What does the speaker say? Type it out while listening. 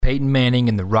Peyton Manning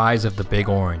and the rise of the Big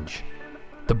Orange,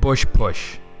 the Bush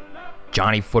Push,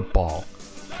 Johnny Football,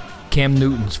 Cam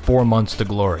Newton's 4 months to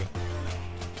glory,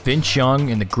 Vince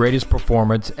Young and the greatest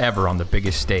performance ever on the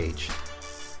biggest stage.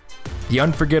 The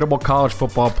unforgettable college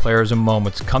football players and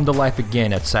moments come to life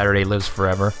again at Saturday Lives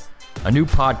Forever, a new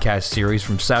podcast series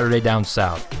from Saturday Down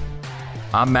South.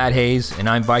 I'm Matt Hayes, and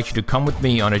I invite you to come with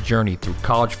me on a journey through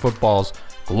college football's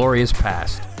glorious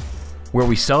past, where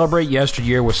we celebrate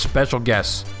yesteryear with special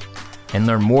guests and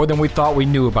learn more than we thought we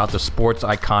knew about the sport's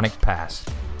iconic past.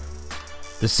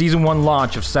 The Season 1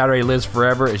 launch of Saturday Lives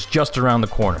Forever is just around the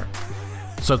corner.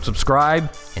 So subscribe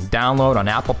and download on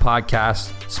Apple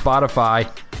Podcasts, Spotify,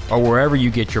 or wherever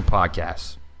you get your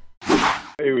podcasts.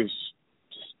 It was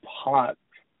just hot,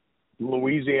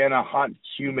 Louisiana hot,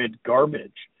 humid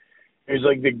garbage. It was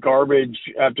like the garbage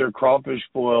after a crawfish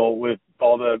boil with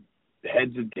all the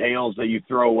heads and tails that you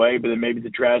throw away, but then maybe the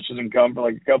trash doesn't come for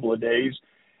like a couple of days,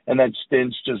 and that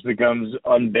stench just becomes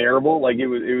unbearable. Like it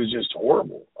was just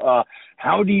horrible.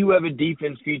 How do you have a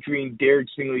defense featuring Derek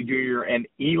Stingley Jr. and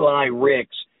Eli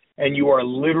Ricks, and you are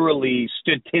literally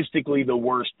statistically the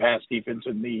worst pass defense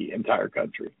in the entire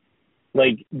country?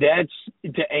 Like, that's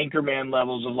to Anchorman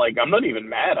levels of, like, I'm not even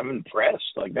mad. I'm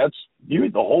impressed. Like, that's you,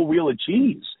 the whole wheel of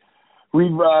cheese.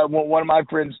 We've one of my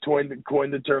friends coined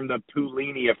the term the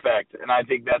Poulini effect, and I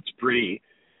think that's a pretty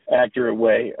accurate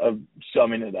way of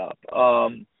summing it up.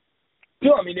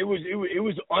 No, I mean, it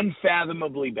was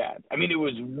unfathomably bad. I mean, it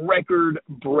was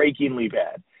record-breakingly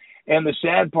bad. And the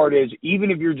sad part is,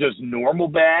 even if you're just normal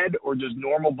bad or just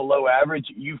normal below average,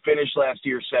 you finished last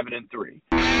year 7-3.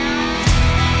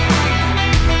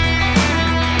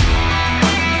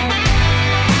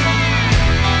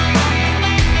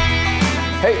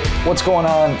 Hey, what's going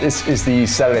on? This is the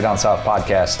Saturday Down South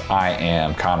podcast. I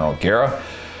am Connor O'Gara.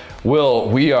 Will,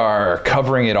 we are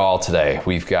covering it all today.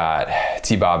 We've got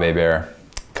T-Bob Hebert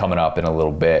coming up in a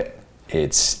little bit.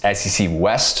 It's SEC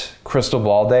West Crystal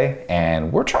Ball Day,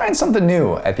 and we're trying something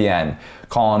new at the end,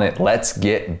 calling it Let's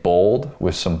Get Bold,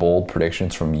 with some bold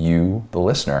predictions from you, the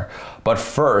listener. But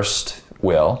first,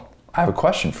 Will, I have a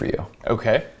question for you.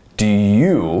 Okay. Do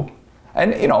you,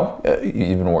 and you know,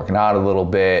 you've been working out a little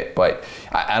bit, but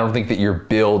I don't think that your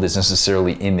build is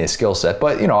necessarily in this skill set,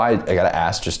 but you know, I gotta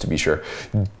ask just to be sure.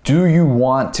 Do you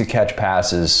want to catch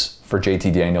passes for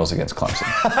JT Daniels against Clemson?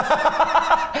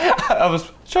 I was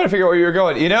trying to figure out where you were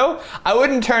going. You know, I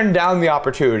wouldn't turn down the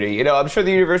opportunity. You know, I'm sure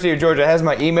the University of Georgia has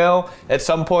my email. At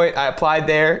some point, I applied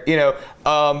there. You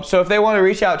know, so if they want to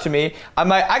reach out to me,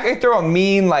 I could throw a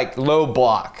mean low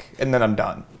block, and then I'm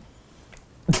done.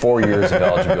 4 years of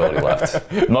eligibility left.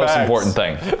 Most important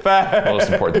thing. Most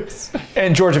important.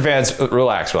 And Georgia fans,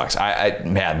 relax.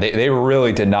 Man, they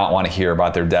really did not want to hear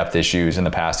about their depth issues in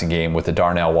the passing game with the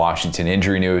Darnell Washington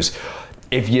injury news.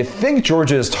 If you think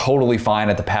Georgia is totally fine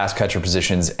at the pass catcher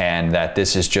positions and that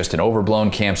this is just an overblown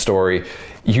camp story,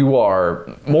 you are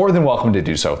more than welcome to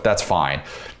do so. That's fine.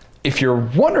 If you're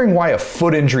wondering why a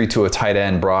foot injury to a tight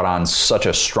end brought on such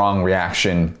a strong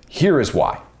reaction, here is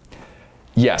why.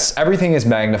 Yes, everything is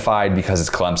magnified because it's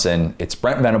Clemson. It's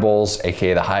Brent Venables,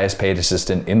 aka the highest paid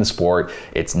assistant in the sport.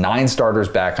 It's 9 starters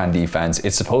back on defense.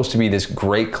 It's supposed to be this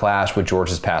great clash with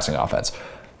Georgia's passing offense.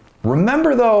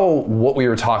 Remember, though, what we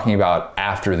were talking about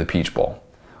after the Peach Bowl.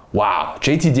 Wow,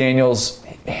 JT Daniels,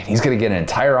 man, he's going to get an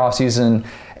entire offseason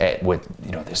with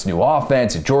this new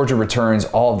offense. And Georgia returns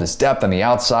all of this depth on the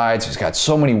outside. So he's got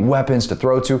so many weapons to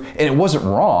throw to. And it wasn't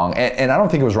wrong. And I don't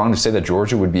think it was wrong to say that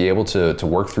Georgia would be able to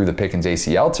work through the Pickens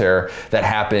ACL tear that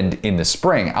happened in the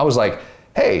spring. I was like,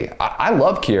 hey, I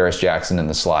love Kearis Jackson in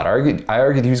the slot. I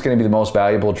argued he was going to be the most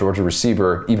valuable Georgia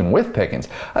receiver, even with Pickens.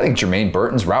 I think Jermaine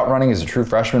Burton's route running as a true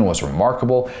freshman was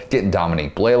remarkable. Getting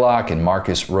Dominique Blaylock and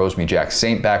Marcus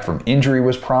Rosemy-Jack-Saint back from injury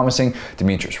was promising.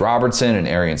 Demetrius Robertson and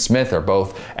Arian Smith are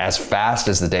both as fast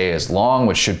as the day is long,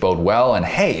 which should bode well. And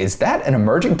hey, is that an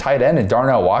emerging tight end in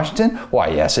Darnell Washington? Why,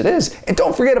 yes, it is. And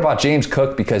don't forget about James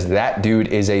Cook, because that dude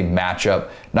is a matchup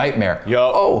nightmare. Yo.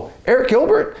 Oh, Eric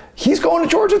Gilbert, he's going to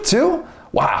Georgia too?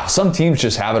 Wow, some teams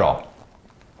just have it all.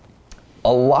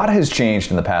 A lot has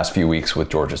changed in the past few weeks with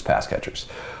Georgia's pass catchers.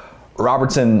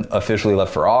 Robertson officially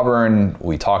left for Auburn.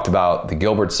 We talked about the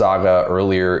Gilbert saga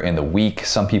earlier in the week.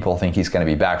 Some people think he's going to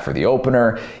be back for the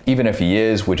opener. Even if he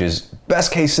is, which is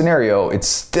best case scenario, it's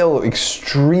still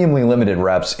extremely limited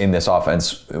reps in this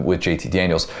offense with JT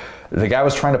Daniels. The guy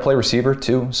was trying to play receiver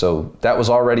too, so that was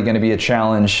already going to be a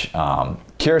challenge.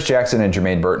 Kearis Jackson and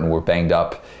Jermaine Burton were banged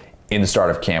up in the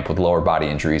start of camp with lower body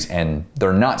injuries, and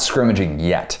they're not scrimmaging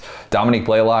yet. Dominique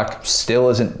Blaylock still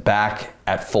isn't back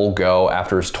at full go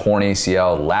after his torn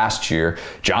ACL last year.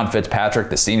 John Fitzpatrick,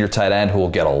 the senior tight end who will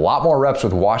get a lot more reps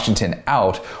with Washington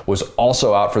out, was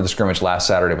also out for the scrimmage last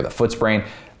Saturday with a foot sprain.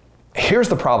 Here's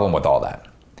the problem with all that.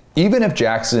 Even if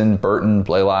Jackson, Burton,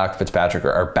 Blaylock, Fitzpatrick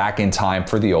are back in time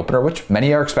for the opener, which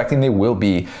many are expecting they will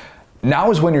be, now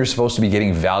is when you're supposed to be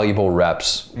getting valuable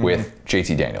reps with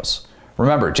JT Daniels.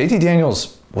 Remember, JT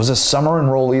Daniels was a summer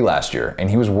enrollee last year, and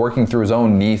he was working through his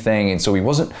own knee thing, and so he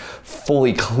wasn't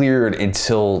fully cleared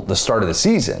until the start of the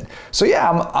season. So yeah,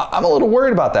 I'm a little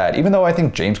worried about that, even though I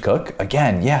think James Cook,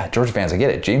 again, yeah, Georgia fans, I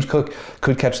get it. James Cook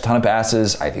could catch a ton of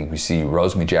passes. I think we see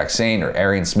Rosemy-Jacksaint or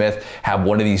Arian Smith have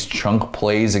one of these chunk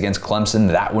plays against Clemson.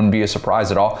 That wouldn't be a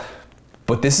surprise at all.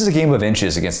 But this is a game of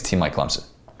inches against a team like Clemson.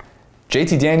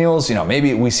 JT Daniels,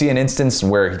 maybe we see an instance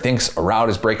where he thinks a route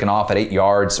is breaking off at 8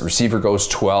 yards, the receiver goes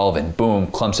 12, and boom,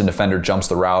 Clemson defender jumps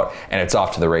the route, and it's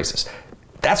off to the races.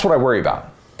 That's what I worry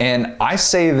about. And I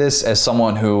say this as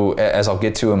someone who, as I'll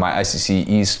get to in my ICC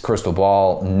East crystal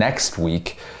ball next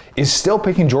week, is still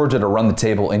picking Georgia to run the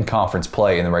table in conference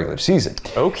play in the regular season.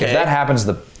 Okay. If that happens,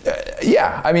 the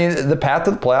path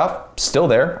to the playoff, still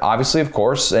there, obviously, of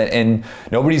course, and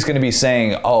nobody's going to be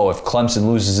saying, oh, if Clemson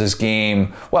loses this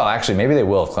game, well, actually, maybe they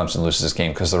will if Clemson loses this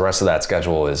game because the rest of that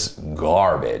schedule is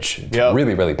garbage. It's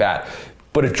really, really bad.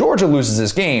 But if Georgia loses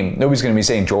this game, nobody's going to be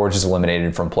saying Georgia is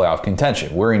eliminated from playoff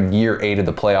contention. We're in year 8 of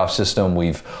the playoff system.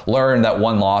 We've learned that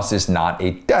one loss is not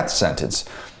a death sentence.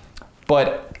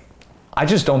 But I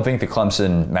just don't think the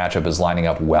Clemson matchup is lining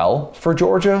up well for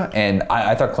Georgia, and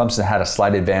I thought Clemson had a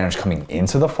slight advantage coming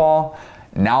into the fall.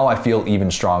 Now I feel even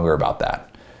stronger about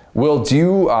that. Will, do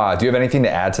you have anything to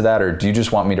add to that, or do you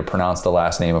just want me to pronounce the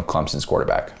last name of Clemson's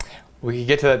quarterback? We can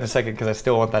get to that in a second because I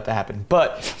still want that to happen.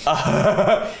 But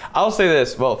I'll say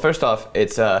this. Well, first off,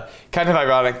 it's kind of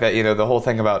ironic that, the whole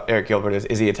thing about Eric Gilbert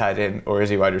is he a tight end or is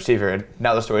he a wide receiver? And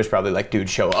now the story is probably like, dude,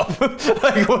 show up.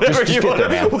 Like, whatever you want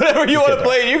to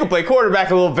play, you can play quarterback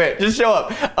a little bit. Just show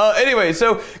up. Anyway,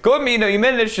 so going, you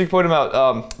made an interesting point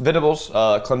about Venables,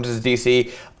 Clemson's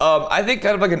DC. I think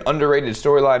kind of like an underrated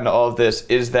storyline to all of this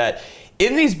is that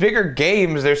in these bigger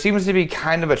games, there seems to be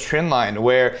kind of a trend line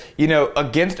where,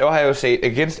 against Ohio State,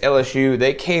 against LSU,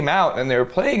 they came out and they were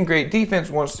playing great defense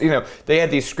once, they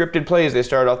had these scripted plays they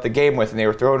started off the game with and they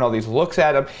were throwing all these looks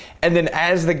at them. And then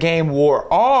as the game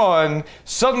wore on,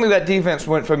 suddenly that defense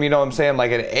went from,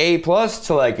 like an A+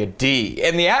 to like a D.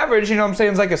 And the average,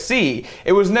 is like a C.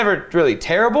 It was never really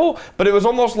terrible, but it was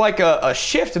almost like a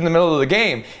shift in the middle of the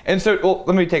game. And so,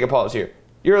 let me take a pause here.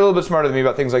 You're a little bit smarter than me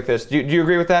about things like this. Do you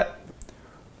agree with that?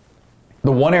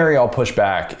 The one area I'll push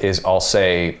back is I'll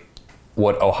say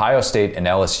what Ohio State and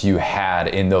LSU had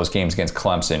in those games against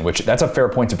Clemson, which that's a fair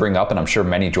point to bring up, and I'm sure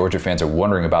many Georgia fans are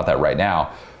wondering about that right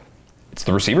now. It's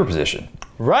the receiver position.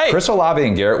 Right. Chris Olave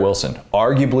and Garrett Wilson,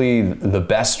 arguably the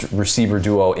best receiver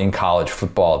duo in college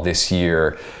football this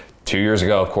year. 2 years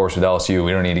ago, of course, with LSU, we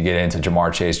don't need to get into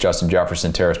Jamar Chase, Justin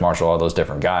Jefferson, Terrace Marshall, all those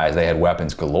different guys. They had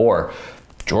weapons galore.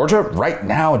 Georgia right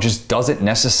now just doesn't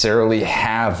necessarily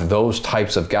have those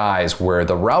types of guys where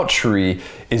the route tree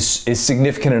is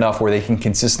significant enough where they can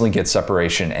consistently get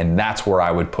separation, and that's where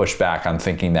I would push back on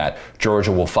thinking that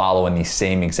Georgia will follow in the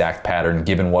same exact pattern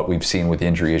given what we've seen with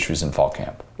injury issues in fall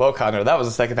camp. Well, Connor, that was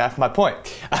the second half of my point.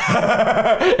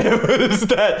 It was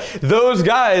that those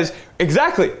guys,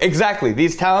 exactly,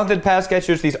 these talented pass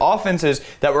catchers, these offenses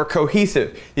that were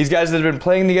cohesive, these guys that have been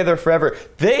playing together forever,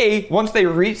 once they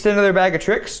reached into their bag of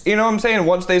tricks,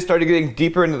 once they started getting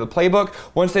deeper into the playbook,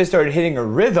 once they started hitting a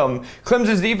rhythm,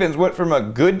 Clemson's defense went from a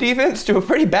good defense to a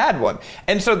pretty bad one.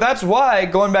 And so that's why,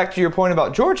 going back to your point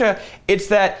about Georgia, it's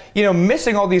that,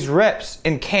 missing all these reps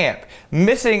in camp,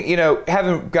 missing,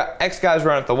 having got X guys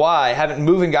run at the Y,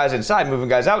 moving guys inside, moving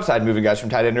guys outside, moving guys from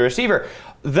tight end to receiver,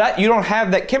 that you don't have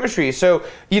that chemistry. So,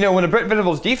 when a Brent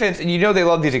Venables defense, and they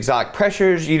love these exotic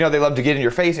pressures, they love to get in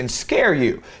your face and scare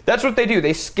you. That's what they do.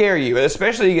 They scare you. And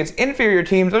especially against inferior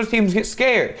teams, those teams get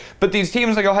scared. But these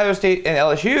teams like Ohio State and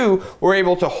LSU were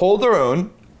able to hold their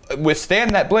own,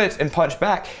 withstand that blitz and punch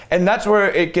back. And that's where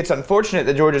it gets unfortunate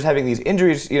that Georgia's having these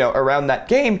injuries, around that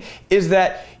game, is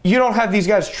that you don't have these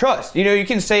guys trust. You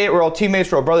can say it, we're all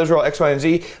teammates, we're all brothers, we're all X, Y, and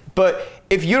Z, but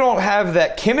if you don't have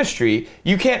that chemistry,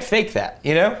 you can't fake that,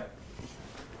 And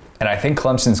I think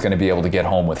Clemson's going to be able to get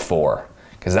home with 4.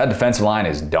 because that defensive line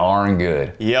is darn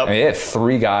good. Yep. I mean, they had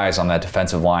 3 guys on that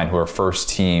defensive line who are first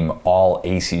team all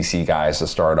ACC guys to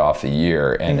start off the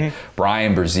year. And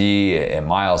Brian Brzee and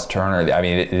Miles Turner, I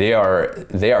mean, they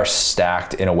are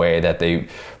stacked in a way that they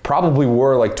probably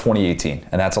were like 2018.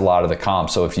 And that's a lot of the comp.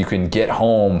 So if you can get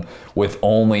home with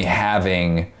only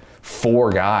having 4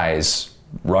 guys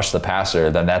rush the passer,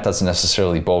 then that doesn't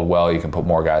necessarily bode well. You can put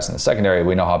more guys in the secondary.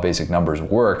 We know how basic numbers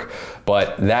work,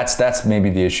 but that's maybe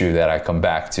the issue that I come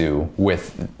back to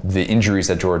with the injuries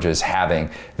that Georgia is having.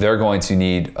 They're going to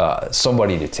need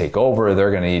somebody to take over.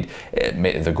 They're going to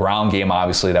need the ground game,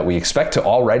 obviously, that we expect to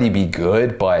already be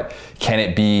good, but can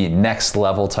it be next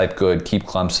level type good? Keep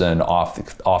Clemson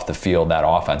off the field, that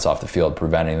offense off the field,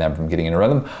 preventing them from getting in a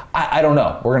rhythm. I don't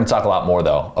know. We're going to talk a lot more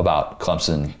though about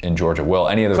Clemson in Georgia. Will,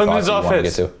 any other thoughts you want to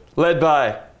get to? Led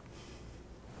by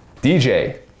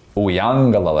DJ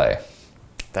Uiagalelei.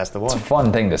 That's the one. It's a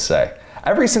fun thing to say.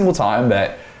 Every single time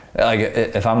that, like,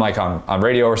 if I'm like on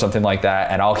radio or something like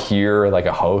that, and I'll hear like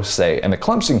a host say, and the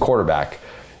Clemson quarterback,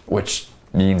 which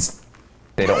means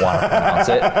they don't want to pronounce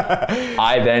it,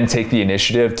 I then take the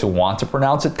initiative to want to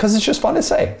pronounce it because it's just fun to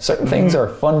say. Certain things are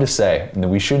fun to say, and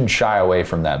we shouldn't shy away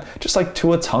from them. Just like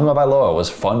Tua Tagovailoa was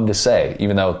fun to say,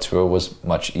 even though Tua was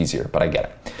much easier, but I get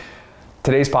it.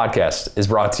 Today's podcast is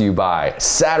brought to you by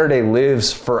Saturday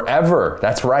Lives Forever.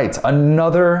 That's right,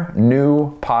 another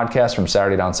new podcast from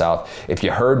Saturday Down South. If you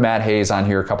heard Matt Hayes on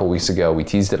here a couple weeks ago, we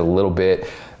teased it a little bit.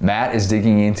 Matt is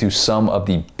digging into some of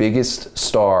the biggest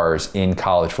stars in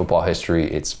college football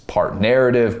history. It's part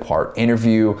narrative, part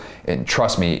interview, and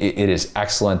trust me, it is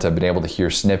excellent. I've been able to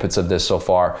hear snippets of this so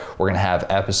far. We're going to have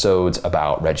episodes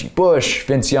about Reggie Bush,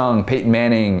 Vince Young, Peyton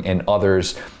Manning, and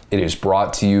others. It is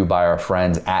brought to you by our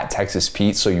friends at Texas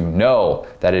Pete, so you know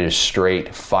that it is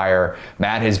straight fire.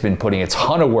 Matt has been putting a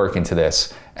ton of work into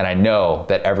this, and I know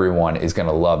that everyone is going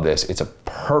to love this. It's a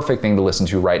perfect thing to listen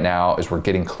to right now as we're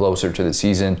getting closer to the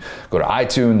season. Go to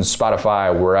iTunes,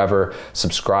 Spotify, wherever.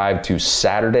 Subscribe to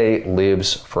Saturday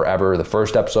Lives Forever. The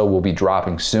first episode will be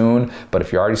dropping soon, but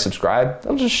if you're already subscribed,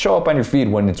 it'll just show up on your feed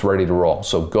when it's ready to roll.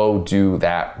 So go do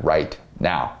that right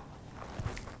now.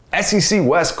 SEC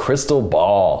West crystal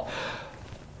ball.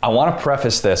 I want to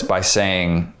preface this by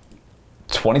saying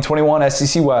 2021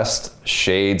 SEC West,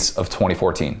 shades of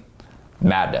 2014.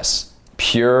 Madness.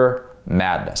 Pure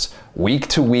madness. Week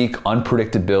to week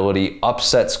unpredictability,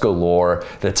 upsets galore,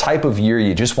 the type of year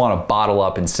you just want to bottle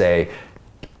up and say,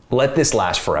 let this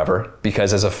last forever,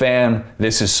 because as a fan,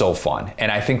 this is so fun.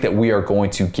 And I think that we are going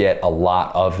to get a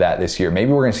lot of that this year. Maybe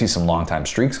we're going to see some long-time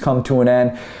streaks come to an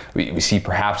end. We see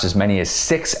perhaps as many as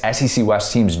 6 SEC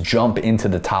West teams jump into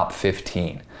the top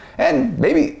 15. And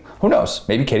maybe, who knows,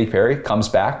 maybe Katy Perry comes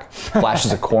back,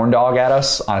 flashes a corn dog at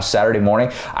us on a Saturday morning.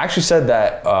 I actually said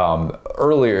that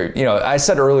earlier, I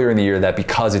said earlier in the year that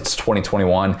because it's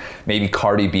 2021, maybe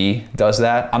Cardi B does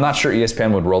that. I'm not sure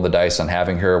ESPN would roll the dice on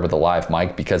having her with a live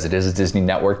mic because it is a Disney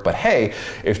network, but hey,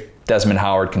 if Desmond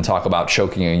Howard can talk about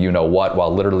choking a you-know-what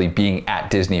while literally being at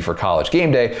Disney for College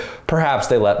Game Day, perhaps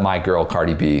they let my girl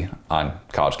Cardi B on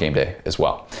College Game Day as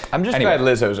well. I'm just glad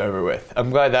Lizzo's over with. I'm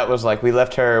glad that was we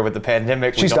left her with the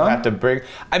pandemic. She's done? Have to bring.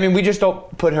 We just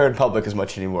don't put her in public as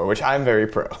much anymore, which I'm very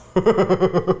pro.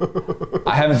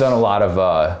 I haven't done a lot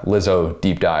of Lizzo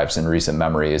deep dives in recent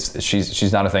memory.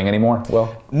 She's not a thing anymore,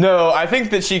 Will? No, I think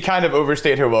that she kind of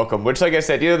overstayed her welcome, which, like I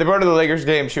said, they brought her to the Lakers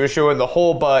game. She was showing the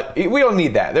whole butt. We don't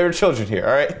need that. There are children here,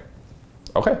 all right?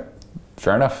 Okay,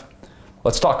 fair enough.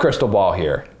 Let's talk crystal ball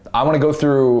here. I want to go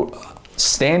through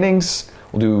standings.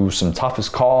 We'll do some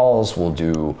toughest calls. We'll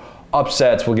do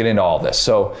upsets. We'll get into all this.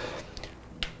 So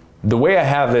the way I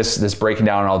have this breaking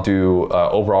down, I'll do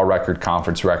overall record,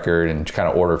 conference record, and kind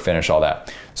of order finish, all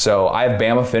that. So I have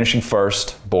Bama finishing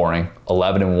first, boring,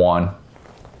 11-1,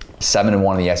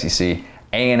 7-1 in the SEC.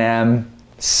 A&M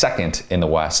second in the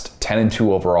West,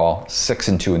 10-2 overall,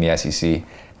 6-2 in the SEC.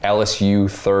 LSU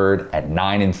third at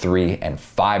 9-3 and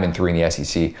 5-3 in the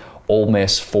SEC. Ole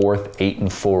Miss fourth,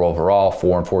 8-4 overall,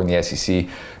 4-4 in the SEC.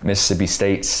 Mississippi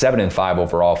State 7-5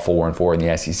 overall, 4-4 in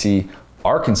the SEC.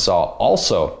 Arkansas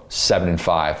also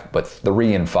 7-5, but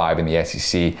 3-5 in the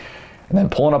SEC. And then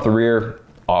pulling up the rear,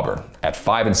 Auburn at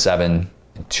 5-7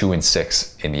 and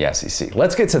 2-6 in the SEC.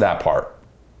 Let's get to that part,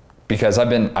 because I've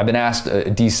been asked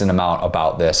a decent amount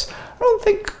about this. I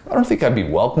don't think I'd be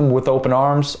welcomed with open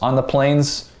arms on the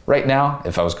Plains right now.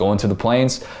 If I was going to the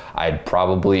Plains, I'd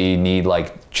probably need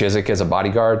Chiswick as a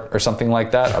bodyguard or something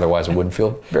like that. Otherwise, I wouldn't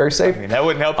feel very safe. That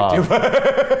wouldn't help you too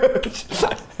much.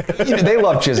 They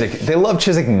love Chiswick. They love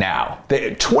Chiswick now.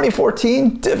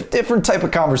 2014, different type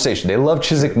of conversation. They love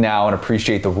Chiswick now and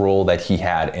appreciate the role that he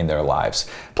had in their lives.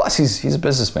 Plus, he's a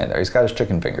businessman there. He's got his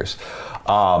chicken fingers.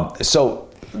 So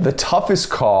the toughest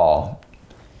call,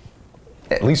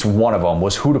 at least one of them,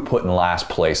 was who to put in last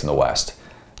place in the West.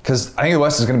 Because I think the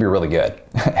West is going to be really good.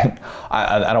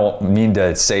 I don't mean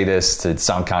to say this to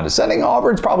sound condescending.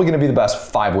 Auburn's probably going to be the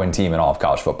best 5-win team in all of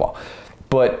college football.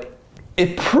 But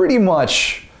it pretty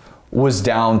much was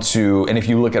down to, and if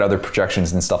you look at other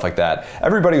projections and stuff like that,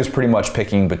 everybody was pretty much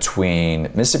picking between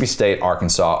Mississippi State,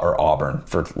 Arkansas, or Auburn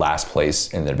for last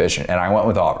place in the division. And I went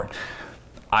with Auburn.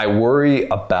 I worry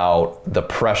about the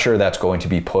pressure that's going to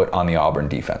be put on the Auburn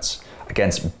defense.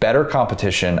 Against better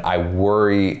competition, I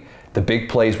worry the big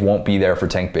plays won't be there for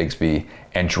Tank Bigsby,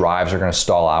 and drives are going to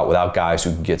stall out without guys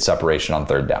who can get separation on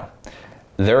third down.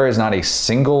 There is not a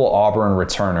single Auburn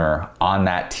returner on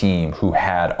that team who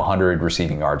had 100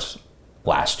 receiving yards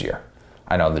last year.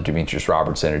 I know the Demetrius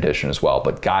Robertson addition as well,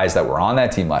 but guys that were on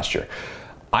that team last year.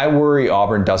 I worry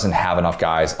Auburn doesn't have enough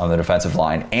guys on the defensive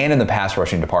line and in the pass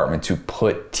rushing department to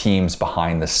put teams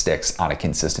behind the sticks on a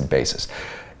consistent basis.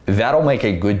 That'll make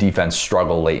a good defense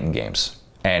struggle late in games.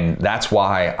 And that's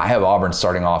why I have Auburn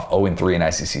starting off 0-3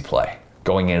 in SEC play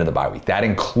going into the bye week. That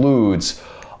includes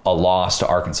a loss to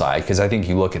Arkansas, because I think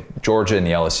you look at Georgia and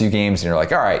the LSU games and you're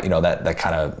like, all right, that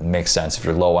kind of makes sense. If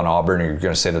you're low on Auburn, you're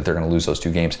going to say that they're going to lose those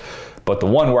two games. But the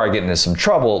one where I get into some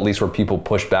trouble, at least where people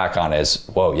push back on, is,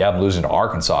 whoa, yeah, I'm losing to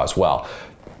Arkansas as well.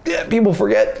 Yeah, people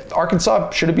forget Arkansas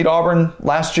should have beat Auburn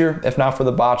last year, if not for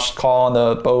the botched call on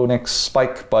the Bo Nix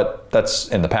spike, but that's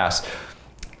in the past.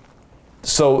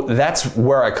 So that's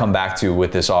where I come back to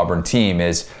with this Auburn team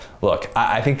is, look,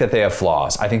 I think that they have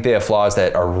flaws. I think they have flaws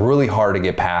that are really hard to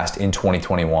get past in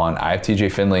 2021. I have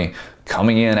TJ Finley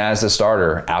coming in as the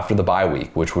starter after the bye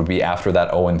week, which would be after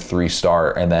that 0-3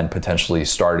 start, and then potentially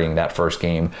starting that first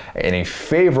game in a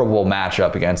favorable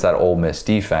matchup against that Ole Miss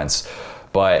defense.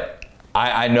 But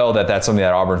I know that that's something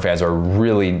that Auburn fans are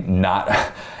really not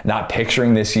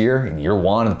picturing this year. In year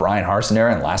one of the Brian Harsin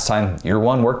era, and last time year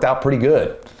one worked out pretty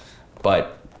good.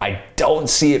 But I don't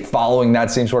see it following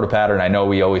that same sort of pattern. I know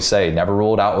we always say never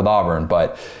rule it out with Auburn,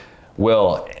 but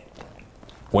Will,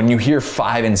 when you hear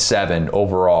 5-7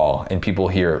 overall and people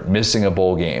hear missing a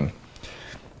bowl game,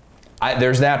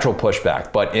 there's natural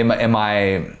pushback. But am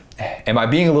I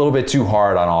being a little bit too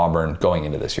hard on Auburn going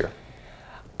into this year?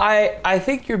 I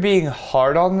think you're being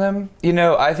hard on them.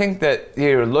 I think that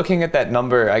looking at that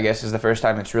number, I guess, is the first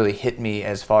time it's really hit me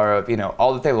as far as,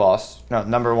 all that they lost. No,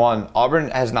 number one, Auburn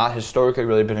has not historically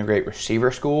really been a great receiver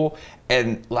school.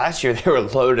 And last year they were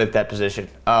loaded at that position.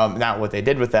 Not what they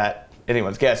did with that,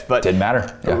 anyone's guess. But didn't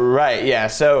matter. Yeah. Right, yeah.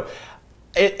 So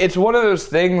it's one of those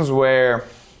things where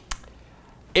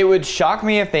it would shock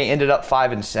me if they ended up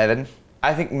 5-7.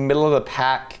 I think middle of the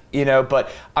pack, but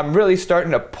I'm really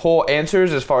starting to pull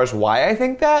answers as far as why I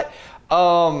think that.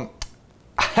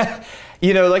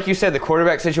 Like you said, the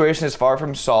quarterback situation is far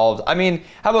from solved. I mean,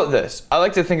 how about this? I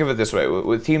like to think of it this way.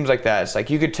 With teams like that, it's like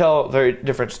you could tell very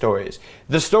different stories.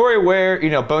 The story where,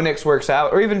 Bo Nix works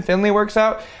out, or even Finley works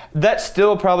out, that's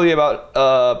still probably about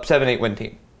a 7-8 win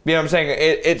team. You know what I'm saying?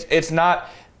 It's not...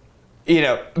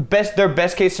 their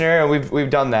best case scenario.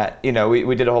 We've done that.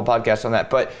 We did a whole podcast on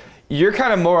that, but you're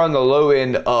kind of more on the low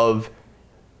end of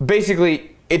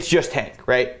basically it's just Tank,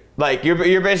 right? Like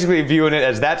you're basically viewing it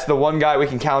as that's the one guy we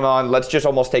can count on. Let's just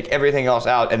almost take everything else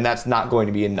out, and that's not going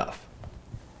to be enough.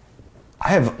 I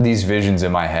have these visions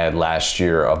in my head last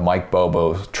year of Mike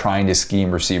Bobo trying to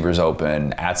scheme receivers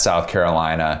open at South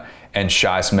Carolina, and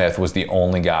Shi Smith was the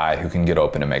only guy who can get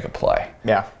open and make a play.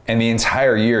 Yeah. And the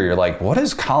entire year, you're like, what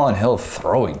is Colin Hill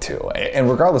throwing to? And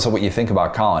regardless of what you think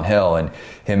about Colin Hill and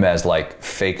him as like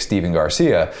fake Steven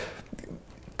Garcia,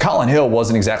 Colin Hill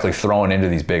wasn't exactly throwing into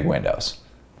these big windows.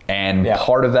 And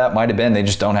part of that might have been they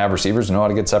just don't have receivers who know how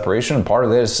to get separation. And part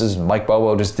of this is Mike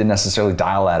Bobo just didn't necessarily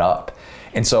dial that up.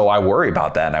 And so I worry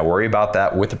about that. And I worry about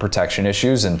that with the protection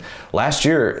issues. And last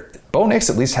year, Bo Nix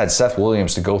at least had Seth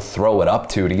Williams to go throw it up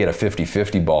to get a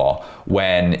 50-50 ball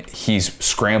when he's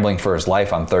scrambling for his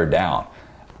life on third down.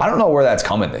 I don't know where that's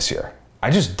coming this year.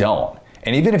 I just don't.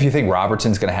 And even if you think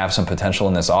Robertson's going to have some potential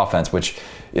in this offense, which,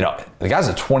 the guy's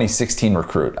a 2016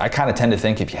 recruit. I kind of tend to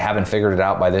think if you haven't figured it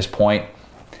out by this point,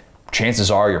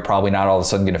 chances are you're probably not all of a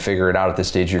sudden going to figure it out at this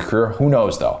stage of your career. Who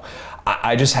knows, though?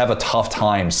 I just have a tough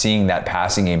time seeing that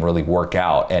passing game really work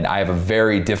out. And I have a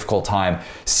very difficult time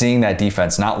seeing that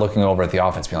defense not looking over at the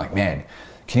offense, being like, man,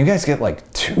 can you guys get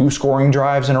like 2 scoring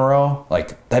drives in a row?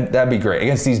 Like that'd be great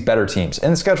against these better teams.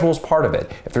 And the schedule is part of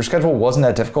it. If their schedule wasn't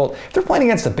that difficult, if they're playing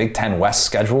against the Big Ten West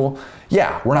schedule,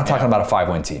 we're not talking about a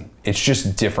 5-win team. It's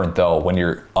just different though when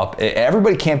you're up.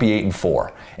 Everybody can't be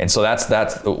 8-4, and so that's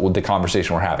the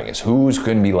conversation we're having is who's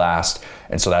going to be last,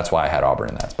 and so that's why I had Auburn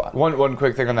in that spot. One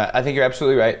quick thing on that. I think you're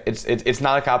absolutely right. It's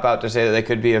not a cop out to say that they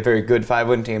could be a very good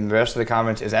 5-win team. The rest of the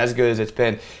conference is as good as it's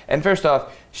been. And first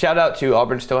off, shout out to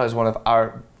Auburn. Still has one of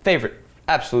our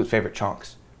absolute favorite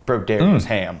chunks, Brodarious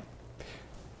Ham.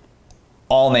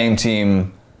 All name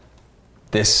team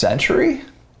this century.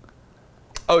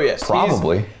 Oh yes,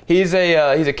 probably. He's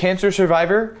a cancer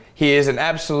survivor. He is an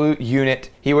absolute unit.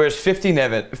 He wears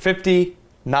 59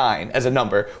 as a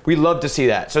number. We love to see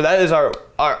that. So that is our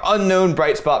unknown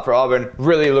bright spot for Auburn.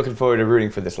 Really looking forward to rooting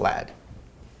for this lad.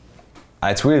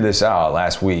 I tweeted this out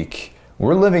last week.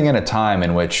 We're living in a time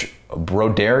in which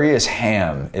Brodarious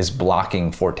Ham is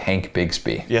blocking for Tank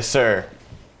Bigsby. Yes, sir.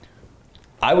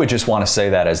 I would just want to say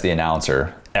that as the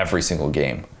announcer every single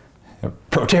game.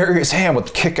 Brodarious Ham with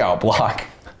the kick-out block.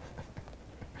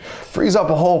 Frees up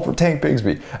a hole for Tank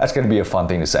Bigsby. That's going to be a fun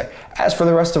thing to say. As for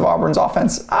the rest of Auburn's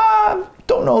offense, I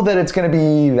don't know that it's going to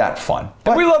be that fun.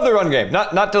 But we love the run game.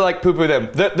 Not to like poo-poo them.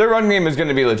 Their run game is going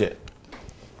to be legit.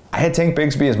 I had Tank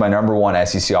Bigsby as my number one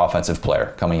SEC offensive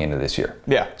player coming into this year.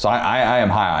 Yeah. So I am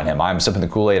high on him. I'm sipping the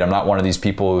Kool-Aid. I'm not one of these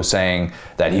people who's saying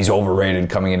that he's overrated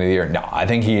coming into the year. No, I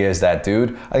think he is that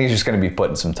dude. I think he's just going to be put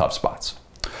in some tough spots.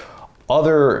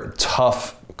 Other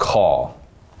tough call.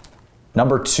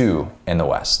 Number 2 in the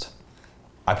West.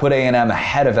 I put A&M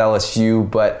ahead of LSU,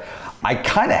 but I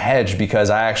kind of hedged because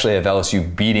I actually have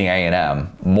LSU beating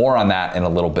A&M. More on that in a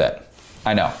little bit.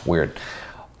 I know, weird.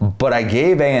 But I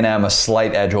gave A&M a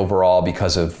slight edge overall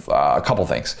because of a couple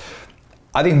things.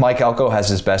 I think Mike Elko has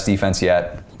his best defense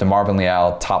yet. DeMarvin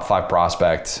Leal, top 5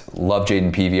 prospect. Love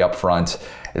Jaden Peavy up front.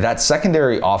 That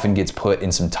secondary often gets put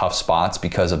in some tough spots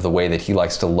because of the way that he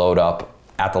likes to load up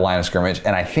at the line of scrimmage,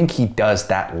 and I think he does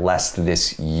that less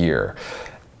this year.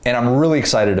 And I'm really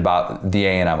excited about the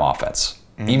A&M offense.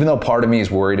 Even though part of me is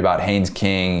worried about Haynes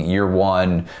King, year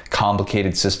one,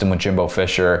 complicated system with Jimbo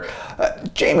Fisher.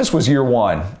 Jameis was year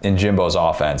one in Jimbo's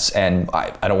offense, and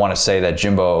I don't want to say that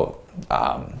Jameis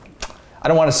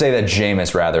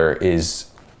rather is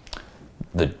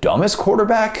the dumbest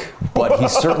quarterback, but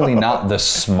he's certainly not the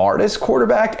smartest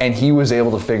quarterback, and he was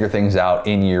able to figure things out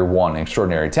in year one.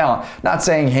 Extraordinary talent. Not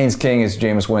saying Haynes King is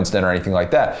Jameis Winston or anything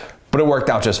like that, but it worked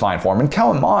out just fine for him. And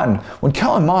when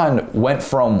Kellen Mond went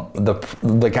from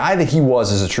the guy that he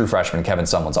was as a true freshman, Kevin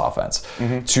Sumlin's offense,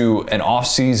 to an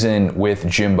offseason with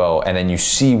Jimbo, and then you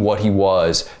see what he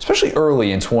was, especially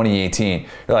early in 2018,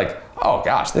 you're like, oh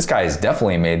gosh, this guy has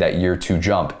definitely made that year 2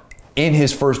 jump in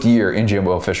his first year in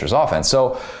Jimbo Fisher's offense.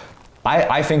 So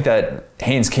I think that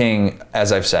Haynes King,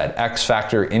 as I've said, X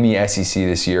factor in the SEC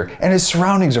this year, and his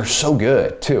surroundings are so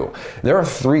good too. There are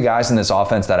 3 guys in this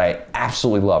offense that I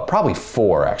absolutely love, probably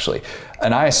 4 actually.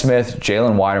 Ainias Smith,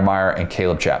 Jalen Weidemeyer, and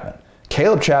Caleb Chapman.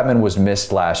 Caleb Chapman was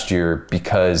missed last year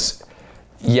because,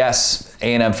 yes,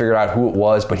 A&M figured out who it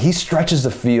was, but he stretches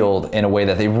the field in a way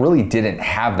that they really didn't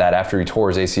have that after he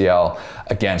tore his ACL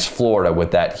against Florida with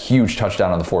that huge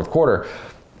touchdown in the 4th quarter.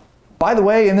 By the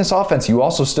way, in this offense, you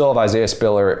also still have Isaiah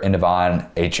Spiller and Devon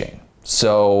Achane.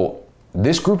 So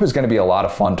this group is going to be a lot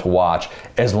of fun to watch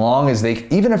as long as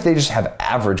even if they just have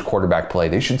average quarterback play,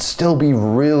 they should still be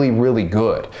really, really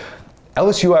good.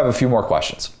 LSU, I have a few more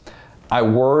questions. I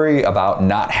worry about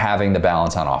not having the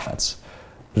balance on offense.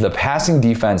 The passing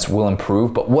defense will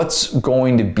improve, but what's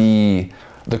going to be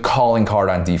the calling card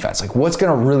on defense? Like, what's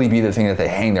going to really be the thing that they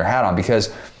hang their hat on?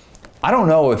 Because I don't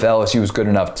know if LSU is good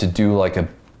enough to do like a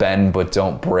bend but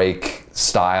don't break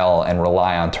style and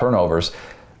rely on turnovers.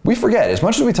 We forget, as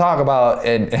much as we talk about,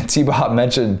 and T-Bob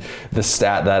mentioned the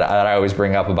stat that I always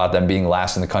bring up about them being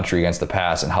last in the country against the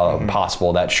pass and how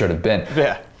impossible that should have been.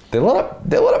 Yeah. They let up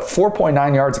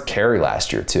 4.9 yards a carry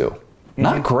last year too.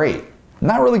 Not great.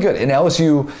 Not really good. In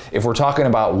LSU, if we're talking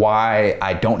about why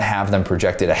I don't have them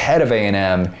projected ahead of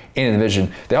A&M in the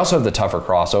division, they also have the tougher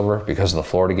crossover because of the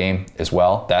Florida game as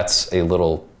well. That's a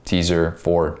little teaser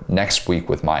for next week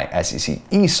with my SEC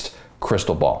East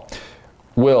crystal ball.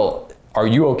 Will, are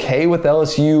you okay with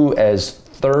LSU as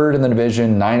 3rd in the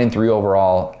division, 9-3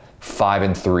 overall,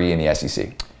 5-3 in the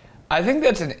SEC? I think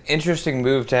that's an interesting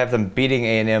move to have them beating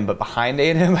A&M, but behind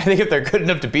A&M. I think if they're good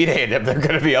enough to beat A&M, they're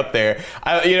going to be up there.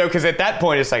 Because at that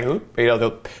point, it's like,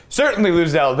 they'll certainly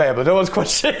lose to Alabama. No one's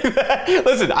questioning that.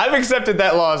 Listen, I've accepted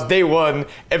that loss day one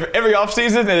every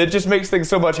offseason, and it just makes things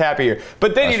so much happier.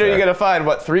 But then, you got to find,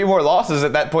 3 more losses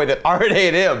at that point that aren't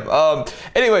A&M.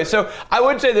 Anyway, so I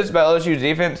would say this about LSU's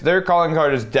defense. Their calling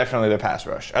card is definitely their pass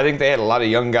rush. I think they had a lot of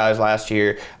young guys last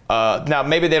year. Now,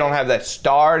 maybe they don't have that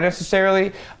star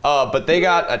necessarily, but they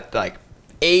got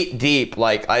 8 deep,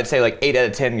 like I'd say like 8 out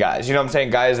of 10 guys. You know what I'm saying?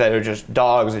 Guys that are just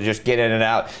dogs that just get in and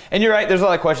out. And you're right, there's a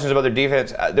lot of questions about their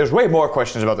defense. There's way more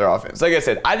questions about their offense. Like I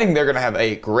said, I think they're going to have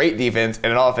a great defense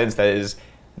and an offense that is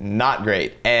not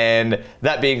great. And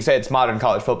that being said, it's modern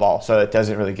college football, so it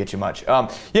doesn't really get you much.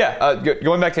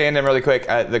 Going back to A&M really quick,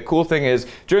 the cool thing is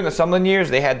during the Sumlin years,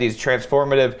 they had these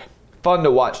transformative, fun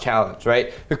to watch talents,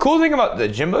 right? The cool thing about the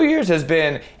Jimbo years has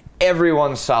been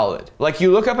everyone's solid. Like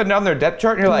you look up and down their depth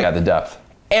chart and you're like, yeah, the depth.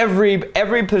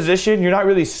 Every position, you're not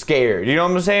really scared. You know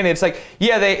what I'm saying? It's like,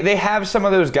 yeah, they have some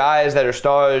of those guys that are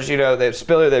stars, you know, they have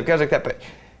Spiller, they have guys like that, but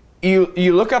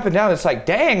you look up and down, it's like,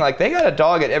 dang, like they got a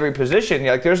dog at every position.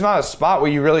 Like there's not a spot where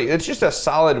you really, it's just a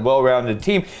solid, well-rounded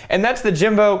team. And that's the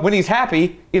Jimbo, when he's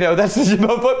happy, you know, that's the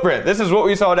Jimbo footprint. This is what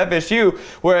we saw at FSU,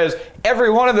 whereas every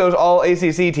one of those all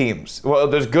ACC teams, well,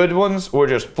 those good ones were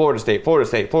just Florida State, Florida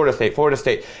State, Florida State, Florida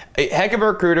State. A heck of a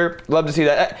recruiter, love to see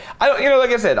that. I don't, you know, like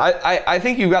I said, I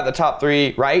think you got the top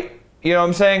 3 right. You know what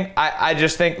I'm saying? I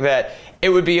just think that it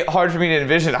would be hard for me to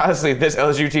envision, honestly, this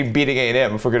LSU team beating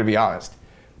A&M, if we're going to be honest.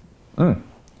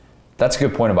 That's a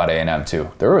good point about A&M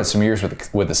too. There were some years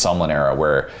with the Sumlin era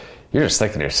where you're just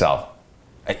thinking to yourself,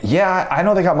 yeah, I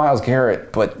know they got Myles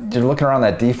Garrett, but you're looking around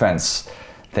that defense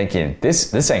thinking,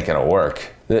 this ain't gonna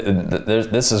work.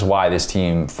 This is why this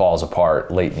team falls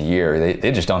apart late in the year.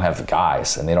 They just don't have the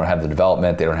guys, and they don't have the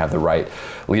development. They don't have the right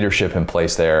leadership in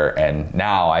place there. And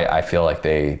now I feel like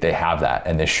they have that,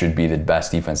 and this should be the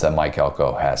best defense that Mike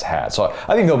Elko has had. So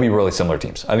I think they'll be really similar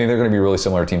teams. I think they're going to be really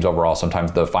similar teams overall.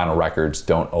 Sometimes the final records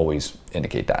don't always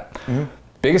indicate that. Mm-hmm.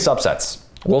 Biggest upsets.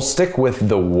 We'll stick with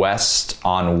the West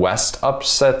on West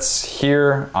upsets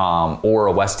here, or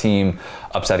a West team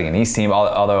upsetting an East team,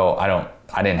 although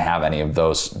I didn't have any of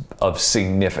those of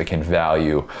significant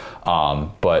value,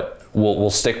 but we'll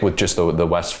stick with just the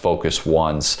West focused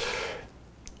ones.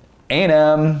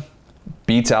 A&M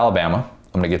beats Alabama.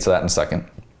 I'm going to get to that in a second.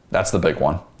 That's the big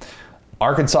one.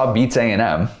 Arkansas beats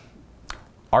A&M.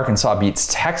 Arkansas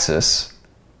beats Texas.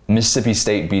 Mississippi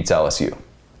State beats LSU.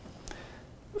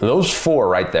 Those 4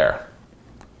 right there.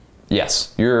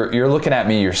 Yes, you're looking at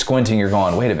me, you're squinting, you're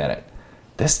going, wait a minute.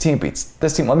 This team beats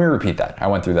this team. Let me repeat that. I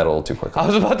went through that a little too quickly. I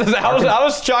was about to say, I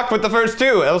was shocked with the first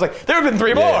 2. I was like, there have been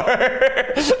 3 more.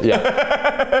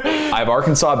 Yeah. I have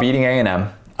Arkansas beating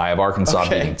A&M. I have Arkansas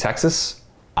beating Texas.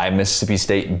 I have Mississippi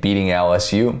State beating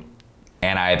LSU.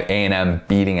 And I have A&M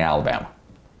beating Alabama.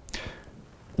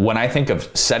 When I think of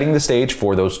setting the stage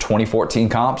for those 2014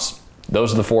 comps,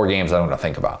 those are the 4 games I'm going to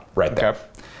think about right there. Okay.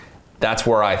 That's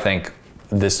where I think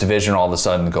this division all of a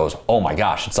sudden goes, oh my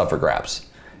gosh, it's up for grabs.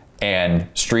 And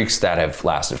streaks that have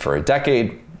lasted for a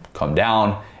decade come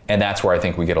down, and that's where I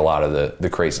think we get a lot of the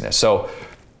craziness. So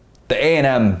the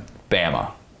A&M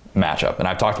Bama matchup, and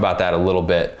I've talked about that a little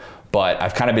bit, but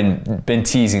I've kind of been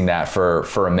teasing that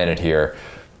for a minute here.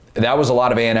 That was a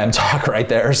lot of A&M talk right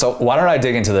there. So why don't I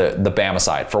dig into the Bama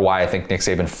side for why I think Nick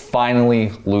Saban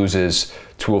finally loses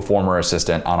to a former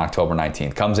assistant on October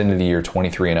 19th, comes into the year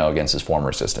 23-0 against his former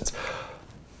assistants.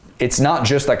 It's not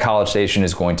just that College Station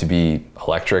is going to be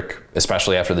electric,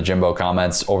 especially after the Jimbo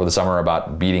comments over the summer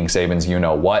about beating Saban's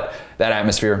you-know-what. That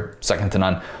atmosphere, second to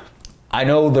none. I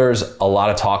know there's a lot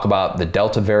of talk about the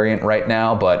Delta variant right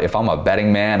now, but if I'm a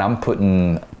betting man, I'm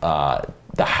putting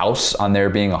the house on there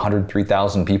being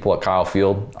 103,000 people at Kyle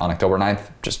Field on October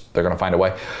 9th. Just, they're going to find a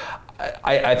way.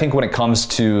 I think when it comes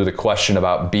to the question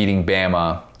about beating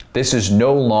Bama, this is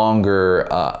no longer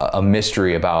a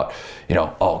mystery about,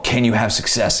 can you have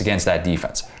success against that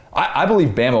defense? I believe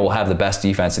Bama will have the best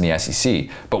defense in the SEC,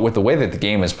 but with the way that the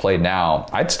game is played now,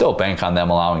 I'd still bank on them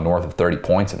allowing north of 30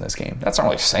 points in this game. That's not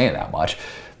really saying that much.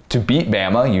 To beat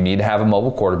Bama, you need to have a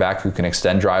mobile quarterback who can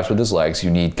extend drives with his legs.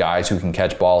 You need guys who can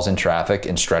catch balls in traffic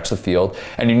and stretch the field,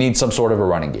 and you need some sort of a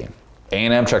running game.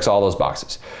 A&M checks all those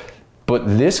boxes. But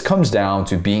this comes down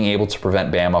to being able to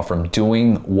prevent Bama from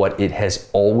doing what it has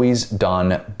always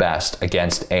done best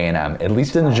against A&M, at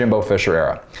least in the Jimbo Fisher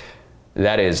era.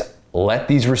 That is, let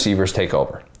these receivers take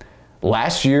over.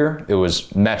 Last year, it was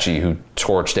Mechie who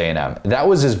torched A&M. That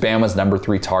was his Bama's number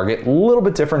 3 target. A little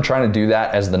bit different trying to do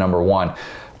that as the number 1.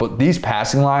 But these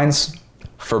passing lines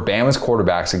for Bama's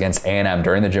quarterbacks against A&M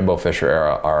during the Jimbo Fisher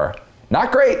era are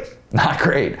not great. Not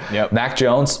great. Yep. Mac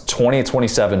Jones,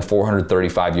 20-27,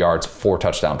 435 yards, 4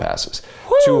 touchdown passes.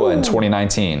 Woo! Tua in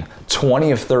 2019,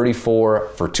 20 of 34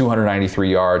 for 293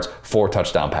 yards, 4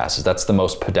 touchdown passes. That's the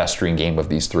most pedestrian game of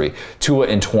these 3. Tua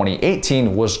in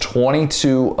 2018 was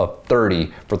 22 of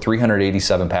 30 for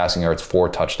 387 passing yards, 4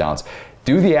 touchdowns.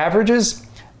 Do the averages?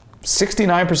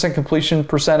 69% completion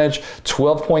percentage,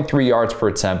 12.3 yards per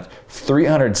attempt,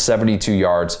 372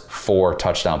 yards, 4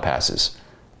 touchdown passes.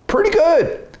 Pretty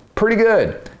good. pretty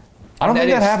good. I don't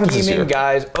think that happens this year. Scheming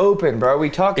guys open, bro.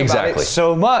 We talk about it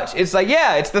so much. It's like,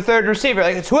 yeah, it's the third receiver.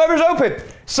 Like, it's whoever's open.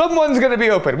 Someone's going to be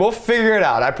open. We'll figure it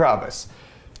out, I promise.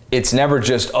 It's never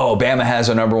just, Bama has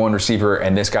a number one receiver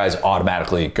and this guy's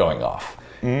automatically going off.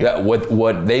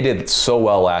 What they did so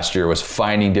well last year was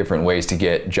finding different ways to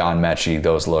get John Mechie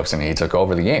those looks, and he took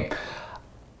over the game.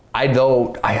 I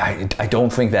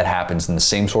don't think that happens in the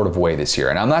same sort of way this year.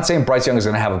 And I'm not saying Bryce Young is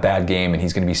going to have a bad game and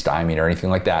he's going to be stymied or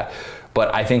anything like that.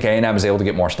 But I think A&M is able to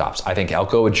get more stops. I think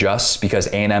Elko adjusts because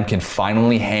A&M can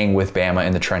finally hang with Bama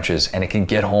in the trenches, and it can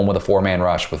get home with a four-man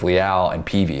rush with Leal and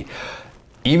Peavy.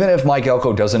 Even if Mike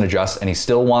Elko doesn't adjust and he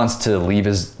still wants to leave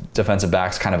his defensive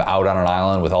backs kind of out on an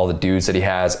island with all the dudes that he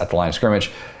has at the line of scrimmage,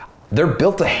 they're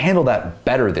built to handle that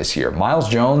better this year. Miles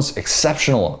Jones,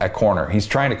 exceptional at corner. He's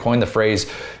trying to coin the phrase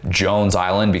Jones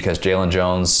Island because Jalen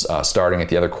Jones starting at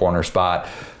the other corner spot.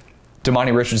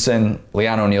 Damani Richardson,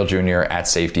 Leon O'Neal Jr. at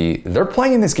safety. They're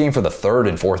playing in this game for the third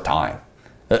and fourth time.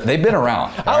 They've been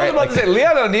around. I was about to say,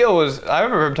 Leon O'Neal I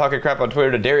remember him talking crap on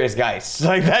Twitter to Darius Geis.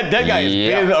 Like, that guy has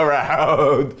been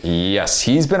around. Yes,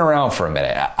 he's been around for a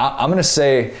minute. I'm going to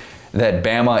say that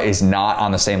Bama is not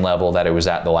on the same level that it was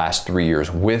at the last 3 years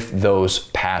with those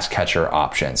pass catcher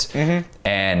options.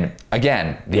 And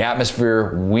again, the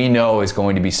atmosphere we know is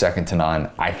going to be second to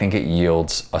none. I think it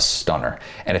yields a stunner.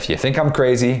 And if you think I'm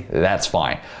crazy, that's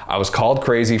fine. I was called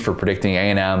crazy for predicting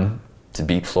A&M to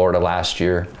beat Florida last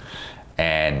year.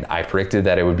 And I predicted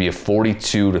that it would be a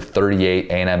 42-38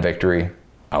 A&M victory.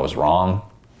 I was wrong.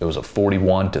 It was a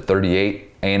 41-38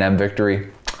 A&M victory.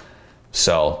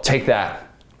 So take that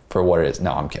for what it is.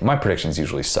 No, I'm kidding. My predictions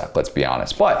usually suck, let's be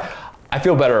honest. But I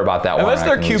feel better about that one. Unless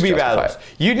they're QB battles.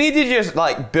 You need to just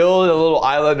build a little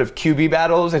island of QB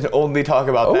battles and only talk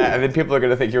about that, and then people are going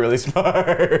to think you're really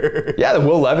smart. Yeah, the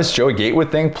Will Levis, Joey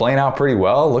Gatewood thing playing out pretty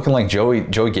well. Looking like Joey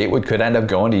Gatewood could end up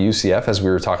going to UCF as we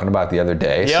were talking about the other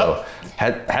day. Yep. So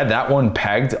had that one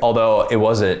pegged, although it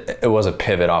was a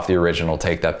pivot off the original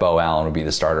take that Bo Allen would be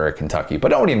the starter at Kentucky.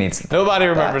 But nobody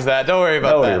remembers that. Don't worry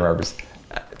about that. Nobody remembers.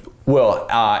 Will,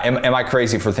 am I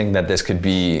crazy for thinking that this could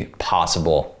be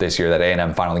possible this year, that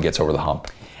A&M finally gets over the hump?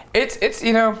 It's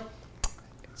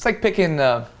like picking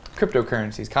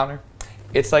cryptocurrencies, Connor.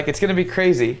 It's like, it's going to be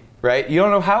crazy, right? You don't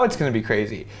know how it's going to be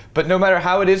crazy. But no matter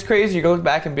how it is crazy, you're going to look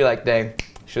back and be like, dang,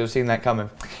 should have seen that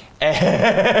coming.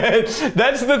 And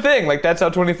that's the thing. Like, that's how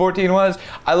 2014 was.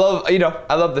 I love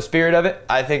the spirit of it.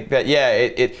 I think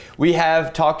that, we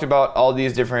have talked about all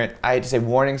these different, I hate to say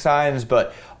warning signs,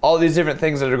 but all these different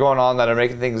things that are going on that are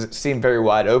making things seem very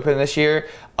wide open this year.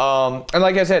 And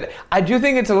like I said, I do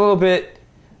think it's a little bit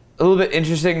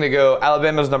interesting to go,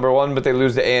 Alabama's number one, but they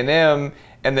lose to A&M,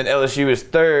 and then LSU is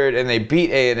third, and they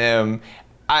beat A&M.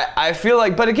 I feel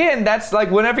like, but again, that's like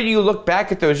whenever you look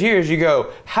back at those years, you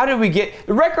go, how did we get,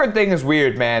 the record thing is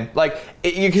weird, man. Like,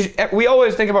 we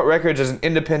always think about records as an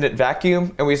independent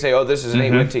vacuum, and we say, oh, this is an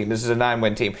 8-win team, this is a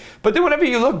 9-win team. But then whenever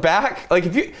you look back, like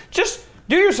if you just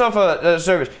do yourself a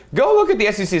service, go look at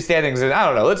the SEC standings in, I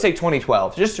don't know, let's say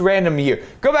 2012, just a random year.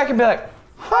 Go back and be like,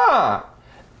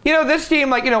 this team,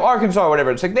 like, Arkansas or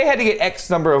whatever, it's like they had to get X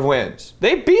number of wins.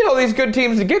 They beat all these good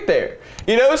teams to get there.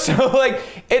 So like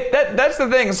that's the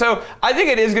thing. So I think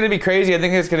it is going to be crazy. I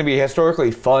think it's going to be a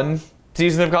historically fun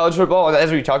season of college football. And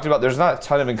as we talked about, there's not a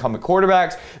ton of incumbent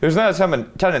quarterbacks. There's not a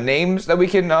ton of names that we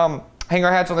can hang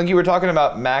our hats on. Like you were talking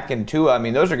about Mac and Tua. I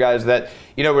mean, those are guys that,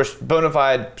 were bona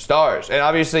fide stars. And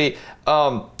obviously,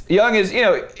 Young is,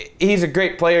 he's a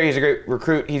great player. He's a great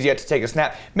recruit. He's yet to take a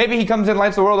snap. Maybe he comes in,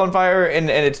 lights the world on fire, and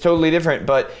it's totally different.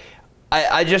 But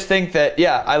I just think that,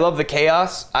 I love the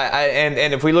chaos.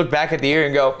 And if we look back at the year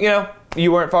and go,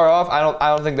 you weren't far off, I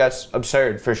don't think that's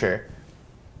absurd for sure.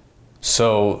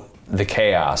 So the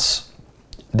chaos,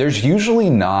 there's usually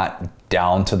not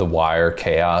down to the wire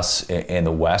chaos in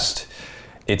the West.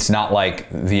 It's not like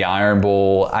the Iron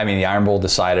Bowl. I mean, the Iron Bowl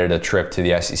decided a trip to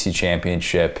the SEC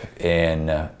Championship in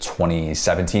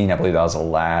 2017. I believe that was the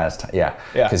last. Yeah.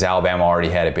 Because Alabama already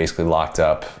had it basically locked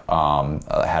up.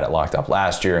 Had it locked up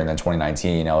last year, and then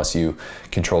 2019, LSU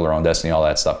controlled their own destiny, all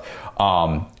that stuff.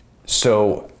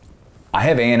 So I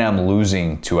have A&M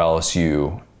losing to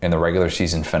LSU in the regular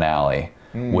season finale,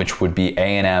 which would be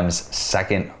A&M's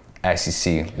second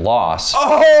SEC loss.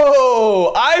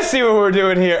 Oh, I see what we're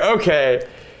doing here. Okay.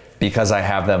 Because I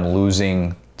have them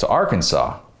losing to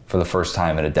Arkansas for the first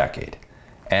time in a decade.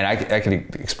 And I could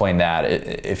explain that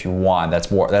if you want.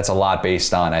 That's a lot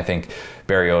based on, I think,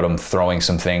 Barry Odom throwing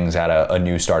some things at a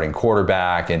new starting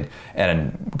quarterback and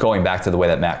going back to the way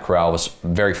that Matt Corral was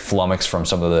very flummoxed from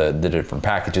some of the different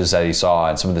packages that he saw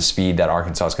and some of the speed that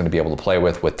Arkansas is going to be able to play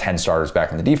with 10 starters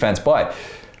back in the defense. But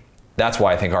That's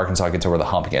why I think Arkansas gets over the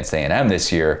hump against A&M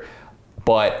this year.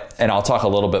 But, and I'll talk a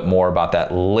little bit more about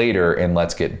that later in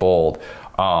Let's Get Bold.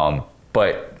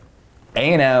 But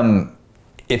A&M,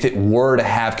 if it were to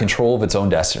have control of its own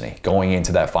destiny going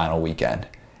into that final weekend,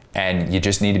 and you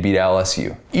just need to beat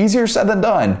LSU, easier said than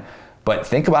done, but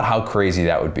think about how crazy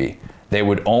that would be. They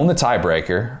would own the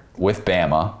tiebreaker with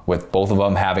Bama, with both of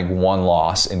them having one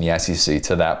loss in the SEC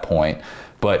to that point.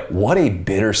 But what a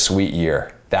bittersweet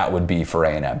year that would be for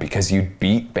A&M, because you'd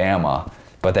beat Bama,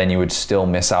 but then you would still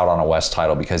miss out on a West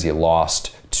title because you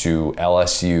lost to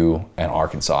LSU and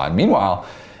Arkansas. And meanwhile,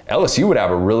 LSU would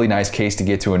have a really nice case to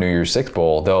get to a New Year's Six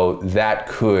Bowl, though that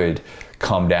could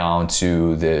come down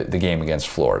to the game against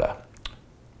Florida.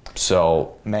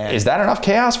 So, man, is that enough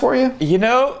chaos for you? You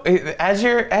know, as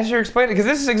you're explaining, because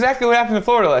this is exactly what happened to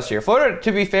Florida last year. Florida,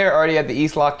 to be fair, already had the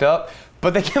East locked up,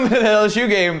 but they came into the LSU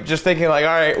game just thinking like,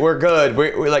 all right, we're good.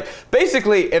 We're like,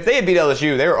 basically, if they had beat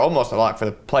LSU, they were almost a lock for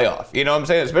the playoff. You know what I'm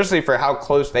saying? Especially for how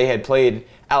close they had played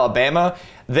Alabama.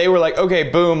 They were like, okay,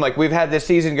 boom, like we've had this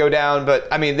season go down, but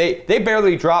I mean, they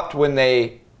barely dropped when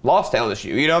they lost to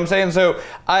LSU, you know what I'm saying? So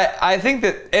I think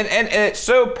that, and it's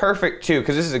so perfect too,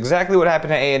 because this is exactly what happened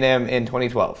to A&M in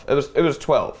 2012. It was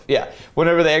 12, yeah.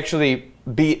 Whenever they actually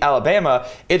beat Alabama,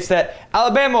 it's that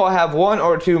Alabama will have 1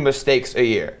 or 2 mistakes a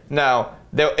year. Now,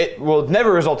 it will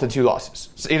never result in 2 losses.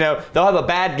 So, you know, they'll have a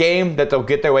bad game that they'll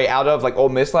get their way out of, like Ole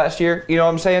Miss last year, you know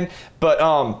what I'm saying? But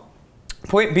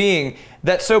point being,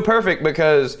 that's so perfect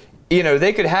because, you know,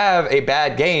 they could have a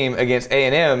bad game against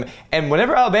A&M, and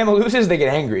whenever Alabama loses, they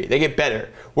get angry. They get better.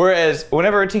 Whereas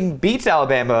whenever a team beats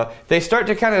Alabama, they start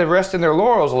to kind of rest in their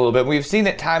laurels a little bit. We've seen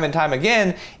it time and time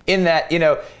again in that, you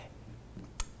know,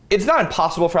 it's not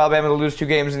impossible for Alabama to lose 2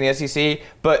 games in the SEC,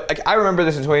 but like, I remember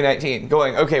this in 2019,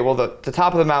 going, okay, well, the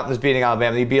top of the mountain is beating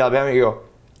Alabama. You beat Alabama, you go,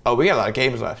 oh, we got a lot of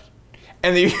games left.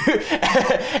 And then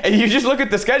and you just look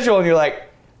at the schedule and you're like,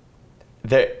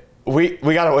 we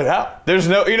got to win out. There's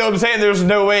no, you know what I'm saying? There's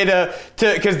no way to,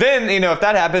 because then, you know, if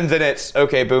that happens, then it's,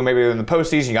 okay, boom, maybe in the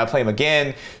postseason, you got to play them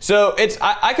again. So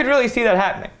I could really see that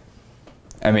happening.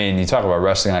 I mean, you talk about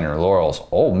resting on your laurels.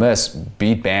 Ole Miss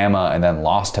beat Bama and then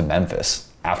lost to Memphis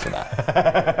after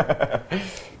that.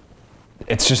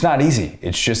 It's just not easy.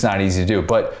 It's just not easy to do.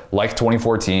 But like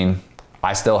 2014,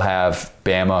 I still have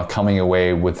Bama coming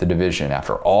away with the division.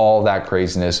 After all that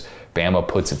craziness, Bama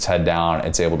puts its head down.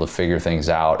 It's able to figure things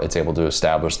out. It's able to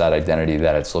establish that identity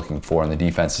that it's looking for, and the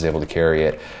defense is able to carry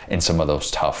it in some of those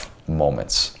tough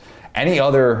moments. Any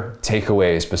other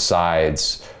takeaways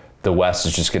besides the West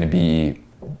is just going to be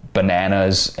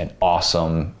bananas and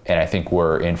awesome, and I think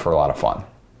we're in for a lot of fun.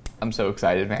 I'm so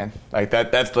excited, man. Like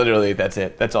that's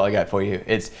it. That's all I got for you.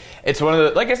 It's one of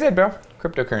the, like I said, bro,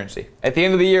 cryptocurrency. At the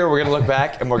end of the year, we're going to look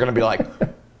back and we're going to be like,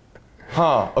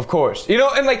 huh, of course. You know,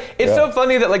 and like, it's so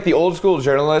funny that like the old school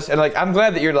journalists, and like, I'm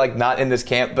glad that you're like not in this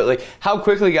camp, but like how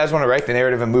quickly you guys want to write the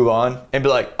narrative and move on and be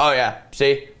like, oh yeah,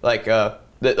 see, like, the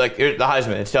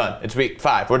Heisman, it's done. It's week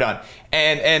 5, we're done.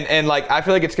 And like, I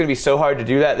feel like it's going to be so hard to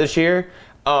do that this year.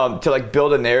 To like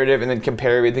build a narrative and then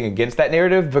compare everything against that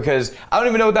narrative, because I don't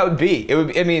even know what that would be. It would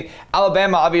be, I mean,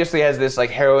 Alabama obviously has this like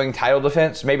harrowing title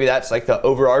defense. Maybe that's like the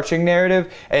overarching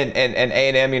narrative, and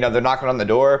A&M, you know, they're knocking on the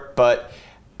door, but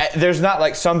there's not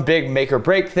like some big make or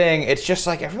break thing. It's just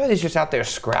like everybody's just out there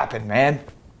scrapping, man.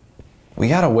 We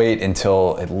got to wait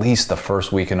until at least the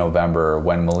first week in November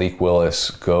when Malik Willis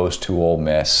goes to Ole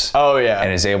Miss. Oh, yeah.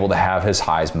 And is able to have his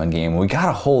Heisman game. We got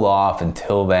to hold off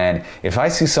until then. If I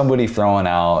see somebody throwing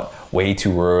out way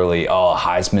too early, oh,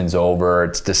 Heisman's over,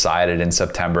 it's decided in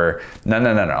September.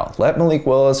 No. Let Malik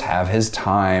Willis have his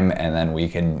time, and then we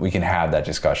can have that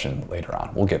discussion later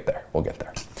on. We'll get there.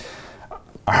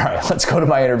 All right, let's go to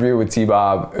my interview with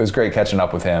T-Bob. It was great catching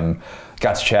up with him.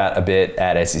 Got to chat a bit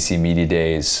at SEC Media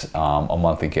Days a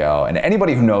month ago. And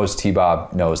anybody who knows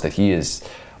T-Bob knows that he is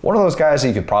one of those guys that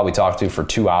you could probably talk to for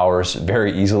 2 hours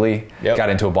very easily. Yep. Got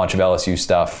into a bunch of LSU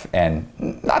stuff. And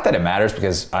not that it matters,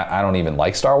 because I don't even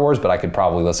like Star Wars, but I could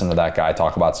probably listen to that guy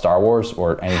talk about Star Wars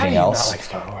or anything else. How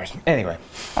do you not like Star Wars? Anyway.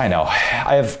 I know.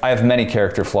 I have many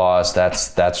character flaws.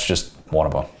 That's just one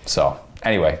of them. So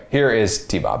anyway, here is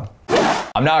T-Bob.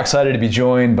 I'm now excited to be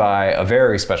joined by a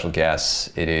very special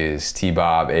guest. It is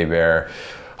T-Bob Hebert,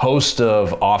 host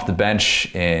of Off the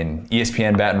Bench in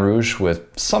ESPN Baton Rouge with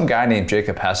some guy named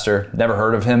Jacob Hester. Never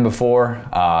heard of him before.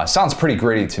 Sounds pretty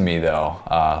gritty to me though,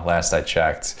 last I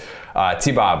checked.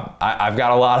 T-Bob, I've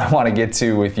got a lot I want to get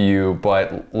to with you,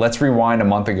 but let's rewind a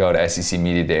month ago to SEC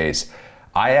Media Days.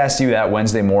 I asked you that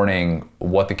Wednesday morning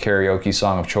what the karaoke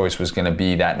song of choice was going to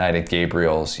be that night at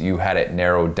Gabriel's. You had it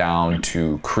narrowed down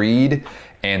to Creed,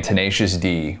 and Tenacious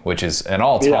D, which is an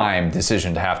all-time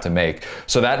decision to have to make.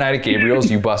 So that night at Gabriel's,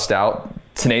 you bust out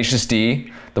Tenacious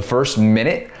D, the first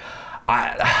minute.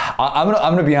 I'm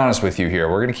gonna be honest with you here.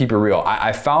 We're gonna keep it real.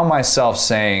 I found myself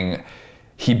saying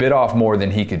he bit off more than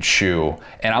he could chew,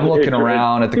 and I'm looking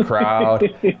around at the crowd.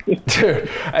 Dude,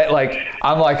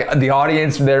 I'm like the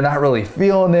audience, they're not really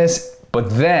feeling this. But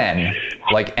then,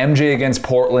 like MJ against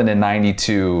Portland in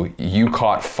 '92, you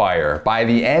caught fire. By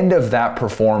the end of that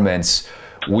performance,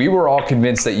 we were all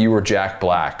convinced that you were Jack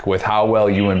Black with how well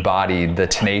you embodied the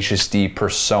Tenacious D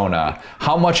persona.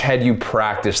 How much had you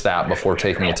practiced that before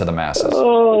taking it to the masses?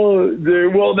 Oh,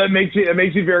 dude, well, that makes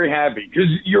me very happy, because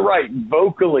you're right.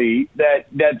 Vocally,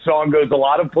 that song goes a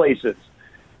lot of places,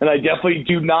 and I definitely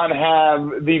do not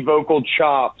have the vocal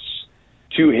chops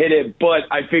to hit it. But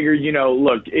I figured,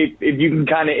 look, if you can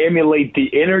kind of emulate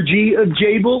the energy of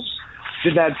Jables,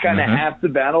 then that's kind of half the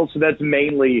battle. So that's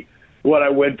mainly what I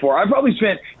went for. I probably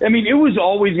it was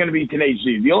always going to be Tenacious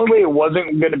D. The only way it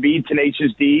wasn't going to be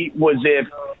Tenacious D was if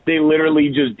they literally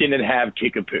just didn't have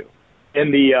Kickapoo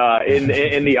in the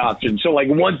in the option. So like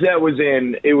once that was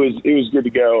in, it was good to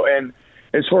go. And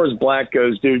as far as Black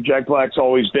goes, dude, Jack Black's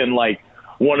always been like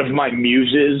one of my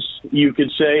muses, you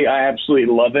could say. I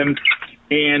absolutely love him.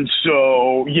 And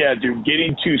so, yeah, dude,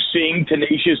 getting to sing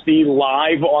Tenacious D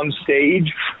live on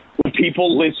stage with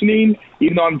people listening,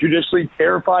 even though I'm traditionally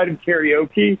terrified of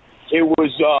karaoke, it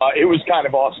was kind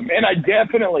of awesome. And I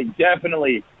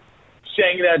definitely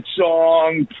sang that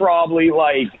song probably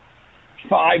like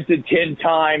 5 to 10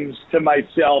 times to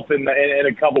myself in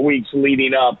a couple weeks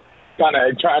leading up, kind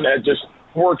of trying to just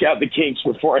work out the kinks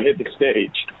before I hit the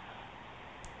stage.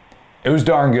 It was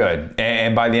darn good,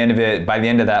 and by the end of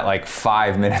that like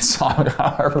 5-minute song,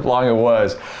 however long it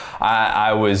was,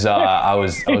 I was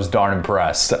darn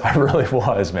impressed. I really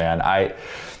was, man.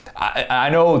 I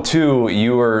know too.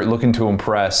 You were looking to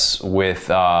impress with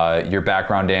your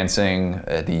background dancing,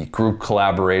 the group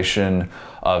collaboration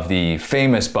of the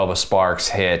famous Bubba Sparxxx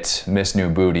hit "Miss New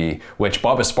Booty," which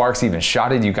Bubba Sparxxx even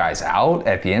shouted you guys out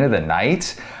at the end of the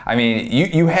night. I mean,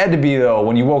 you had to be, though,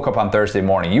 when you woke up on Thursday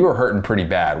morning, you were hurting pretty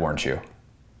bad, weren't you?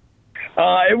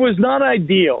 It was not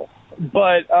ideal,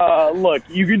 but look,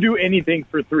 you can do anything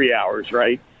for 3 hours,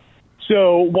 right?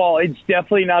 So while it's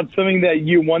definitely not something that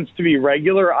you want to be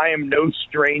regular, I am no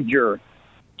stranger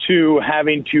to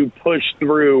having to push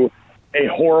through a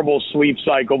horrible sleep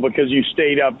cycle because you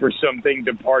stayed up for something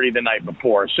to party the night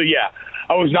before. So, yeah,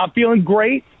 I was not feeling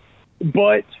great,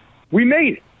 but we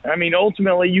made it. I mean,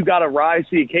 ultimately, you got to rise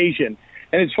to the occasion.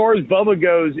 And as far as Bubba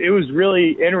goes, it was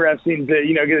really interesting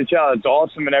to, get a child. It's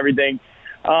awesome and everything.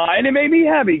 And it made me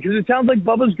happy because it sounds like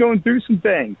Bubba's going through some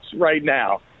things right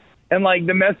now. And, like,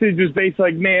 the message was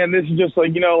basically like, man, this is just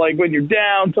like, like when you're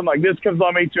down, something like this comes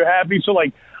on, makes you happy. So,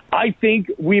 like, I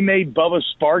think we made Bubba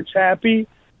Sparxxx happy,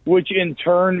 which in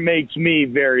turn makes me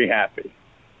very happy.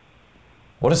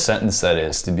 What a sentence that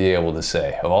is to be able to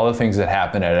say. Of all the things that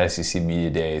happened at SEC Media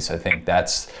Days, I think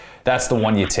that's the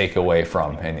one you take away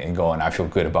from and going, I feel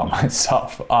good about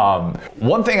myself.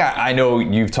 One thing I know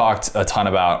you've talked a ton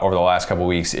about over the last couple of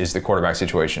weeks is the quarterback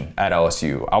situation at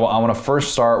LSU. I want to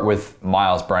first start with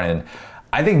Myles Brennan.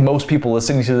 I think most people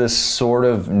listening to this sort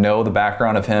of know the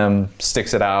background of him,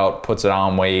 sticks it out, puts it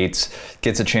on weights,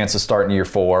 gets a chance to start in year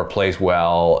 4, plays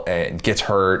well, and gets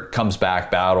hurt, comes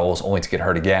back, battles, only to get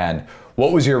hurt again.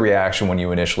 What was your reaction when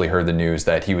you initially heard the news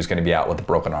that he was going to be out with a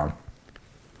broken arm?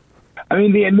 I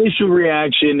mean, the initial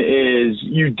reaction is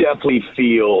you definitely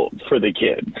feel for the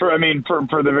kid. For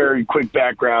the very quick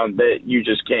background that you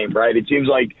just came, right? It seems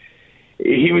like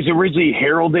he was originally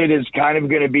heralded as kind of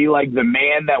going to be like the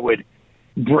man that would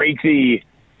break the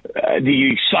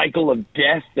cycle of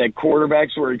death that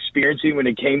quarterbacks were experiencing when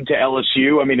it came to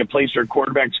LSU. I mean, a place where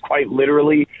quarterbacks quite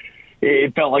literally,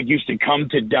 it felt like used to come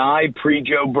to die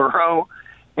pre-Joe Burrow.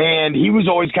 And he was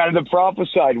always kind of the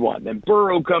prophesied one. Then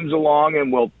Burrow comes along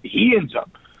and, well, he ends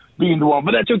up being the one.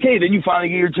 But that's okay. Then you finally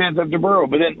get your chance after Burrow.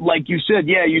 But then, like you said,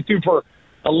 yeah, you threw for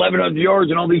 1,100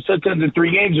 yards and all these touchdowns in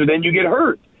 3 games, and then you get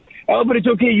hurt. Oh, but it's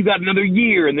okay. You got another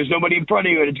year, and there's nobody in front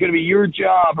of you, and it's going to be your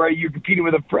job, right? You're competing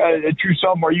with a true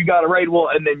sophomore. You got it right. Well,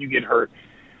 and then you get hurt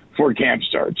before camp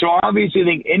starts. So obviously I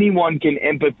think anyone can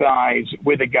empathize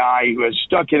with a guy who has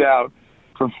stuck it out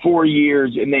for 4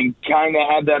 years and then kind of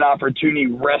had that opportunity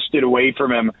wrested away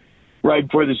from him right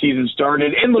before the season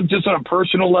started. And look, just on a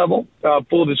personal level,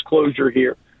 full disclosure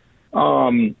here,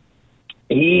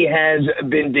 he has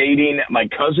been dating my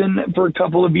cousin for a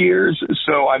couple of years,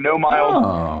 so I know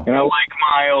Myles, and I like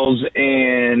Myles.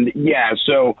 And, yeah,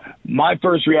 so my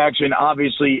first reaction,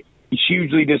 obviously,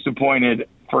 hugely disappointed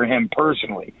for him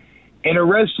personally.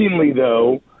 Interestingly,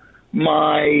 though,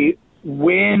 my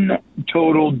win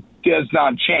total does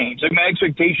not change. Like, my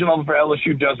expectation level for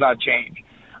LSU does not change.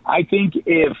 I think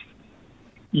if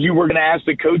you were going to ask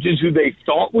the coaches who they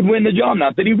thought would win the job,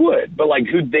 not that he would, but like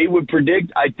who they would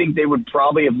predict, I think they would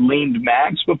probably have leaned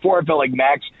Max before. I felt like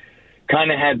Max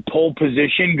kind of had pole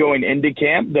position going into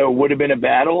camp, though it would have been a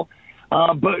battle.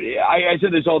 But I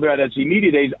said this all throughout SC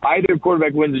Media Days. Either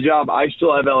quarterback wins the job. I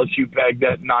still have LSU pegged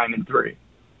at 9-3.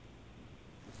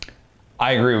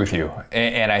 I agree with you,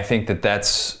 and I think that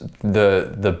that's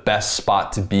the best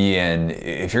spot to be in.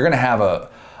 If you're going to have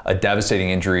a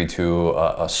devastating injury to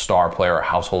a star player, a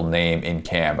household name in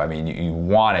camp, I mean, you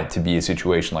want it to be a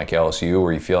situation like LSU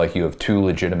where you feel like you have two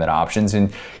legitimate options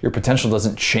and your potential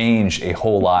doesn't change a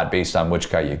whole lot based on which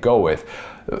guy you go with.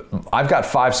 I've got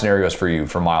 5 scenarios for you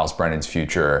for Myles Brennan's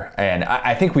future, and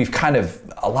I think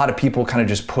a lot of people kind of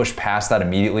just push past that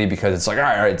immediately because it's like, all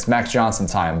right, it's Max Johnson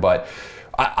time, but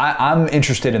I'm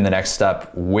interested in the next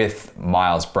step with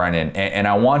Myles Brennan, and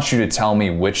I want you to tell me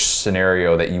which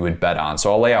scenario that you would bet on.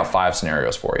 So I'll lay out 5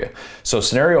 scenarios for you. So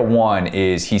scenario 1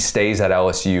 is he stays at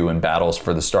LSU and battles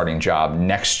for the starting job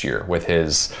next year with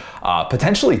his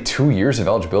potentially 2 years of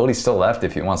eligibility still left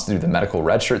if he wants to do the medical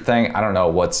redshirt thing. I don't know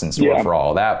what's in store for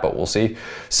all of that, but we'll see.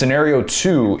 Scenario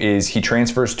 2 is he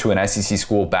transfers to an SEC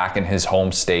school back in his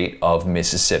home state of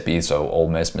Mississippi, so Ole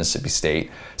Miss, Mississippi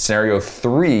State. Scenario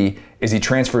 3 is he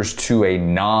transfers to a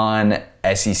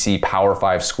non-SEC Power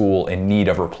 5 school in need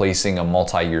of replacing a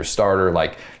multi-year starter,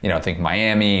 like, think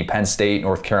Miami, Penn State,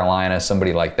 North Carolina,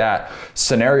 somebody like that.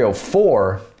 Scenario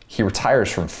 4, he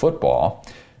retires from football.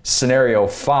 Scenario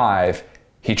 5,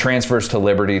 he transfers to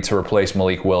Liberty to replace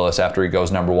Malik Willis after he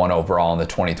goes number 1 overall in the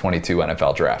 2022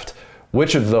 NFL Draft.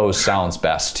 Which of those sounds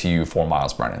best to you for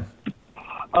Myles Brennan?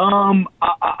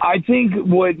 I think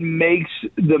what makes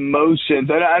the most sense,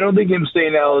 I don't think him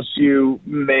staying at LSU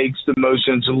makes the most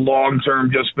sense long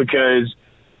term, just because,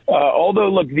 although,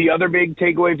 look, the other big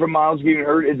takeaway from Myles getting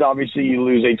hurt is obviously you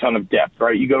lose a ton of depth,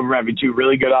 right? You go from having 2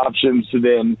 really good options to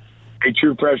then a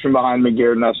true freshman behind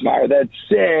McGarrett Nussmeier. That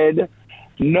said,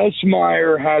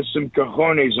 Nussmeier has some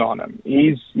cojones on him.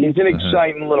 He's an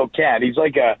exciting little cat. He's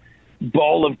like a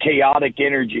ball of chaotic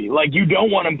energy. Like, you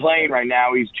don't want him playing right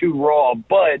now. He's too raw,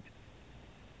 but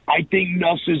I think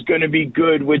Nuss is going to be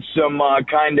good with some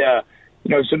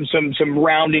some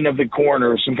rounding of the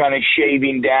corner, some kind of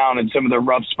shaving down in some of the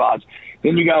rough spots.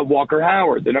 Then you got Walker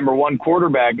Howard, the number 1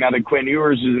 quarterback. Now that Quinn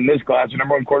Ewers is in this class, the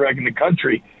number 1 quarterback in the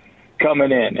country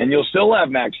coming in, and you'll still have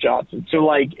Max Johnson. So,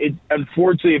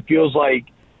 unfortunately, it feels like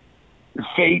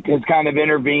fate has kind of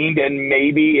intervened, and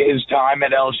maybe his time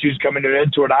at LSU is coming to an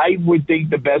end. So what I would think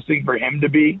the best thing for him to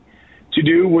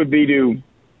do would be to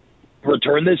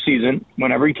return this season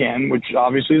whenever he can, which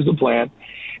obviously is the plan.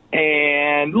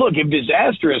 And look, if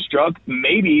disaster is struck,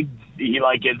 maybe he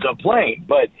ends up playing.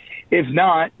 But if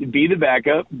not, be the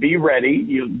backup, be ready.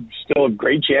 You still have a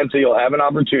great chance that you'll have an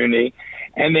opportunity,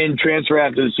 and then transfer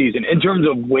after the season. In terms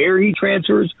of where he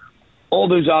transfers, all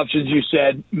those options you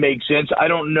said make sense. I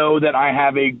don't know that I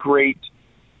have a great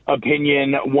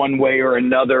opinion one way or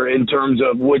another in terms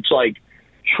of which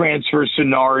transfer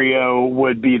scenario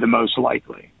would be the most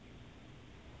likely.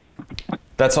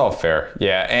 That's all fair.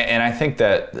 Yeah. And I think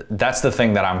that's the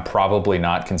thing that I'm probably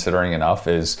not considering enough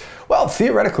is, well,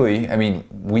 theoretically, I mean,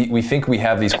 we think we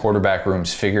have these quarterback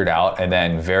rooms figured out, and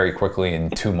then very quickly in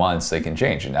 2 months they can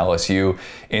change. And LSU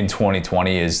in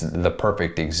 2020 is the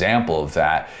perfect example of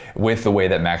that, with the way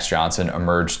that Max Johnson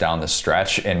emerged down the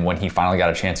stretch. And when he finally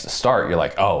got a chance to start, you're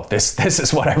like, oh, this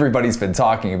is what everybody's been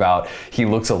talking about. He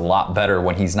looks a lot better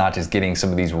when he's not just getting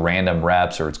some of these random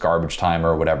reps or it's garbage time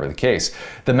or whatever the case.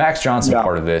 The Max Johnson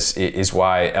part of this is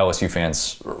why LSU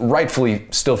fans rightfully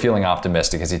still feeling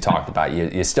optimistic, as he talked about.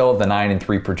 You still have the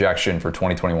 9-3 projection for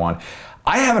 2021.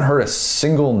 I haven't heard a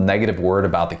single negative word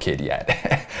about the kid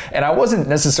yet. And I wasn't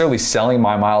necessarily selling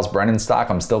my Myles Brennan stock.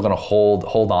 I'm still going to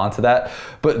hold on to that.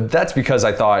 But that's because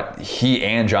I thought he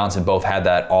and Johnson both had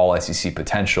that all SEC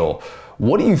potential.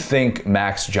 What do you think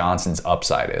Max Johnson's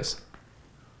upside is?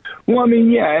 Well, I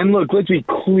mean, yeah, and look, let's be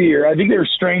clear. I think their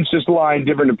strengths just lie in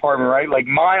different departments, right? Like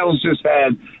Myles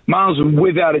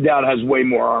without a doubt has way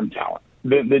more arm talent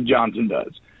than Johnson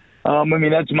does. I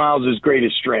mean, that's Myles'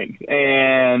 greatest strength.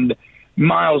 And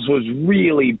Myles was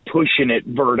really pushing it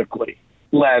vertically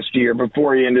last year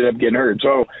before he ended up getting hurt.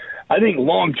 So I think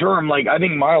long term, I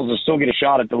think Myles will still get a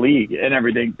shot at the league and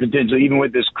everything, potentially, even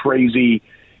with this crazy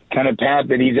kind of path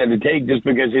that he's had to take, just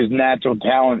because his natural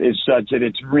talent is such that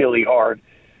it's really hard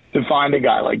to find a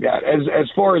guy like that. As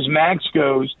far as Max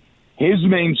goes, his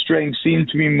main strength seems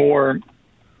to be more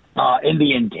in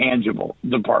the intangible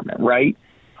department, right?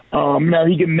 Now,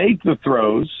 he can make the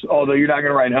throws, although you're not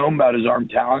going to write home about his arm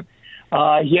talent.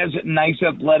 He has nice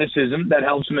athleticism that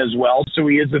helps him as well. So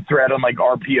he is a threat on like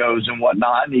RPOs and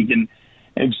whatnot. And he can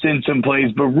extend some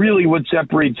plays. But really what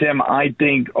separates him, I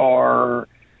think, are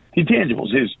the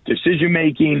intangibles. His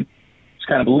decision-making, his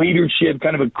kind of leadership,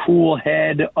 kind of a cool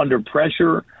head under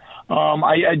pressure.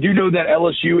 I do know that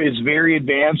LSU is very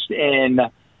advanced in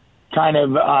kind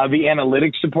of the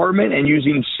analytics department and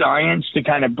using science to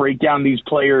kind of break down these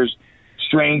players'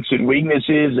 strengths and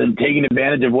weaknesses and taking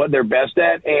advantage of what they're best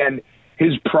at. And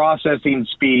his processing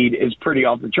speed is pretty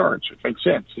off the charts, which makes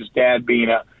sense. His dad being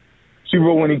a Super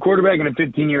Bowl winning quarterback and a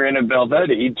 15-year NFL vet,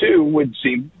 he too would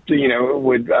seem to,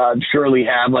 would surely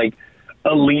have like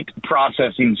elite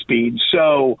processing speed.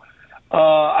 So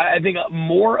I think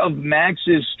more of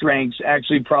Max's strengths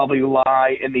actually probably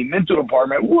lie in the mental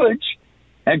department, which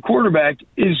at quarterback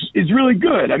is really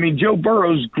good. I mean, Joe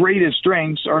Burrow's greatest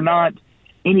strengths are not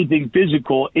anything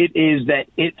physical. It is that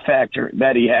it factor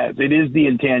that he has. It is the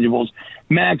intangibles.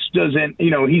 Max doesn't,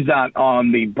 he's not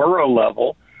on the Burrow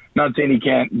level. Not saying he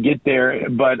can't get there,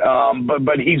 but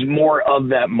he's more of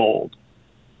that mold.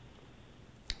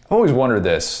 I've always wondered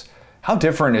this. How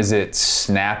different is it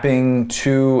snapping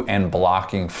to and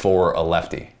blocking for a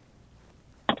lefty?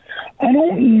 I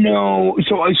don't know.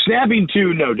 So snapping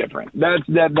to, no different.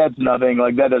 That's nothing.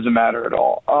 Like, that doesn't matter at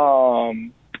all.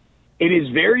 It is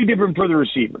very different for the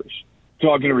receivers,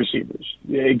 talking to receivers.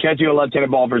 Catching a left-handed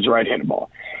ball versus a right-handed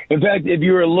ball. In fact, if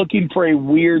you were looking for a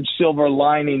weird silver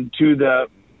lining to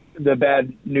the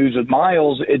bad news with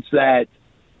Miles, it's that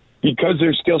because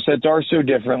their skill sets are so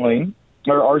different,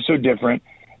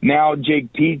 now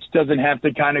Jake Peetz doesn't have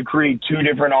to kind of create two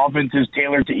different offenses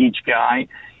tailored to each guy.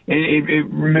 It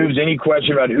removes any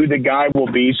question about who the guy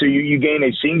will be, so you gain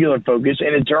a singular focus.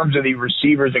 And in terms of the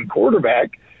receivers and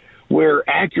quarterback, where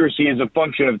accuracy is a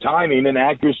function of timing, and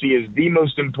accuracy is the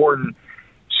most important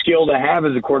skill to have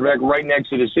as a quarterback right next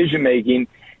to decision-making,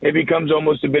 it becomes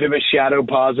almost a bit of a shadow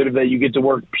positive that you get to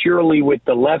work purely with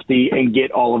the lefty and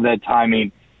get all of that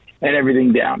timing and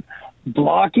everything down.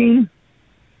 Blocking,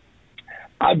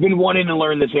 I've been wanting to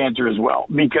learn this answer as well,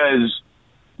 because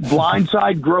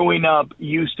blindside growing up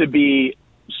used to be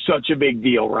such a big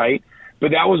deal, right?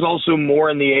 But that was also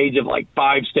more in the age of like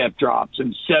 5-step drops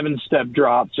and 7-step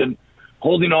drops and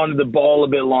holding on to the ball a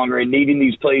bit longer and needing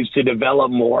these plays to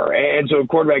develop more. And so a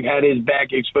quarterback had his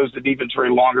back exposed to defense for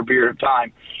a longer period of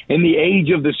time. In the age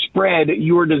of the spread,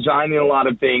 you were designing a lot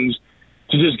of things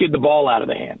to just get the ball out of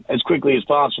the hand as quickly as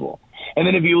possible. And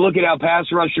then if you look at how pass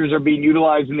rushers are being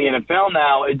utilized in the NFL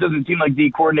now, it doesn't seem like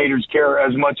D coordinators care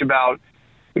as much about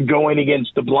going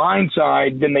against the blind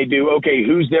side than they do, okay,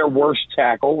 who's their worst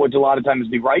tackle, which a lot of times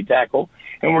is the right tackle,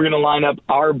 and we're going to line up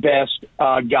our best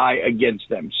guy against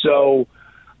them. So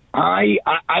I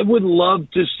would love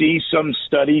to see some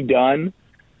study done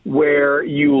where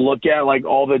you look at like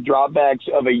all the dropbacks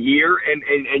of a year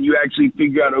and you actually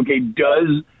figure out, okay,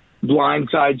 does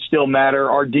blindside still matter?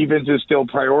 Our defense is still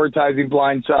prioritizing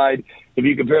blindside. If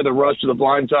you compare the rush to the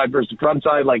blindside versus the front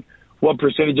side, like what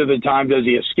percentage of the time does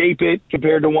he escape it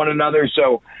compared to one another?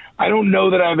 So I don't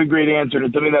know that I have a great answer.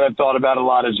 It's something that I've thought about a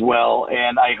lot as well,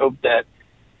 and I hope that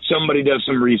somebody does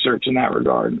some research in that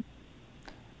regard.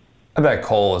 I bet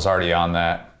Cole is already on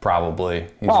that, probably.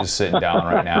 He's just sitting down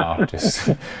right now,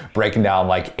 just breaking down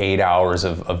like 8 hours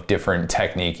of different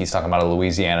technique. He's talking about a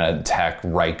Louisiana Tech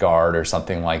right guard or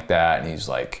something like that, and he's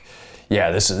like, yeah,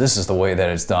 this is the way that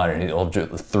it's done. And he'll do a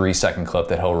 3-second clip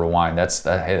that he'll rewind. That's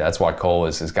why Cole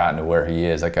has gotten to where he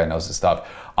is. That guy knows his stuff.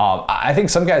 I think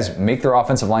some guys make their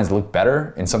offensive lines look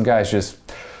better, and some guys just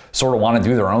sort of want to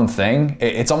do their own thing.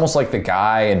 It's almost like the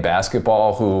guy in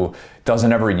basketball who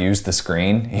doesn't ever use the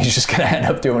screen. He's just going to end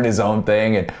up doing his own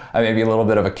thing, and maybe a little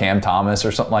bit of a Cam Thomas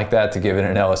or something like that to give it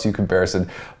an LSU comparison.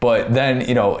 But then,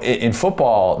 in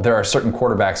football, there are certain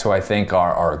quarterbacks who I think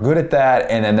are good at that,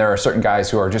 and then there are certain guys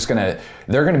who are just they're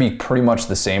going to be pretty much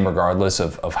the same regardless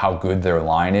of how good their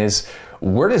line is.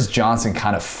 Where does Johnson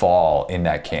kind of fall in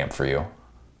that camp for you?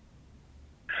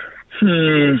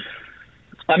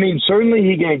 I mean, certainly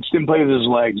he can extend play with his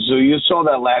legs. So you saw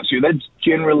that last year. That's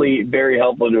generally very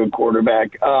helpful to a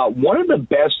quarterback. One of the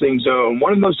best things, though, and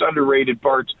one of the most underrated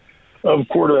parts of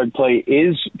quarterback play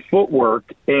is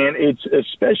footwork, and it's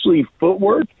especially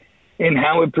footwork and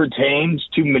how it pertains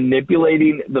to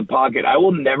manipulating the pocket. I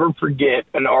will never forget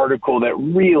an article that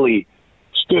really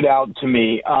stood out to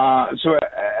me. So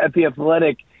at The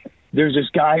Athletic, there's this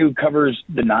guy who covers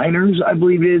the Niners, I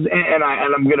believe it is, and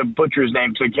I'm going to butcher his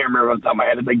name because I can't remember off the top of my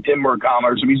head. It's like Tim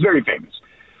Murakami, so he's very famous.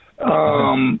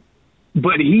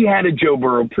 But he had a Joe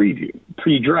Burrow preview,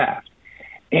 pre-draft,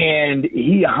 and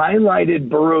he highlighted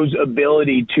Burrow's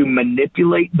ability to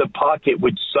manipulate the pocket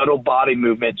with subtle body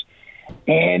movements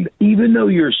And even though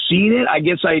you're seeing it, I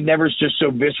guess I had never just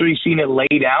so viscerally seen it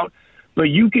laid out, but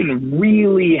you can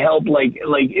really help. Like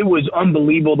it was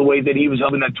unbelievable the way that he was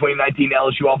helping that 2019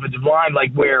 LSU offensive line,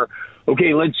 like where,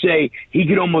 okay, let's say he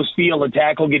could almost feel a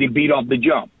tackle getting beat off the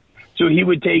jump. So he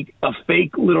would take a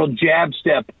fake little jab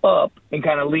step up and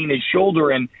kind of lean his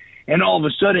shoulder in, and all of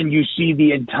a sudden you see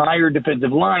the entire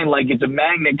defensive line like it's a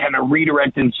magnet kind of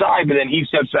redirect inside, but then he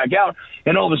steps back out,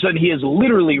 and all of a sudden he has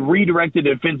literally redirected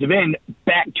the defensive end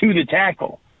back to the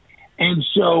tackle. And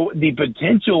so the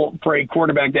potential for a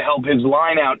quarterback to help his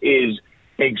line out is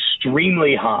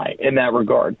extremely high in that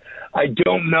regard. I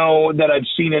don't know that I've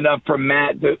seen enough from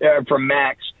Max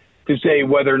to say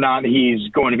whether or not he's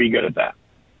going to be good at that.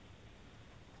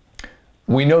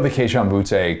 We know the Kayshon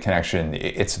Boutte connection,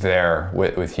 it's there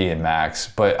with he and Max,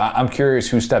 but I'm curious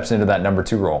who steps into that number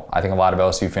 2 role. I think a lot of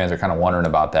LSU fans are kind of wondering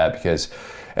about that because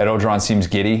Ed Orgeron seems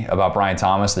giddy about Brian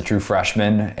Thomas, the true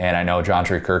freshman, and I know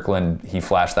Jontre Kirkland, he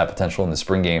flashed that potential in the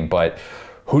spring game, but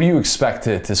who do you expect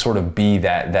to sort of be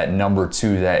that number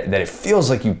 2 that it feels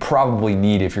like you probably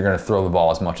need if you're going to throw the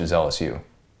ball as much as LSU?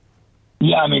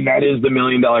 Yeah, I mean, that is the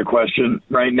million-dollar question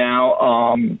right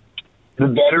now. The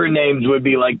better names would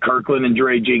be like Kirkland and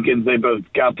Dre Jenkins. They both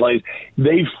got plays.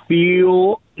 They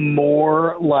feel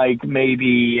more like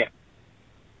maybe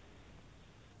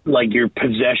like your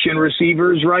possession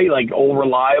receivers, right? Like all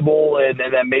reliable, and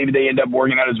then maybe they end up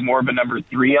working out as more of a number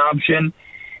 3 option.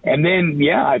 And then,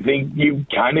 yeah, I think you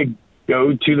kind of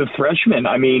go to the freshman.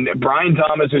 I mean, Brian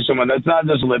Thomas is someone that's not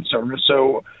just lip service.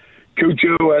 So Coach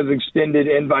O has extended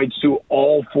invites to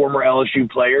all former LSU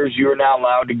players. You are now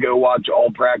allowed to go watch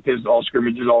all practice, all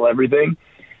scrimmages, all everything.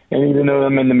 And even though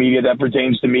I'm in the media, that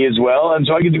pertains to me as well. And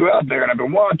so I get to go out there, and I've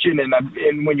been watching.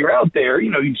 And when you're out there, you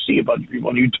know, you see a bunch of people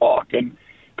and you talk, and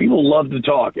people love to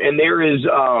talk. And there's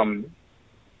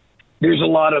a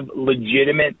lot of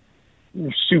legitimate,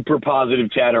 super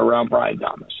positive chatter around Brian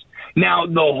Thomas. Now,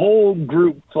 the whole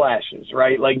group flashes,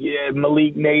 right? Like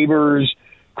Malik Neighbors,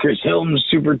 Chris Hilton's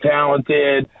super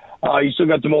talented. You still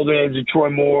got some older names of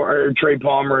Trey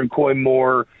Palmer and Coy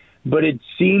Moore. But it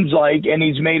seems like, and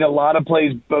he's made a lot of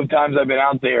plays both times I've been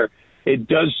out there, it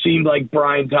does seem like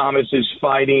Brian Thomas is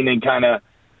fighting and kind of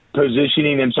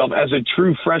positioning himself as a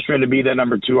true freshman to be that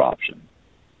number 2 option.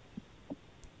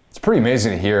 It's pretty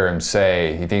amazing to hear him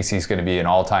say he thinks he's going to be an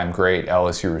all-time great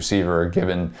LSU receiver,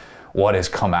 given what has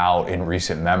come out in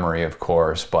recent memory, of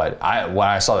course. But when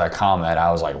I saw that comment,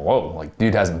 I was like, whoa, like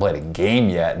dude hasn't played a game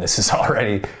yet, and this is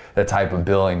already the type of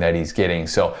billing that he's getting.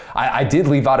 So I did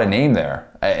leave out a name there,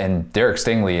 and Derek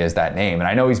Stingley is that name. And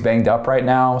I know he's banged up right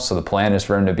now, so the plan is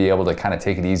for him to be able to kind of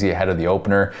take it easy ahead of the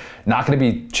opener. Not going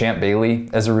to be Champ Bailey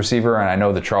as a receiver, and I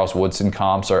know the Charles Woodson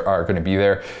comps are going to be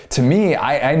there. To me,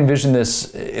 I envision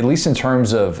this, at least in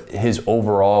terms of his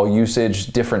overall usage,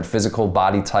 different physical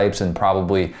body types, and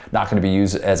probably not going to be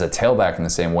used as a tailback in the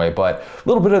same way, but a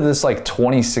little bit of this like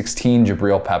 2016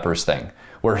 Jabril Peppers thing,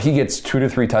 where he gets 2 to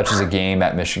 3 touches a game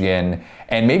at Michigan,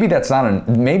 and maybe that's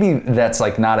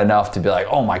not enough to be like,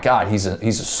 oh my God, he's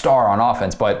a star on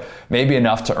offense, but maybe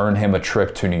enough to earn him a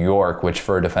trip to New York, which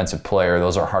for a defensive player,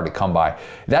 those are hard to come by.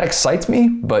 That excites me,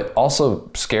 but also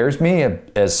scares me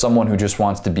as someone who just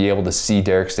wants to be able to see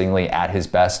Derek Stingley at his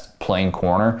best playing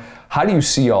corner. How do you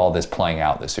see all this playing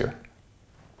out this year?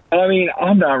 I mean,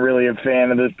 I'm not really a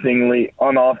fan of the Stingley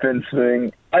on offense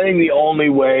thing. I think the only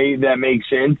way that makes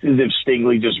sense is if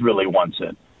Stingley just really wants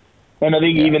it. And I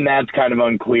think even that's kind of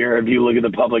unclear if you look at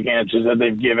the public answers that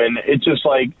they've given. It's just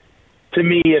like, to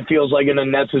me, it feels like an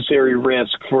unnecessary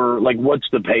risk for, like, what's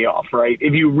the payoff, right?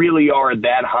 If you really are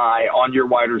that high on your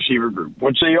wide receiver group,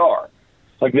 which they are,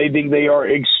 like they think they are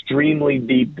extremely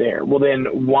deep there, well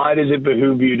then why does it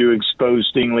behoove you to expose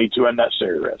Stingley to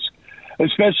unnecessary risk?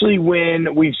 Especially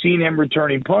when we've seen him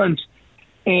returning punts,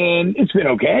 and it's been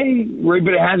okay, right?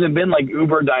 But it hasn't been like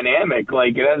uber dynamic.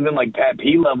 Like it hasn't been like Pat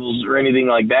P levels or anything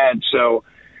like that. So,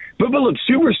 but look,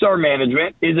 superstar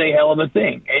management is a hell of a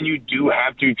thing, and you do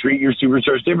have to treat your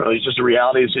superstars differently. It's just a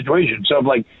reality of the situation. So if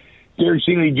like Derek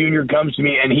Stingley Jr. comes to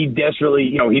me and he desperately,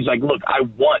 he's like, look, I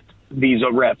want these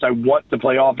reps. I want to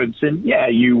play offense. And yeah,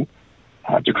 you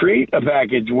have to create a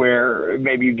package where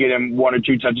maybe you get him 1 or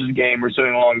 2 touches a game or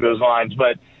something along those lines.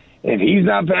 But if he's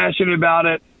not passionate about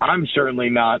it, I'm certainly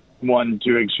not one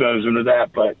to expose him to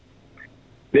that. But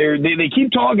they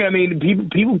keep talking. I mean,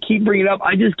 people keep bringing it up.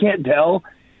 I just can't tell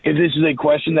if this is a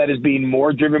question that is being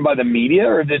more driven by the media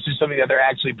or if this is something that they're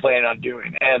actually planning on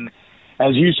doing. And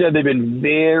as you said, they've been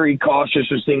very cautious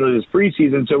with Stingley this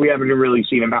preseason, so we haven't really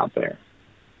seen him out there.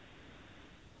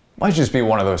 Might just be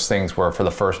one of those things where for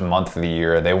the first month of the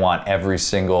year, they want every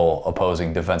single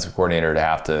opposing defensive coordinator to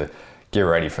have to get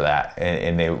ready for that.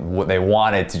 And they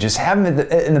wanted to just have him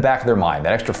in the back of their mind,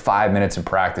 that extra 5 minutes in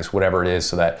practice, whatever it is,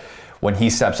 so that when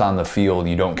he steps on the field,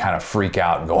 you don't kind of freak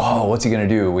out and go, oh, what's he going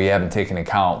to do? We haven't taken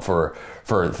account for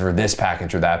this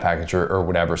package or that package or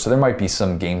whatever. So there might be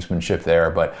some gamesmanship there,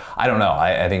 but I don't know.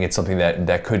 I think it's something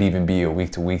that could even be a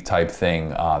week-to-week type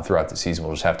thing throughout the season.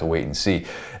 We'll just have to wait and see.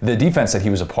 The defense that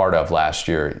he was a part of last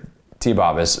year,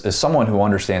 T-Bob, is someone who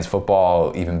understands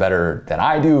football even better than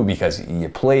I do because you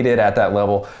played it at that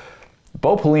level.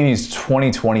 Bo Pelini's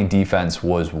 2020 defense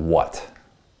was what?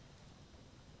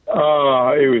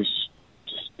 It was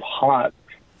hot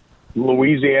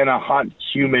Louisiana hot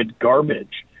humid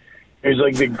garbage. It was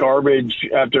like the garbage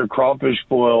after crawfish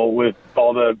boil with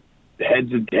all the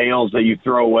heads and tails that you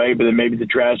throw away, but then maybe the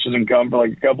trash doesn't come for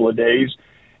like a couple of days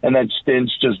and that stench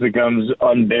just becomes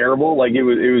unbearable. Like it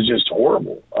was just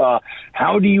horrible.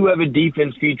 How do you have a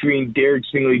defense featuring Derek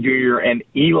Stingley Jr. and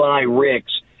Eli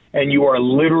Ricks and you are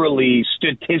literally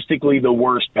statistically the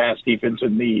worst pass defense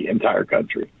in the entire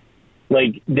country?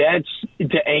 Like, that's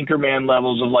to Anchorman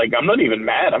levels of, like, I'm not even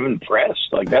mad. I'm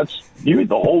impressed. Like, that's you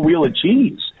the whole wheel of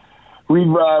cheese. We've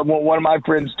one of my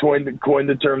friends coined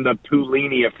the term the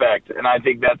Pulini effect, and I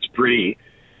think that's a pretty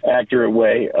accurate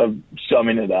way of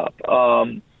summing it up.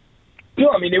 No,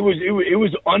 I mean, it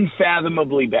was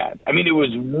unfathomably bad. I mean, it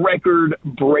was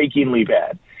record-breakingly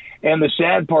bad. And the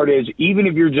sad part is, even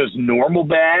if you're just normal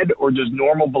bad or just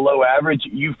normal below average,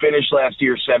 you finished last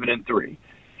year 7-3.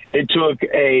 It took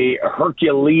a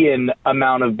Herculean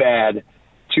amount of bad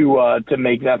to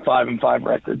make that 5-5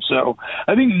 record. So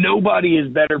I think nobody is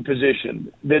better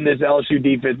positioned than this LSU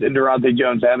defense and Durante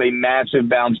Jones to have a massive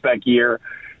bounce back year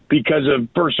because of,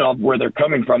 first off, where they're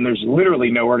coming from. There's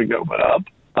literally nowhere to go but up.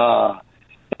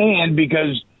 And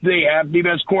because they have the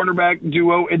best cornerback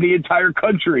duo in the entire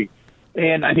country.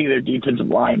 And I think their defensive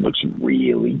line looks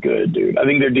really good, dude. I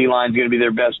think their D-line is going to be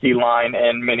their best D-line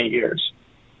in many years.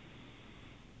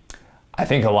 I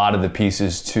think a lot of the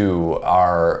pieces, too,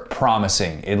 are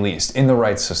promising, at least, in the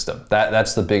right system.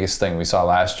 That's the biggest thing we saw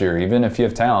last year. Even if you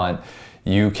have talent,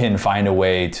 you can find a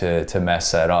way to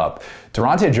mess that up.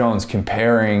 Durante Jones,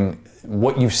 comparing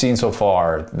what you've seen so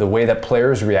far, the way that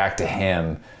players react to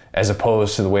him as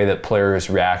opposed to the way that players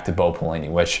react to Bo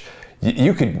Pelini, which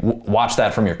you could watch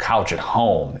that from your couch at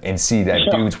home and see that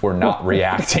dudes were not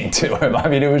reacting to him. I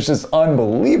mean, it was just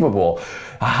unbelievable.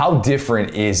 How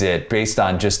different is it based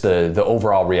on just the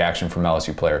overall reaction from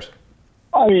LSU players?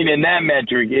 I mean, in that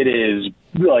metric, it is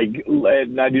like,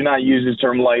 and I do not use this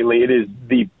term lightly, it is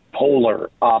the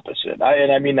polar opposite.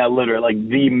 And I mean that literally, like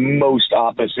the most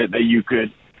opposite that you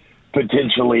could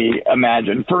potentially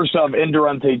imagine. First off, in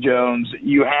Durante Jones,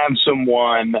 you have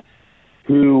someone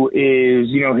who is,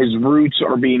 his roots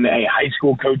are being a high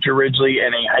school coach originally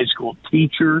and a high school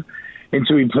teacher. And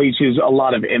so he places a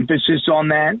lot of emphasis on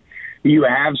that. You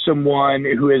have someone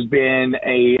who has been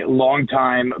a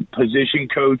longtime position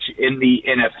coach in the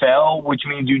NFL, which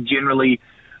means you generally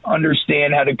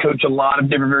understand how to coach a lot of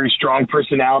different very strong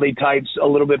personality types a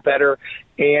little bit better.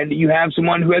 And you have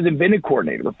someone who hasn't been a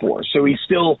coordinator before. So he's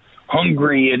still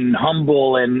hungry and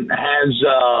humble and has,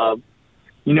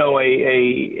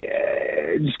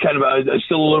 just kind of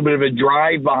still a little bit of a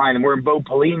drive behind him. Where in Bo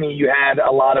Pelini, you had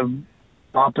a lot of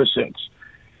opposites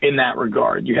in that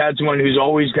regard. You had someone who's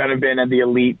always kind of been at the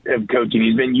elite of coaching.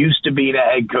 He's been used to being a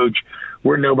head coach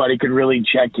where nobody could really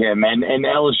check him. And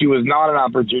LSU was not an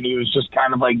opportunity. It was just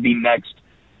kind of like the next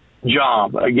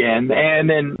job again. And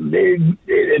then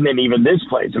even this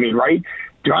place. I mean, right?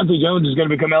 Durante Jones is going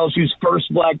to become LSU's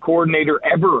first black coordinator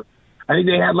ever. I think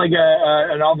they had like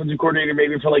an offensive coordinator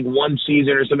maybe for like one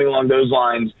season or something along those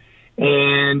lines.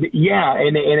 And yeah,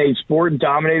 in a sport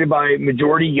dominated by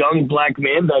majority young black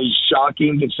men, that is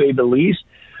shocking to say the least.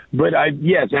 But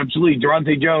yes, absolutely,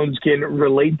 Durante Jones can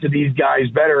relate to these guys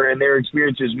better, and their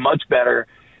experience is much better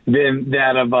than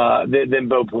that of than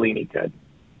Bo Pelini could.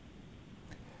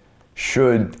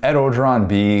 Should Ed Orgeron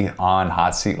be on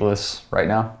hot seat lists right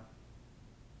now?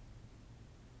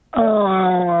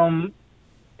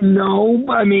 No,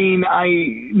 I mean,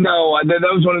 that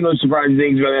was one of those surprising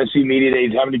things about SC Media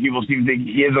Days. How many people seem to think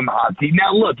he is on the hot seat?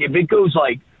 Now, look, if it goes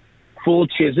like full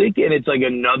Chiswick and it's like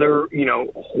another,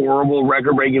 horrible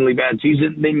record-breakingly bad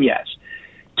season, then yes.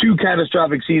 2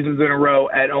 catastrophic seasons in a row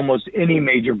at almost any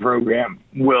major program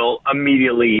will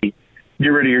immediately get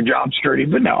rid of your job security.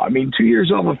 But no, I mean, 2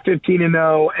 years off of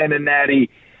 15-0 and a natty,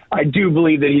 I do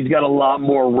believe that he's got a lot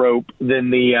more rope than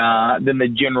the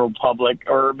general public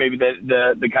or maybe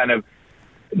the kind of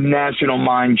national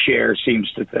mind share seems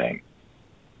to think.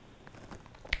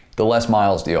 The Les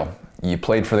Miles deal. You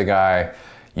played for the guy.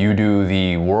 you do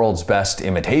the world's best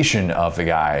imitation of the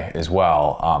guy as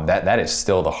well. That is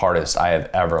still the hardest I have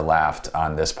ever laughed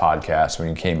on this podcast. When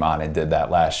you came on and did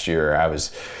that last year, I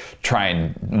was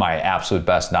trying my absolute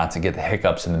best not to get the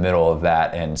hiccups in the middle of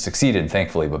that, and succeeded,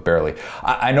 thankfully, but barely.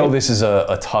 I know this is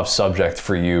a tough subject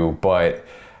for you, but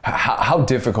how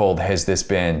difficult has this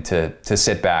been to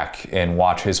sit back and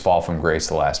watch his fall from grace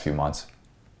the last few months?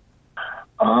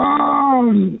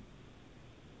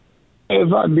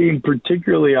 If I'm being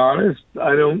particularly honest,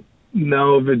 I don't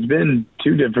know if it's been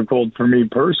too difficult for me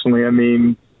personally. I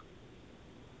mean,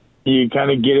 you kind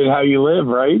of get it how you live,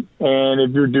 right? And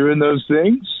if you're doing those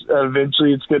things,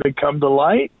 eventually it's going to come to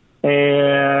light.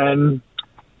 And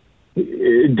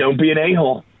don't be an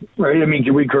a-hole, right? I mean,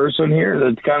 can we curse on here?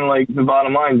 That's kind of like the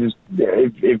bottom line. Just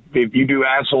if you do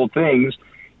asshole things,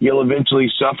 you'll eventually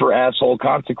suffer asshole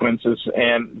consequences.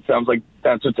 And it sounds like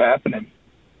that's what's happening.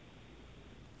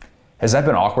 Has that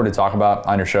been awkward to talk about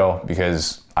on your show?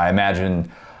 Because I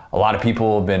imagine a lot of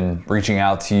people have been reaching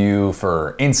out to you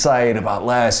for insight about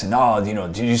Les, and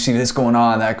did you see this going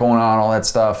on, that going on, all that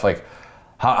stuff? Like,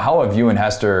 how have you and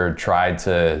Hester tried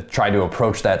to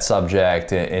approach that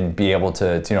subject and be able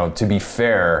to be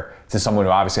fair to someone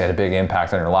who obviously had a big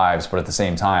impact on your lives, but at the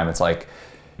same time, it's like,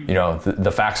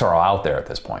 the facts are all out there at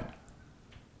this point.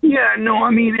 Yeah, no, I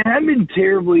mean, it had been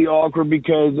terribly awkward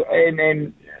because,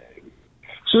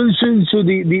 So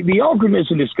the awkwardness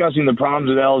in discussing the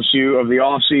problems at LSU of the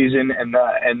offseason and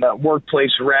the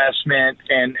workplace harassment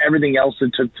and everything else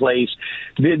that took place,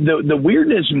 the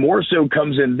weirdness more so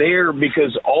comes in there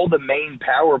because all the main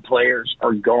power players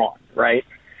are gone, right?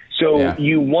 So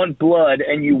You want blood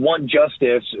and you want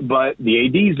justice, but the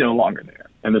AD is no longer there,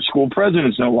 and the school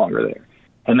president's no longer there,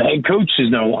 and the head coach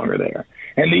is no longer there.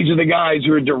 And these are the guys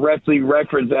who are directly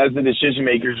referenced as the decision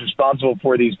makers responsible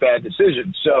for these bad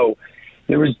decisions. So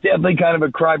there was definitely kind of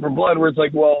a cry for blood where it's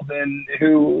like, well, then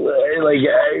where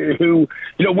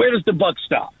does the buck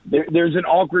stop? There's an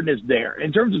awkwardness there.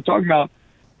 In terms of talking about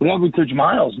with Coach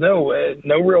Miles, no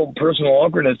real personal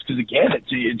awkwardness because, again,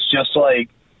 it's just like,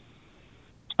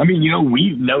 I mean,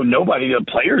 we know nobody, the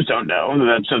players don't know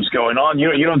that stuff's going on.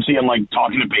 You don't see him, like,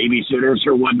 talking to babysitters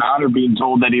or whatnot or being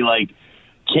told that he, like,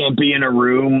 can't be in a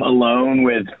room alone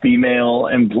with female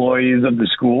employees of the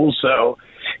school. So,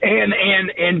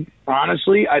 and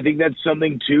honestly, I think that's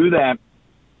something too that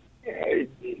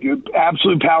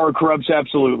absolute power corrupts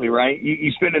absolutely, right?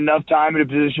 You spend enough time in a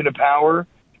position of power,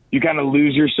 you kind of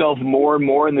lose yourself more and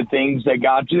more in the things that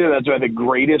got you there. That's why the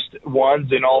greatest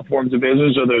ones in all forms of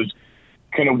business are those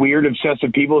kind of weird,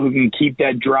 obsessive people who can keep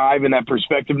that drive and that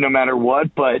perspective no matter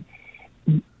what. But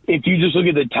if you just look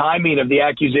at the timing of the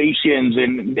accusations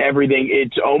and everything,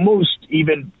 it's almost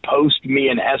even post me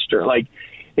and Hester. Like,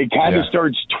 it kind of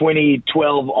starts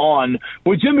 2012 on,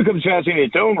 which then becomes fascinating in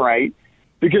its own right,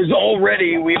 because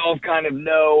already we all kind of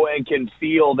know and can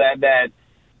feel that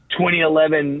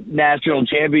 2011 national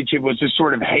championship was this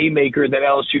sort of haymaker that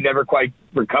LSU never quite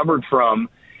recovered from.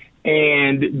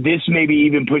 And this maybe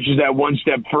even pushes that one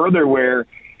step further where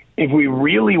if we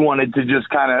really wanted to just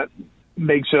kind of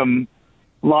make some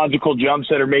logical jumps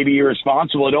that are maybe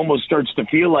irresponsible, it almost starts to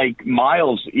feel like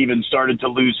Miles even started to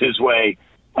lose his way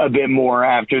a bit more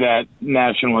after that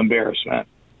national embarrassment.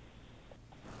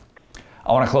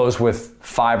 I want to close with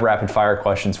 5 rapid fire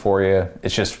questions for you.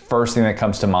 It's just first thing that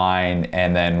comes to mind,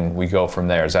 and then we go from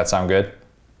there. Does that sound good?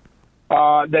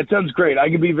 That sounds great. I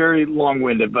can be very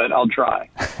long-winded, but I'll try.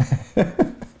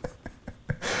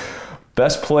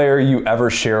 Best player you ever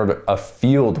shared a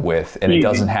field with, and Easy. It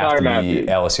doesn't have Tyrann to Mathieu. be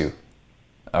LSU.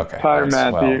 Okay. Tyrann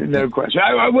Mathieu, no question.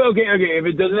 Okay. If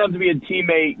it doesn't have to be a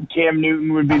teammate, Cam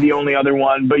Newton would be the only other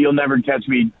one, but you'll never catch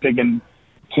me picking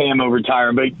Cam over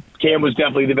Tyrann. But Cam was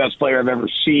definitely the best player I've ever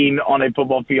seen on a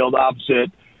football field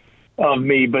opposite of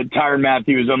me. But Tyrann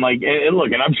Mathieu is unlike, and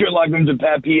look, and I'm sure Lockman's a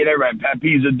Pat P and everybody. Pat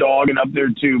P's a dog and up there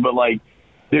too, but like,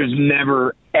 there's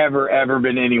never, ever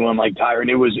been anyone like Tyrann.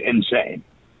 It was insane.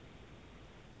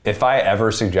 If I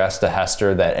ever suggest to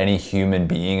Hester that any human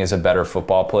being is a better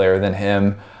football player than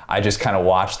him, I just kind of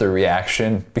watch the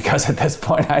reaction, because at this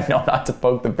point I know not to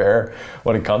poke the bear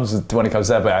when it comes to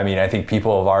that. But I mean, I think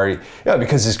people have already,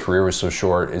 because his career was so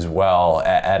short as well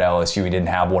at LSU, he didn't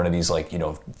have one of these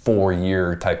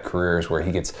 4-year type careers where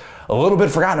he gets a little bit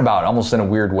forgotten about, almost in a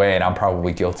weird way, and I'm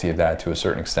probably guilty of that to a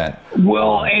certain extent.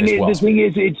 Well, the thing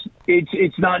is,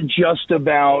 it's not just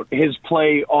about his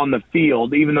play on the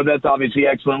field, even though that's obviously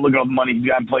excellent. Look at all the money he's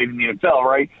got played in the NFL,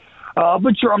 right?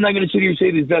 But sure, I'm not going to sit here and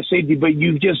say he's best safety, but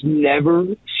you've just never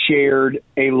shared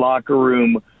a locker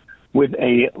room with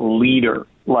a leader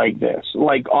like this.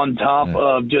 On top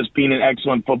of just being an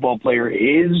excellent football player,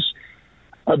 his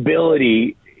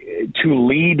ability to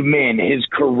lead men, his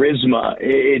charisma,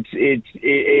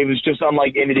 it was just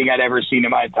unlike anything I'd ever seen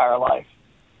in my entire life.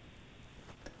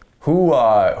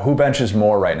 Who benches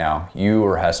more right now, you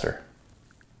or Hester?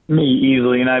 Me,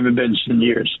 easily, and I haven't benched in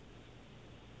years.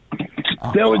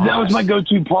 Oh, that was my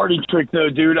go-to party trick, though,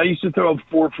 dude. I used to throw up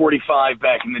 445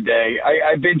 back in the day.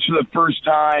 I benched for the first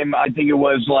time, I think it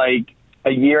was like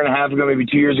a year and a half ago, maybe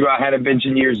 2 years ago. I hadn't benched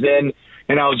in years then,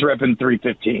 and I was repping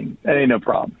 315. That ain't no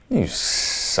problem. You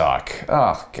suck.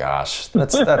 Oh, gosh.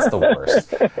 That's the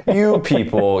worst. You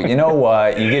people, you know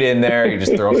what? You get in there, you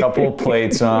just throw a couple of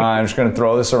plates on. I'm just going to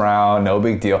throw this around. No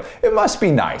big deal. It must be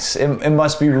nice. It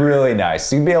must be really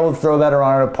nice. You'd be able to throw that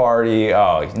around at a party.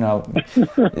 Oh,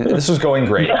 this was going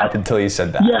great up until you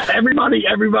said that. Yeah, everybody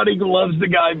loves the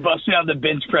guy busting out the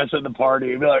bench press at the party.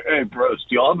 You'd be like, hey, bros,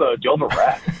 do y'all have a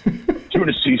rack? Do you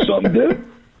want to see something, dude?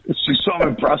 See something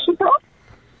impressive, bro?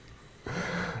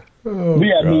 Oh,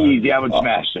 yeah, me easy. I would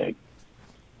smash shake.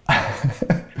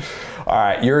 All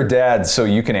right, you're a dad, so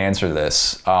you can answer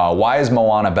this. Why is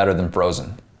Moana better than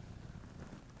Frozen?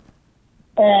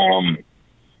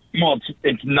 Well,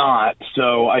 it's not.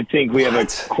 So I think we have a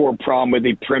core problem with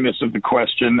the premise of the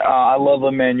question. I love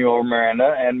Lin-Manuel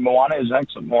Miranda, and Moana is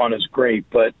excellent. Moana is great,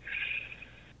 but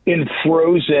in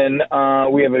Frozen,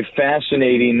 we have a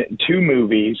fascinating two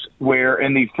movies where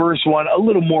in the first one, a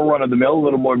little more run-of-the-mill, a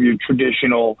little more of your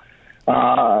traditional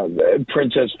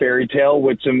princess fairy tale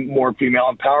with some more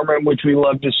female empowerment, which we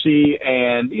love to see,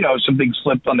 and, some things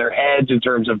flipped on their heads in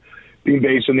terms of being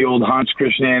based on the old Hans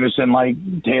Christian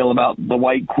Andersen tale about the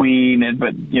White Queen,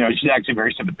 but she's actually a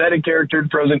very sympathetic character in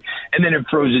Frozen. And then in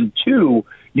Frozen 2,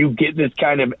 you get this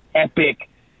kind of epic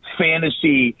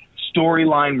fantasy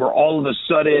storyline where all of a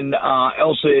sudden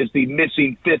Elsa is the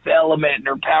missing fifth element and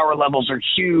her power levels are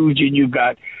huge, and you've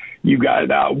got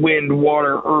wind,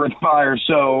 water, earth, fire.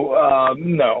 So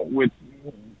no, with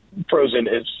Frozen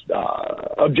is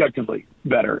objectively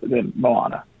better than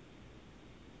Moana.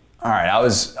 All right, I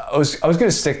was going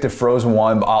to stick to Frozen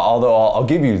 1, although I'll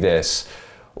give you this: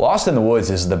 Lost in the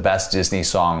Woods is the best Disney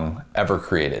song ever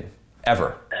created,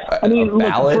 ever. I mean,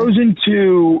 look, Frozen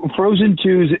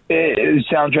 2's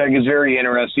soundtrack is very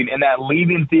interesting, and that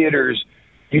leaving theaters,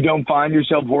 you don't find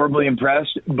yourself horribly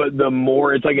impressed, but the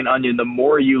more, it's like an onion, the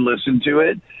more you listen to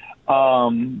it,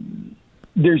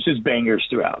 there's just bangers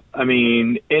throughout. I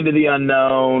mean, Into the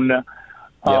Unknown,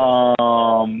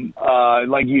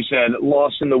 like you said,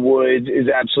 Lost in the Woods is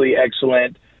absolutely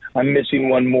excellent. I'm missing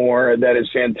one more that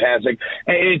is fantastic.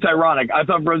 And it's ironic. I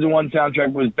thought Frozen 1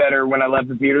 soundtrack was better when I left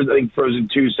the theaters. I think Frozen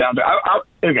 2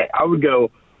 soundtrack, I would go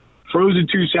Frozen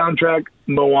 2 soundtrack,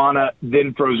 Moana,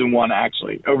 then Frozen 1,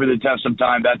 actually. Over the test of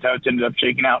time, that's how it's ended up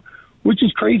shaking out, which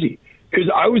is crazy because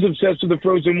I was obsessed with the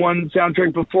Frozen 1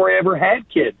 soundtrack before I ever had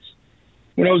kids.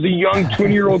 When I was a young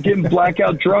 20-year-old getting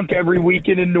blackout drunk every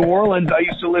weekend in New Orleans, I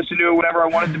used to listen to it whenever I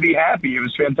wanted to be happy. It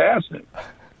was fantastic.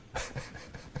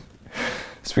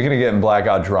 Speaking of getting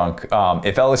blackout drunk,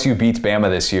 if LSU beats Bama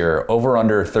this year, over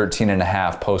under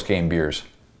 13.5 post-game beers.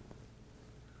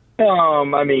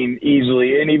 I mean,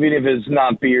 easily. And even if it's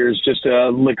not beers, just a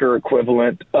liquor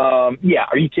equivalent. Yeah,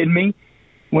 are you kidding me?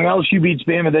 When LSU beats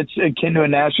Bama, that's akin to a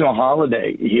national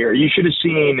holiday here. You should have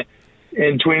seen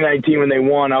in 2019 when they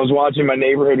won, I was watching my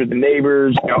neighborhood with the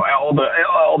neighbors, all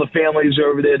the families are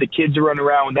over there, the kids are running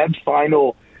around. When that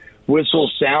final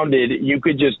whistle sounded, you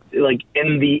could just,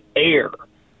 in the air,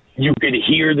 you could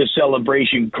hear the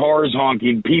celebration, cars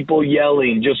honking, people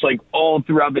yelling, just all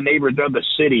throughout the neighborhood, throughout the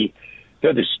city,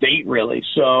 throughout the state, really.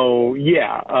 So,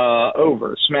 yeah,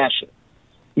 over. Smash it.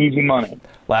 Easy money.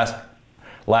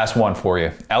 Last one for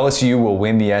you. LSU will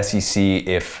win the SEC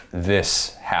if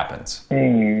this happens.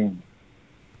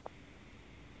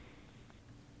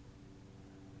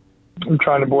 I'm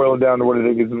trying to boil it down to what I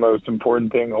think is the most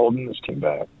important thing holding this team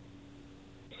back.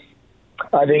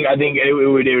 I think it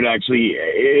would actually,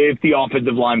 if the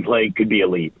offensive line play could be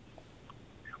elite,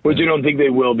 which I don't think they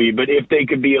will be, but if they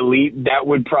could be elite, that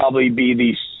would probably be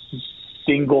the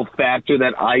single factor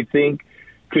that I think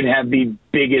could have the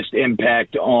biggest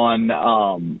impact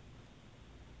on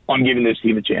giving this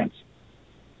team a chance.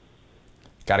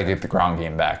 Got to get the ground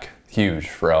game back. Huge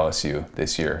for LSU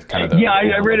this year.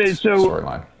 I read it. So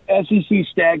storyline. SEC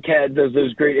StatCat does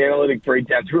those great analytic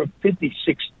breakdowns. Through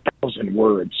 56,000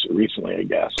 words recently, I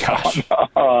guess. Gosh.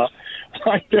 I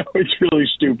know it's really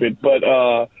stupid, but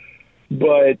I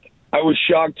was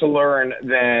shocked to learn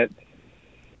that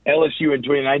LSU in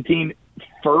 2019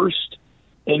 first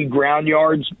in ground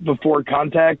yards before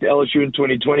contact. LSU in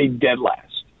 2020 dead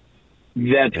last.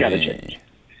 That's got to change.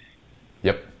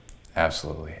 Yep.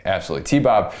 Absolutely.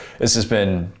 T-Bob, this has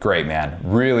been great, man.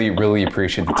 Really, really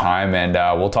appreciate the time, and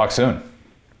we'll talk soon.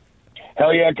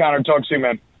 Hell yeah, Connor. Talk soon,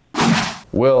 man.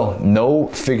 Will, no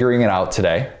figuring it out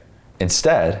today.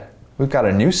 Instead, we've got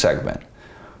a new segment.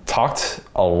 Talked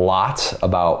a lot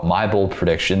about my bold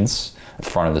predictions at the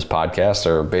front of this podcast,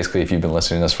 or basically if you've been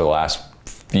listening to this for the last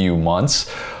few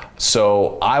months.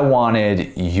 So I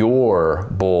wanted your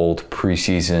bold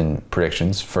preseason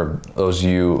predictions for those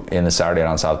of you in the Saturday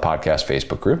Down South podcast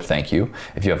Facebook group. Thank you.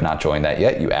 If you have not joined that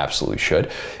yet, you absolutely should.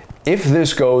 If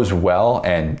this goes well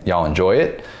and y'all enjoy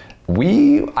it,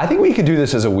 I think we could do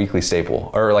this as a weekly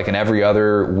staple, or like an every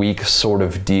other week sort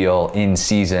of deal in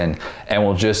season, and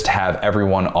we'll just have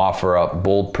everyone offer up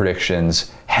bold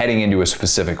predictions heading into a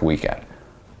specific weekend.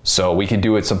 So we could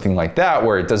do it something like that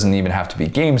where it doesn't even have to be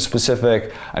game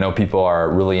specific. I know people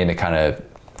are really into kind of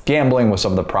gambling with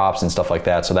some of the props and stuff like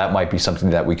that, so that might be something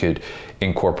that we could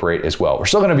incorporate as well. We're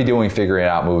still going to be figuring it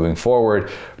out moving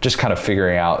forward, just kind of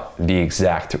figuring out the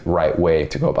exact right way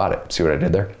to go about it. See what I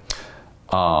did there?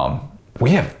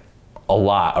 We have a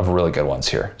lot of really good ones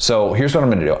here. So here's what I'm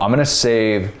going to do. I'm going to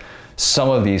save some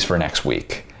of these for next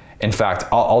week. In fact,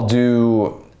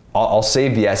 I'll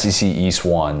save the SEC East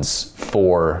ones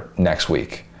for next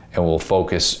week, and we'll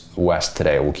focus West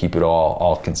today. We'll keep it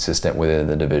all consistent within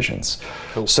the divisions.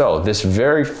 Cool. So this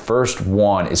very first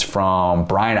one is from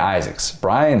Brian Isaacs.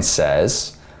 Brian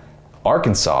says,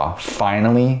 Arkansas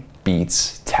finally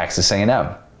beats Texas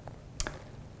A&M.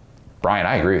 Brian,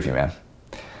 I agree with you, man.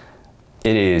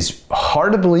 It is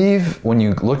hard to believe when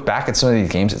you look back at some of these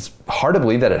games, it's hard to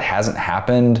believe that it hasn't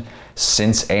happened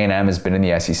since A&M has been in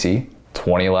the SEC.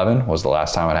 2011 was the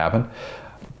last time it happened.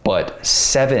 But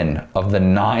 7 of the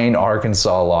 9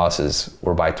 Arkansas losses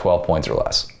were by 12 points or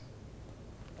less.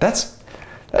 That's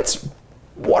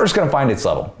water's going to find its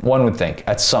level, one would think,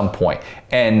 at some point.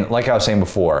 And like I was saying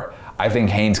before, I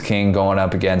think Haynes King going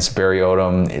up against Barry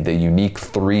Odom, the unique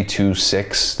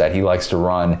 3-2-6 that he likes to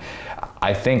run,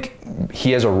 I think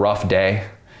he has a rough day.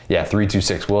 Yeah,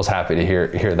 3-2-6. Will's happy to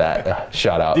hear that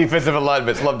shout out. Defensive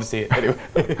alignments, love to see it. Anyway.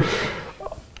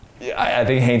 I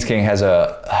think Haynes King has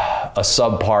a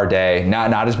subpar day.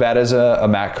 Not as bad as a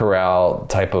Matt Corral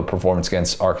type of performance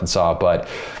against Arkansas, but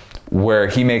where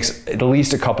he makes at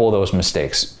least a couple of those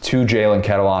mistakes. 2 Jalen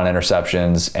Catalon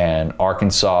interceptions, and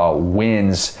Arkansas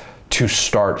wins to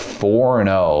start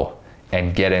 4-0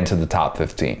 and get into the top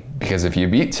 15. Because if you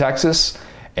beat Texas,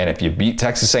 and if you beat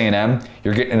Texas A&M,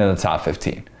 you're getting into the top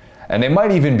 15. And they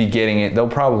might even be getting it. They'll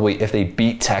probably, if they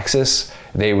beat Texas,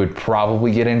 they would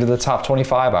probably get into the top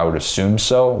 25. I would assume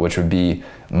so, which would be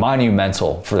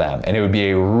monumental for them. And it would be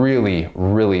a really,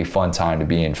 really fun time to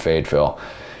be in Fayetteville.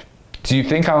 Do you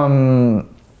think I'm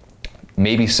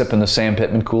maybe sipping the Sam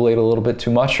Pittman Kool-Aid a little bit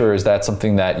too much, or is that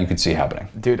something that you could see happening?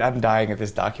 Dude, I'm dying at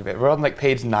this document. We're on like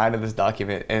page 9 of this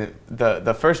document, and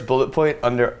the first bullet point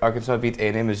under Arkansas beats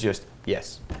A&M is just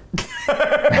yes.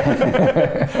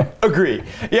 Agree.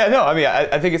 Yeah, no, I mean,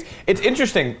 I think it's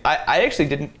interesting. I actually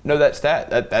didn't know that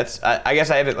stat. I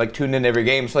guess I haven't like tuned in every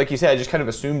game. So like you said, I just kind of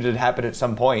assumed it happened at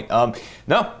some point.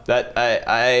 No, that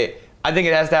I think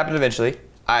it has to happen eventually.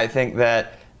 I think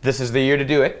that this is the year to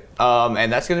do it.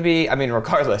 And that's going to be, I mean,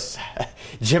 regardless,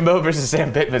 Jimbo versus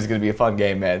Sam Pittman is going to be a fun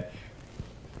game, man.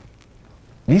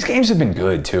 These games have been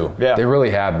good too. Yeah. They really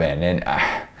have been. And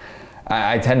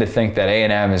I tend to think that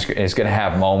A&M is going to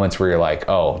have moments where you're like,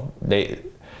 oh,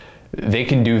 they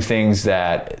can do things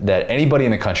that anybody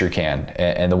in the country can,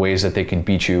 and the ways that they can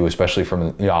beat you, especially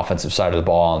from the offensive side of the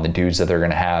ball and the dudes that they're going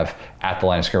to have at the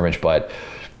line of scrimmage. But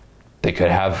they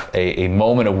could have a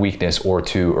moment of weakness or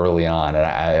two early on, and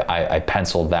I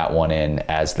penciled that one in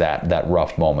as that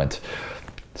rough moment.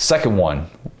 Second one,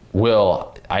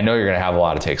 Will, I know you're going to have a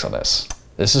lot of takes on this.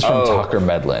 This is from Tucker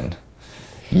Medlin.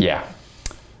 Yeah.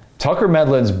 Tucker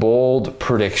Medlin's bold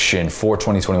prediction for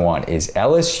 2021 is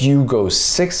LSU goes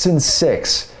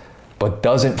 6-6, but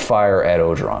doesn't fire Ed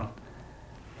Orgeron.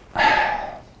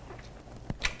 I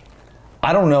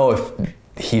don't know if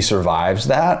he survives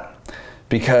that,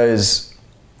 because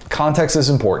context is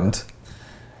important.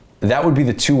 That would be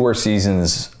the 2 worst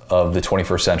seasons of the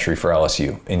 21st century for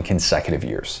LSU in consecutive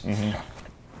years. Mm-hmm.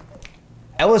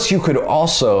 LSU could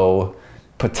also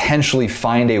potentially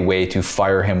find a way to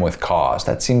fire him with cause.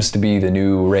 That seems to be the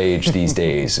new rage these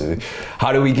days.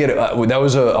 How do we get that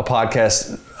was a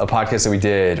podcast that we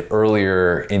did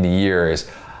earlier in the year, is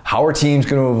how are teams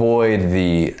going to avoid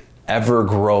the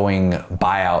ever-growing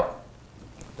buyout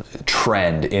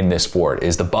trend in this sport?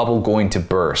 Is the bubble going to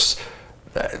burst?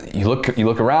 You look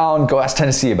around, go ask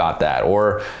Tennessee about that,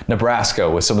 or Nebraska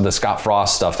with some of the Scott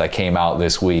Frost stuff that came out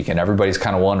this week, and everybody's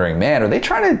kind of wondering, man, are they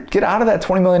trying to get out of that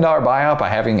 $20 million buyout by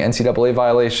having NCAA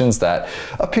violations that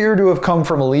appear to have come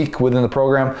from a leak within the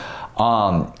program?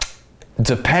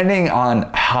 depending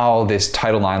on how this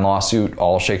Title IX lawsuit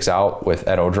all shakes out with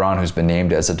Ed Orgeron, who's been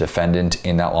named as a defendant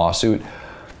in that lawsuit,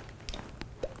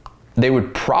 they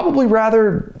would probably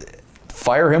rather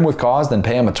fire him with cause than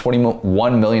pay him a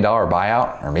 $21 million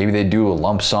buyout, or maybe they do a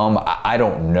lump sum. I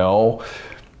don't know.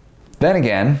 Then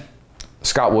again,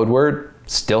 Scott Woodward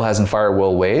still hasn't fired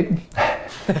Will Wade.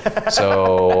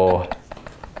 So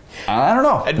I don't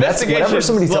know. That's whatever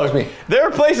somebody tells me. There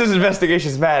are places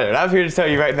investigations matter, and I'm here to tell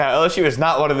you right now, LSU is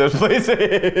not one of those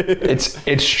places.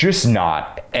 It's just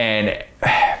not. And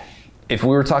if we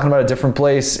were talking about a different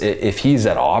place, if he's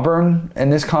at Auburn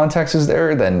and this context is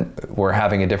there, then we're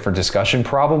having a different discussion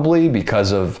probably,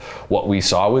 because of what we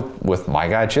saw with my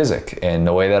guy Chizik and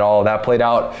the way that all of that played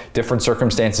out. Different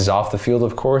circumstances off the field,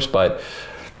 of course, but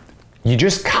you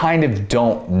just kind of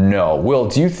don't know. Will,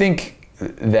 do you think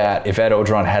that if Ed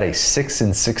Orgeron had a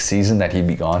 6-6 season that he'd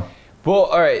be gone? Well,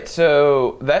 all right,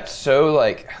 so that's so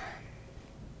like,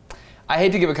 I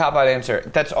hate to give a cop-out answer.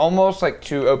 That's almost like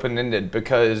too open-ended,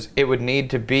 because it would need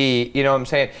to be, you know what I'm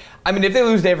saying? I mean, if they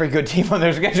lose to every good team on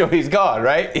their schedule, he's gone,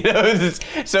 right? You know,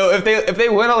 so if they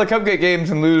win all the cupcake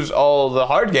games and lose all the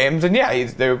hard games, then yeah,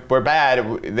 we're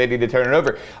bad. They need to turn it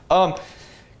over.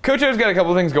 Coach O's got a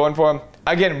couple things going for him.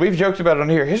 Again, we've joked about it on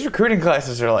here. His recruiting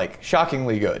classes are like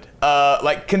shockingly good.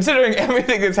 Like considering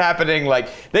everything that's happening, like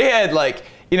they had like,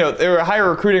 you know, they were a higher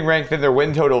recruiting rank than their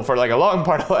win total for like a long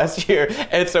part of last year.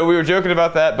 And so we were joking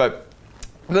about that. But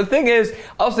the thing is,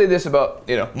 I'll say this about,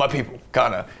 you know, my people,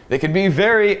 Ghana. They can be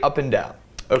very up and down.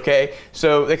 Okay.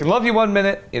 So they can love you 1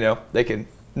 minute, you know, they can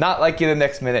not like you the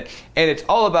next minute, and it's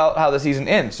all about how the season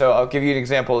ends. So I'll give you an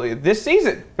example. This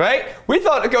season, right? We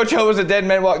thought Coach O was a dead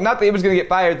man walk. Not that he was going to get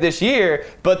fired this year,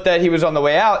 but that he was on the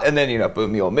way out. And then, you know,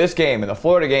 boom, the Ole Miss game and the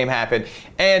Florida game happened.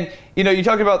 And, you know, you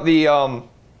talked about the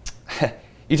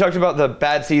you talked about the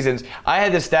bad seasons. I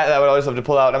had this stat that I would always love to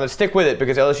pull out. I'm going to stick with it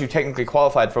because LSU technically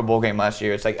qualified for a bowl game last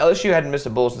year. It's like LSU hadn't missed a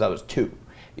bowl since I was 2.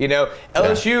 You know,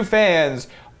 LSU fans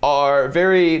are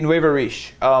very nueva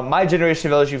riche. My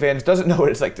generation of LSU fans doesn't know what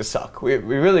it's like to suck. We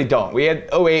really don't. We had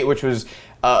 08, which was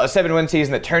a 7-win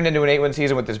season that turned into an 8-win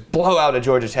season with this blowout at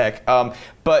Georgia Tech.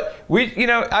 But we, you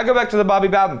know, I go back to the Bobby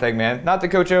Bowden thing, man. Not that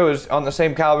Coach O is on the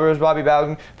same caliber as Bobby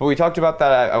Bowden, but we talked about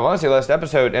that, I want to say last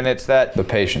episode, and it's that the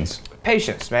patience.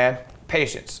 Patience, man.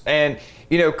 Patience. And,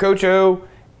 you know, Coach O,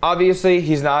 obviously,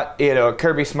 he's not, you know, a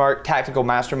Kirby Smart tactical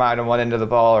mastermind on one end of the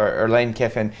ball or Lane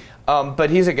Kiffin. But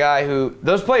he's a guy who,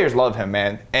 those players love him,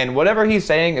 man. And whatever he's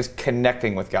saying is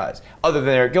connecting with guys. Other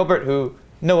than Eric Gilbert, who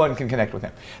no one can connect with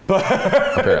him. But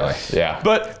apparently, yeah.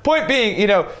 But point being, you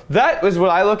know, that was what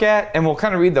I look at, and we'll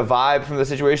kind of read the vibe from the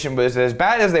situation. But as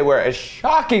bad as they were, as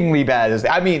shockingly bad as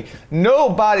I mean,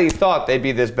 nobody thought they'd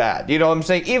be this bad. You know what I'm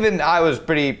saying? Even I was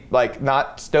pretty, like,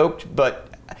 not stoked.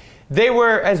 But they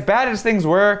were, as bad as things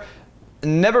were,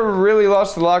 never really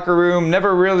lost the locker room,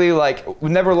 never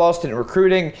lost in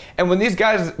recruiting. And when these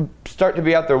guys start to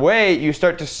be out their way, you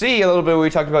start to see a little bit what we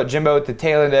talked about Jimbo at the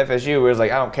tail end of FSU, where it's like,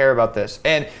 I don't care about this.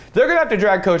 And they're going to have to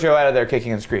drag Coach O out of there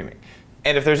kicking and screaming.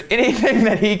 And if there's anything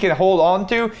that he can hold on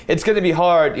to, it's going to be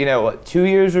hard, you know, what, 2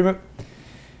 years removed?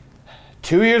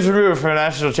 2 years removed from a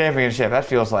national championship. That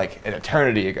feels like an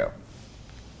eternity ago.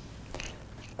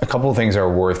 A couple of things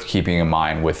are worth keeping in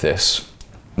mind with this.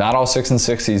 Not all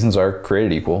 6-6 seasons are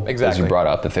created equal. Exactly. As you brought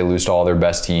up, if they lose to all their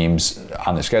best teams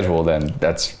on the schedule, then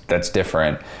that's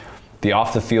different. The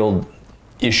off the field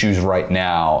issues right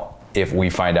now, if we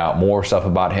find out more stuff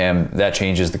about him, that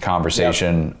changes the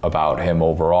conversation about him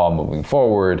overall moving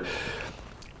forward.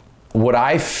 What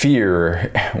I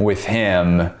fear with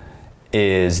him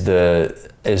is the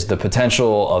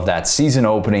potential of that season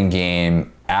opening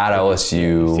game at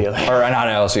LSU, or not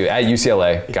LSU, at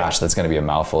UCLA. Gosh, that's going to be a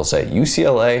mouthful to say.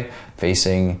 UCLA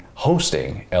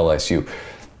hosting LSU.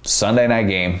 Sunday night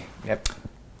game. Yep.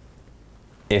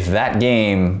 If that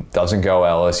game doesn't go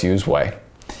LSU's way,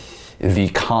 the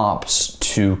comps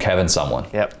to Kevin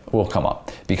Sumlin will come up.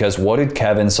 Because what did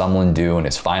Kevin Sumlin do in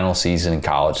his final season in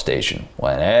College Station?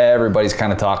 When everybody's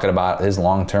kind of talking about his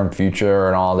long-term future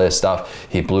and all this stuff,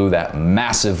 he blew that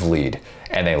massive lead.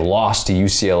 And they lost to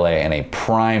UCLA in a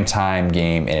primetime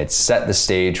game, and it set the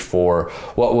stage for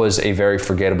what was a very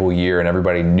forgettable year, and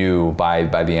everybody knew by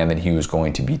the end that he was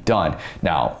going to be done.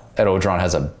 Now, Ed Orgeron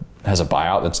has a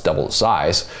buyout that's double the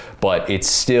size, but it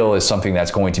still is something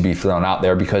that's going to be thrown out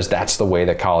there because that's the way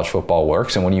that college football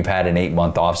works. And when you've had an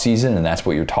 8-month off season and that's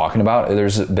what you're talking about,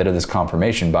 there's a bit of this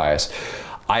confirmation bias.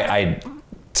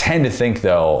 tend to think,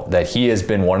 though, that he has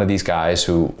been one of these guys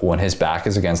who, when his back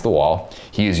is against the wall,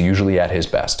 he is usually at his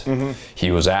best.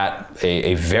 He was at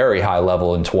a very high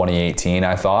level in 2018,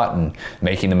 I thought, and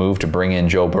making the move to bring in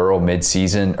Joe Burrow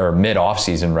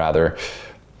mid-off-season rather,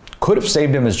 could have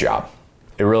saved him his job.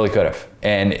 It really could have.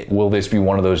 And will this be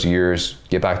one of those years,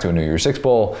 get back to a New Year's Six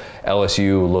Bowl?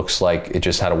 LSU looks like it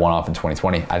just had a one-off in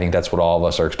 2020. I think that's what all of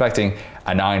us are expecting.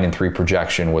 A 9-3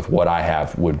 projection with what I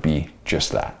have would be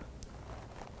just that.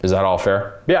 Is that all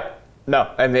fair? Yeah.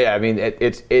 No. And yeah, I mean,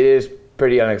 it is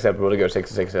pretty unacceptable to go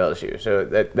 6-6 at LSU. So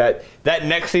that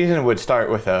next season would start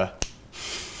with a,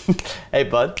 hey,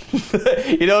 bud.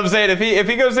 You know what I'm saying? If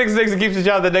he goes 6-6 and keeps his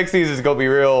job, the next season is going to be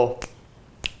real.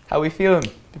 How we feeling?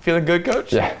 You feeling good,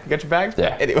 Coach? Yeah. You got your bag?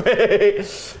 Yeah. Anyway.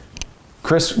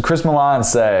 Chris Milan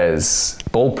says,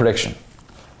 bold prediction.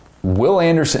 Will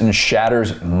Anderson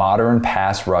shatters modern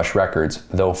pass rush records,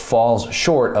 though falls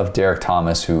short of Derek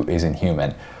Thomas, who wasn't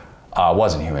human,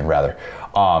 rather.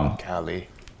 Golly.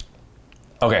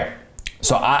 Okay,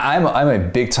 so I'm a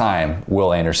big time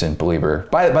Will Anderson believer.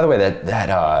 By the way,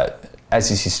 that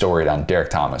SEC story on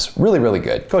Derek Thomas, really, really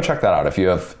good. Go check that out if you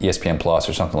have ESPN Plus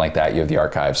or something like that. You have the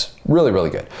archives. Really, really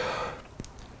good.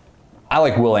 I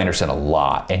like Will Anderson a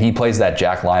lot, and he plays that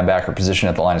jack linebacker position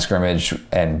at the line of scrimmage,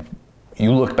 and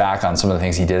you look back on some of the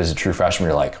things he did as a true freshman,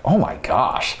 you're like, oh my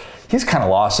gosh, he's kind of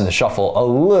lost in the shuffle a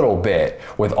little bit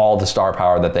with all the star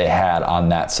power that they had on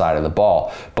that side of the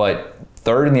ball. But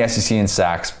third in the SEC in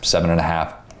sacks,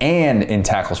 7.5, and in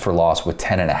tackles for loss with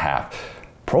 10.5.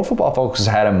 Pro Football Focus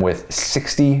had him with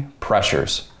 60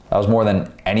 pressures. That was more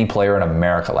than any player in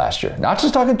America last year. Not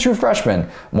just talking true freshman,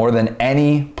 more than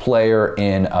any player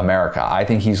in America. I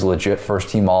think he's a legit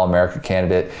first-team All-America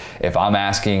candidate. If I'm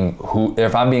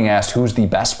being asked who's the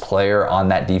best player on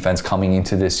that defense coming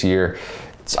into this year,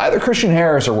 it's either Christian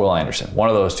Harris or Will Anderson, one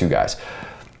of those two guys.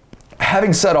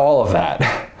 Having said all of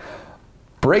that,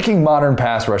 breaking modern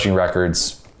pass rushing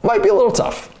records might be a little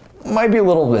tough. Might be a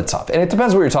little bit tough. And it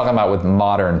depends what you're talking about with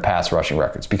modern pass rushing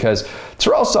records, because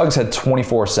Terrell Suggs had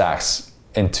 24 sacks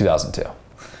in 2002.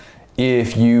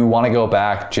 If you want to go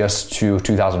back just to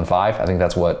 2005, I think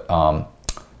that's what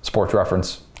Sports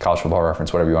Reference, College Football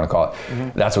Reference, whatever you want to call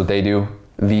it, that's what they do.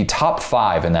 The top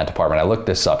 5 in that department, I looked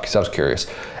this up because I was curious.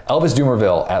 Elvis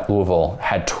Dumervil at Louisville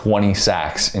had 20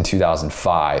 sacks in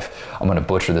 2005. I'm going to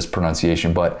butcher this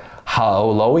pronunciation, but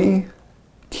Haoloi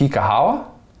Kikaha?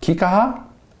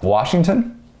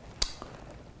 Washington?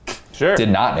 Sure. Did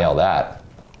not nail that.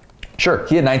 Sure,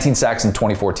 he had 19 sacks in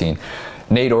 2014.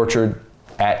 Nate Orchard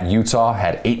at Utah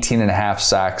had 18.5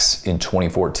 sacks in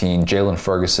 2014. Jalen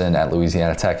Ferguson at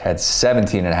Louisiana Tech had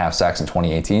 17.5 sacks in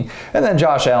 2018. And then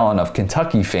Josh Allen of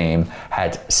Kentucky fame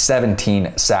had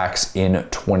 17 sacks in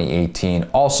 2018.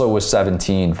 Also with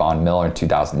 17, Von Miller in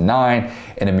 2009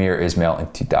 and Amir Ismail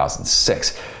in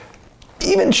 2006.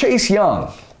 Even Chase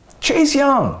Young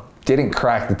didn't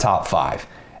crack the top 5.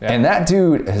 Yeah. And that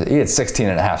dude, he had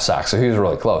 16.5 sacks, so he was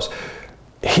really close.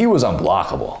 He was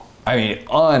unblockable. I mean,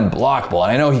 unblockable.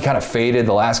 And I know he kind of faded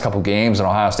the last couple games, and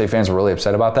Ohio State fans were really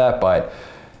upset about that, but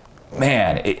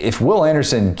man, if Will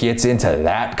Anderson gets into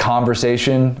that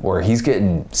conversation where he's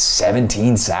getting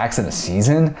 17 sacks in a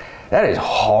season, that is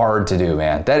hard to do,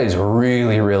 man. That is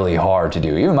really, really hard to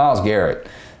do. Even Myles Garrett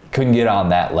couldn't get on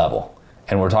that level.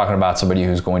 And we're talking about somebody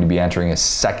who's going to be entering his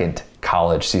second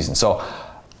college season. So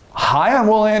high on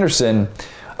Will Anderson.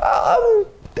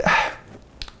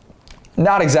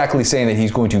 Not exactly saying that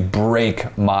he's going to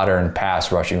break modern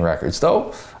pass rushing records,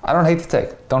 though. I don't hate to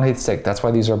take. That's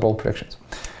why these are bold predictions.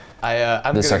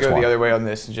 I'm going to go the other way on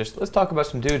this and just let's talk about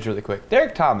some dudes really quick.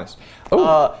 Derek Thomas.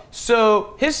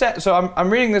 So I'm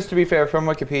reading this, to be fair, from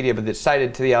Wikipedia, but it's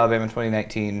cited to the Alabama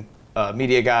 2019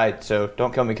 media guide. So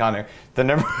don't kill me, Connor.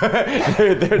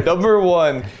 Their number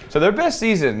one. So their best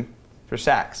season for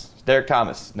sacks, Derek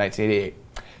Thomas, 1988,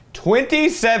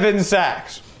 27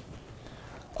 sacks.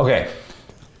 Okay.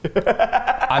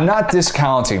 I'm not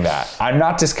discounting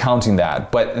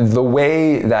that. But the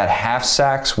way that half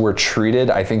sacks were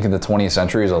treated, I think, in the 20th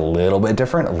century is a little bit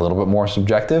different, a little bit more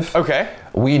subjective. Okay.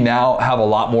 We now have a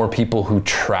lot more people who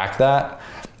track that.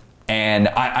 And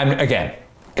I'm again,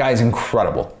 guy's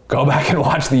incredible. Go back and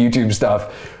watch the YouTube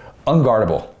stuff.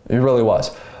 Unguardable. It really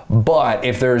was. But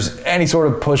if there's any sort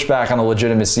of pushback on the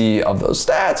legitimacy of those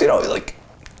stats,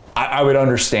 I would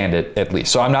understand it at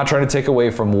least. So I'm not trying to take away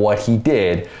from what he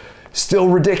did. Still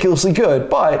ridiculously good,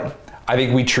 but I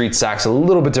think we treat sacks a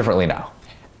little bit differently now.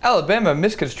 Alabama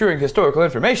misconstruing historical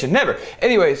information. Never.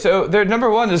 Anyway, so their number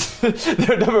one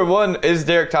is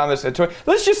Derek Thomas at 20.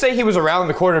 Let's just say he was around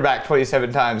the quarterback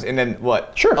 27 times and then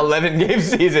what? Sure. 11 game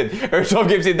season or 12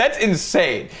 game season. That's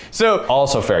insane. So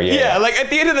also fair, yeah. Yeah, like at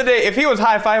the end of the day, if he was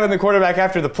high-fiving the quarterback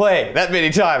after the play that many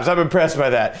times, I'm impressed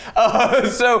by that.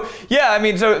 So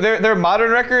their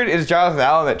modern record is Jonathan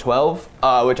Allen at 12,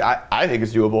 which I think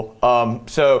is doable.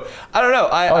 So I don't know.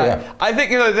 I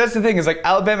think that's the thing is like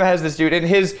Alabama has this dude and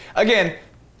his again,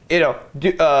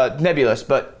 nebulous,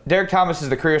 but Derek Thomas is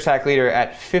the career sack leader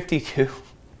at 52.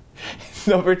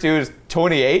 Number 2 is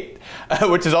 28,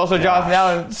 which is also Jonathan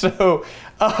Allen. So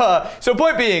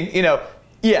point being,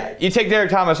 you take Derek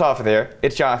Thomas off of there,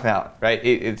 it's Jonathan Allen, right?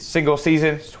 It's single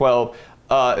season, it's 12.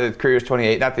 The career is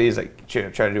 28. Not that he's like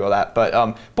trying to do all that,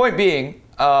 but point being,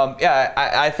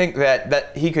 I think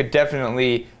that he could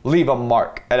definitely leave a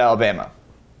mark at Alabama.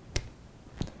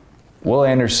 Will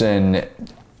Anderson,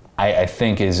 I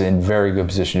think, is in very good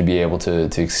position to be able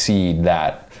to exceed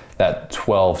that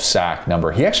 12 sack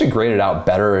number. He actually graded out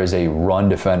better as a run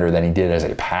defender than he did as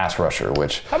a pass rusher,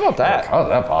 which... How about that? How is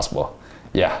that possible?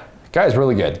 Yeah. Guy's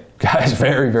really good. Guy's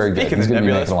very, very good. He's going to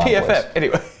be making a lot of plays.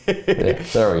 Anyway. Yeah,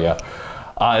 there we go.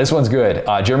 This one's good.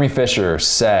 Jeremy Fisher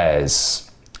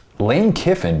says, Lane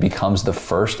Kiffin becomes the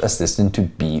first assistant to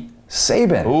beat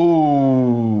Saban.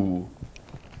 Ooh.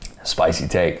 Spicy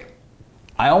take.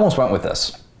 I almost went with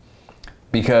this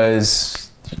because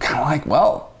you're kind of like,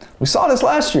 well, we saw this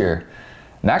last year.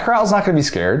 Matt Corral's not going to be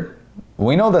scared.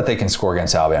 We know that they can score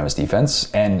against Alabama's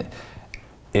defense. And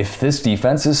if this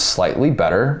defense is slightly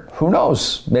better, who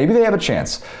knows? Maybe they have a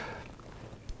chance.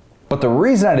 But the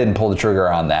reason I didn't pull the trigger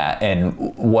on that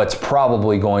and what's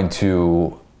probably going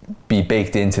to be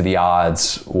baked into the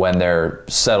odds when they're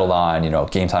settled on,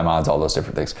 game time odds, all those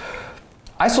different things.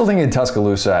 I still think in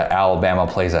Tuscaloosa, Alabama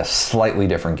plays a slightly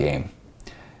different game.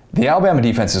 The Alabama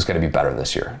defense is going to be better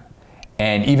this year.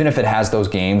 And even if it has those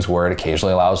games where it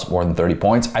occasionally allows more than 30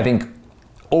 points, I think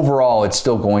overall it's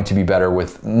still going to be better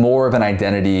with more of an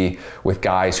identity with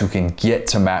guys who can get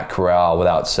to Matt Corral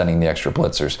without sending the extra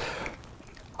blitzers.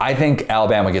 I think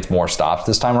Alabama gets more stops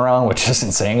this time around, which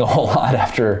isn't saying a whole lot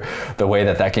after the way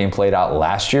that game played out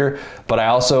last year. But I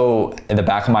also, in the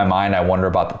back of my mind, I wonder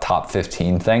about the top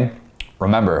 15 thing.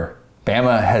 Remember,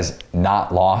 Bama has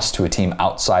not lost to a team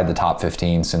outside the top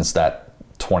 15 since that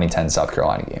 2010 South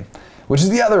Carolina game, which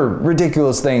is the other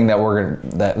ridiculous thing that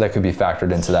could be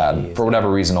factored into that. Jeez. For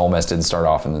whatever reason, Ole Miss didn't start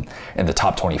off in the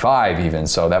top 25 even,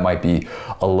 so that might be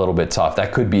a little bit tough.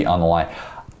 That could be on the line.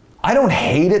 I don't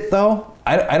hate it though.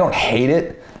 I don't hate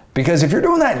it because if you're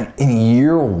doing that in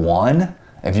year one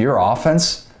of your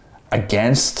offense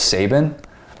against Saban,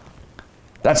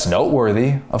 that's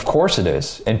noteworthy. Of course it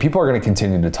is. And people are going to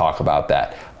continue to talk about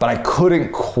that. But I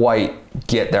couldn't quite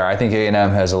get there. I think A&M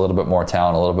has a little bit more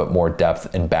talent, a little bit more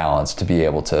depth and balance to be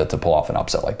able to pull off an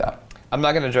upset like that. I'm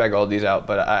not going to drag all these out,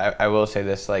 but I will say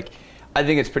this. I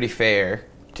think it's pretty fair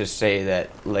to say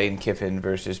that Lane Kiffin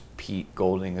versus Pete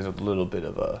Golding is a little bit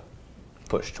of a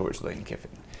push towards Lane Kiffin.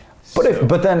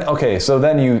 But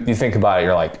then you think about it,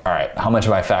 you're like, all right, how much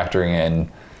am I factoring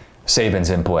in Saban's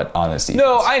input on this defense?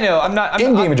 No, I know. I'm not.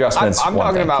 In-game adjustments. I'm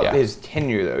talking about his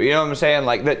tenure, though. You know what I'm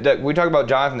saying? We talk about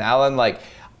Jonathan Allen.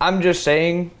 I'm just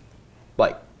saying,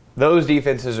 those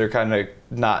defenses are kind of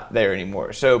not there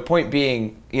anymore. So, point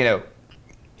being,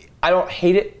 I don't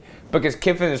hate it because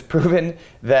Kiffin has proven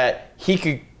that he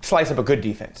could slice up a good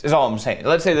defense. Is all I'm saying.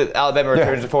 Let's say that Alabama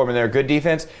returns to form and they're a good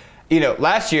defense.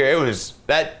 Last year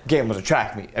that game was a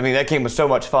track meet. I mean, that game was so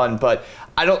much fun, but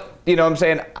I don't, what I'm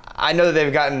saying? I know that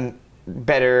they've gotten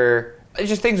better. It's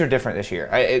just things are different this year.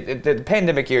 The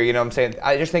pandemic year, you know what I'm saying?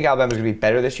 I just think Alabama's going to be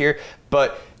better this year,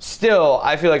 but still,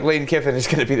 I feel like Lane Kiffin is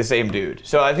going to be the same dude.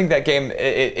 So I think that game,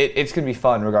 it's going to be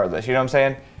fun regardless. You know what I'm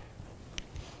saying?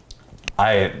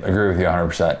 I agree with you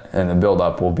 100%. And the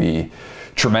build-up will be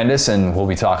tremendous, and we'll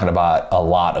be talking about a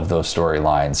lot of those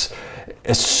storylines.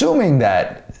 Assuming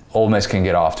that Ole Miss can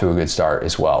get off to a good start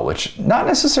as well, which not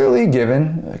necessarily a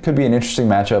given. It could be an interesting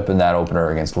matchup in that opener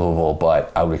against Louisville, but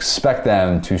I would expect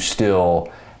them to still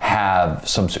have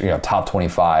some top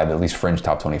 25, at least fringe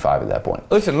top 25 at that point.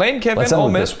 Listen, Lane Kiffin, Ole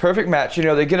Miss, perfect match.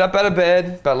 They get up out of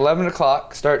bed about 11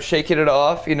 o'clock, start shaking it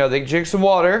off. They drink some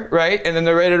water, right? And then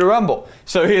they're ready to rumble.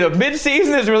 So,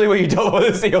 mid-season is really what you don't want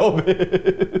to see Ole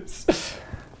Miss.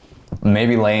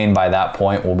 Maybe Lane by that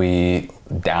point will be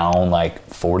down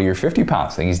 40 or 50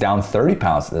 pounds. I think he's down 30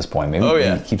 pounds at this point.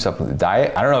 Maybe he keeps up with the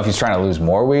diet. I don't know if he's trying to lose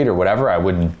more weight or whatever. I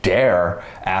wouldn't dare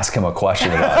ask him a question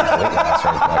about his weight loss or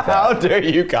anything like that. How dare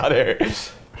you, Connor?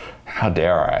 How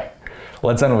dare I?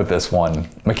 Let's end with this one.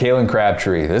 Michaelan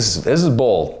Crabtree. This is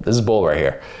bold. This is bold right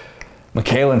here.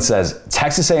 McKalen says,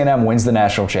 Texas A&M wins the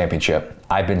national championship.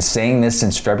 I've been saying this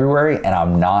since February, and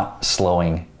I'm not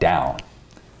slowing down.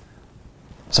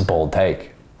 It's a bold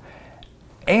take.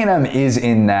 A&M is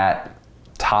in that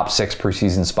top 6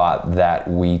 preseason spot that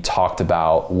we talked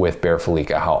about with Bear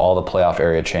Felica, how all the playoff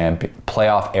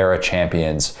era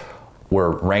champions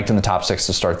were ranked in the top 6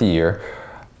 to start the year.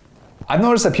 I've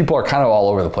noticed that people are kind of all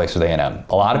over the place with A&M.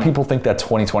 A lot of people think that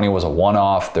 2020 was a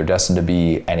one-off. They're destined to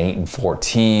be an 8-4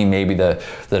 team. Maybe the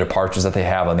departures that they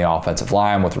have on the offensive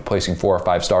line with replacing 4 or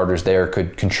 5 starters there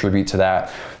could contribute to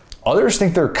that. Others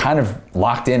think they're kind of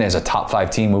locked in as a top 5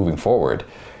 team moving forward.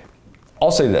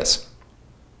 I'll say this.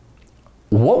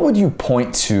 What would you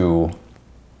point to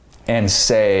and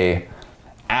say,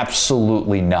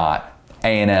 absolutely not,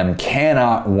 A&M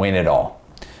cannot win it all?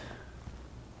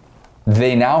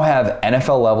 They now have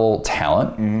NFL level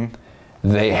talent. Mm-hmm.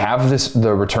 They have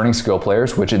the returning skill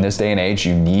players, which in this day and age,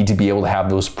 you need to be able to have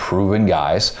those proven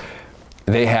guys.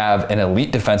 They have an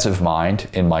elite defensive mind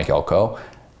in Mike Elko.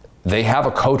 They have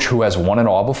a coach who has won it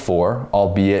all before,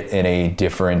 albeit in a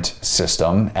different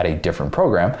system at a different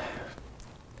program.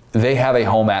 They have a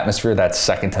home atmosphere that's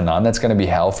second to none. That's going to be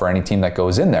hell for any team that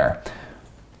goes in there.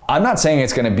 I'm not saying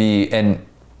it's going to be, and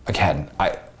again,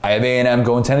 I have A&M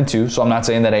going 10-2, so I'm not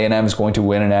saying that A&M is going to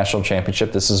win a national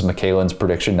championship. This is McKalen's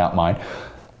prediction, not mine.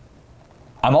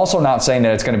 I'm also not saying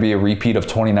that it's going to be a repeat of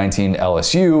 2019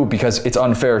 LSU, because it's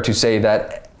unfair to say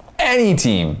that any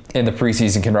team in the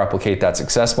preseason can replicate that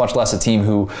success, much less a team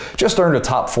who just earned a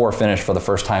top 4 finish for the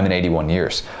first time in 81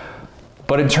 years.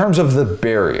 But in terms of the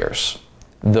barriers,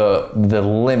 the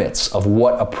limits of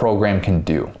what a program can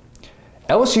do,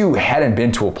 LSU hadn't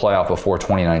been to a playoff before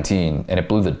 2019, and it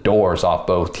blew the doors off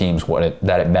both teams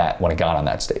that it met when it got on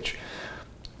that stage.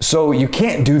 So you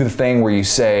can't do the thing where you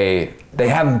say they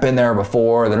haven't been there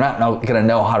before, they're not going to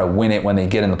know how to win it when they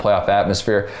get in the playoff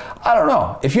atmosphere. I don't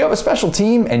know. If you have a special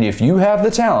team and if you have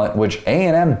the talent, which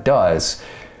A&M does,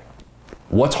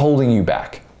 what's holding you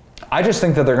back? I just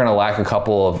think that they're going to lack they're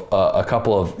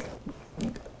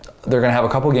going to have a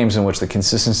couple games in which the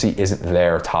consistency isn't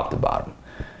there top to bottom.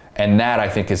 And that, I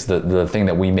think, is the thing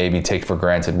that we maybe take for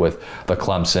granted with the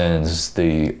Clemsons,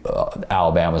 the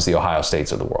Alabamas, the Ohio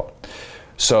States of the world.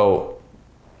 So,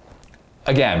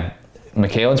 again,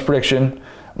 McKalen's prediction,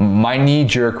 my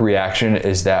knee-jerk reaction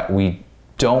is that we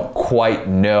don't quite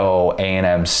know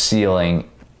A&M's ceiling,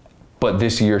 but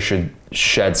this year should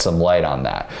shed some light on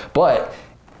that. But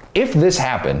if this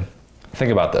happened,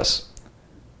 think about this.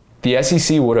 The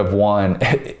SEC would have won,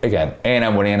 again,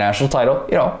 A&M winning a national title,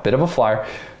 bit of a flyer.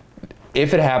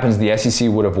 If it happens, the SEC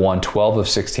would have won 12 of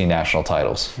 16 national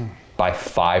titles by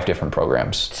 5 different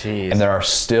programs. Jeez. And there are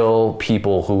still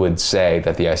people who would say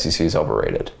that the SEC is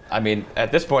overrated. I mean,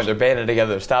 at this point, they're banding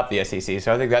together to stop the SEC,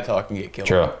 so I think that talk can get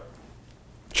killed.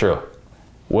 True.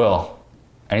 Will,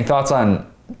 any thoughts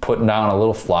on putting down a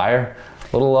little flyer?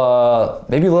 I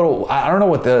don't know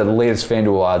what the latest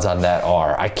FanDuel odds on that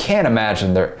are. I can't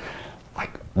imagine they're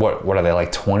like, what are they,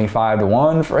 like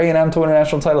 25-1 for A&M to win a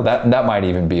national title? That might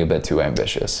even be a bit too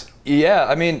ambitious. Yeah,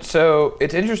 I mean, so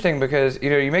it's interesting because,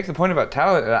 you make the point about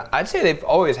talent. And I'd say they've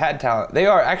always had talent. They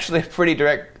are actually a pretty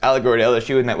direct allegory to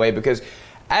LSU in that way, because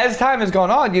as time has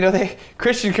gone on,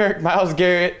 Christian Kirk, Myles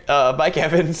Garrett, Mike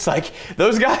Evans, like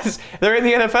those guys, they're in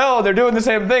the NFL, they're doing the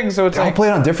same thing. So it's they all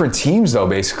played on different teams, though,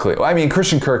 basically. I mean,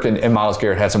 Christian Kirk and Myles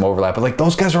Garrett had some overlap, but like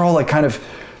those guys are all like kind of,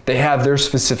 they have their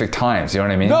specific times, you know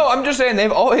what I mean? No, I'm just saying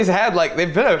they've always had, like,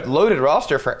 they've been a loaded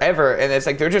roster forever, and it's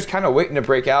like they're just kind of waiting to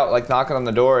break out, like knocking on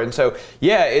the door. And so,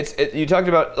 yeah, you talked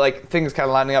about like things kind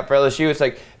of lining up for LSU. It's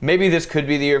like maybe this could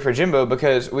be the year for Jimbo,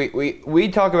 because we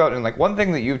talk about, and like one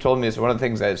thing that you've told me is one of the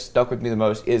things that has stuck with me the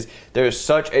most is there's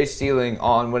such a ceiling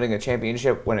on winning a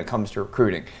championship when it comes to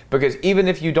recruiting. Because even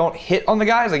if you don't hit on the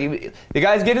guys, like the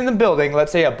guys get in the building,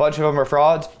 let's say a bunch of them are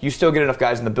frauds, you still get enough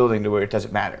guys in the building to where it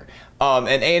doesn't matter. And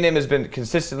A&M has been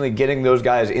consistently getting those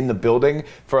guys in the building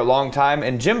for a long time.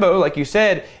 And Jimbo, like you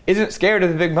said, isn't scared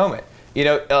of the big moment.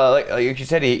 Like you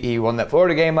said, he won that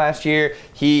Florida game last year.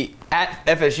 He, at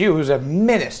FSU, who's a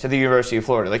menace to the University of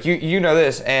Florida. Like, you know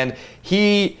this. And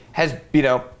he has,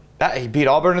 he beat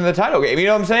Auburn in the title game. You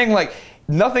know what I'm saying? Like,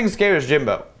 nothing scares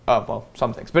Jimbo. Well,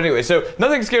 some things. But anyway, so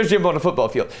nothing scares Jimbo on a football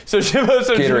field.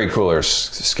 Gatorade coolers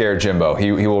scare Jimbo.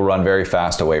 He will run very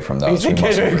fast away from those.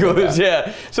 Gatorade coolers,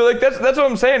 yeah. So like that's what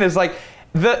I'm saying is like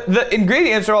the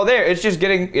ingredients are all there. It's just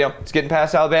getting it's getting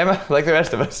past Alabama like the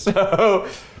rest of us. So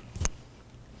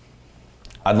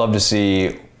I'd love to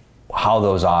see how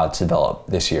those odds develop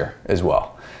this year as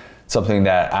well. Something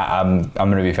that I'm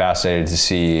going to be fascinated to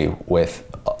see with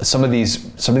some of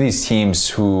these teams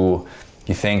who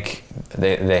You think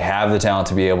they have the talent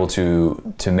to be able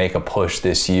to make a push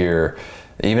this year?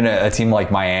 Even a team like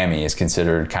Miami is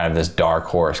considered kind of this dark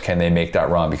horse. Can they make that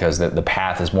run? Because the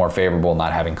path is more favorable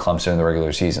not having Clemson in the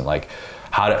regular season. Like,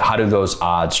 how do those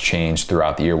odds change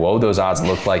throughout the year? What would those odds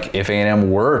look like if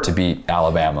A&M were to beat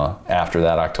Alabama after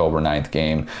that October 9th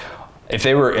game? If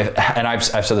they were, and I've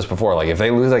said this before, like if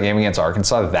they lose that game against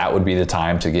Arkansas, that would be the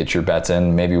time to get your bets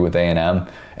in, maybe with A&M,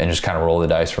 and just kind of roll the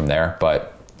dice from there.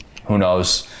 But who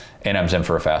knows? A&M's in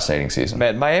for a fascinating season.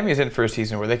 Man, Miami's in for a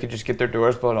season where they could just get their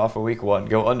doors blown off in week 1,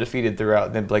 go undefeated throughout,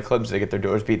 and then play Clemson to get their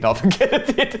doors beaten off again at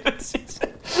the end of the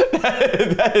season.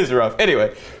 That is rough.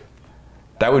 Anyway.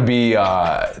 That would be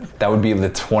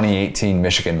the 2018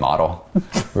 Michigan model,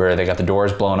 where they got the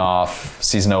doors blown off,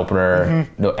 season opener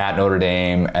at Notre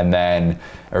Dame, and then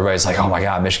everybody's like, oh my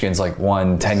God, Michigan's like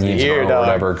won 10 games in a row or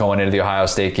whatever, going into the Ohio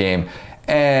State game.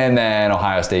 And then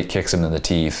Ohio State kicks him in the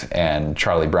teeth, and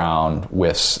Charlie Brown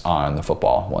whiffs on the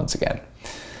football once again.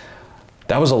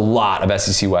 That was a lot of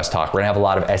SEC West talk. We're going to have a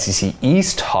lot of SEC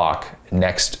East talk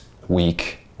next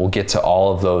week. We'll get to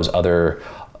all of those other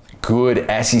good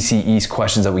SEC East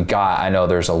questions that we got. I know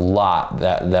there's a lot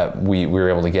that we were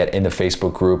able to get in the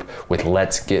Facebook group with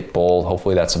Let's Get Bold.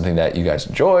 Hopefully that's something that you guys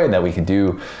enjoy and that we can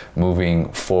do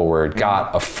moving forward.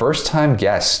 Got a first-time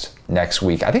guest next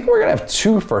week. I think we're going to have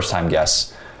 2 first-time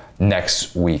guests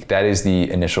next week. That is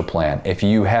the initial plan. If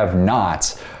you have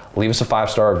not, leave us a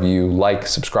 5-star review, like,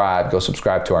 subscribe, go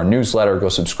subscribe to our newsletter, go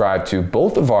subscribe to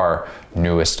both of our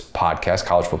newest podcasts,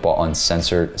 College Football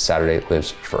Uncensored, Saturday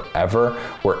Lives Forever.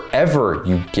 Wherever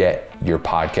you get your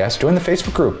podcast, join the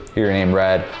Facebook group. Hear your name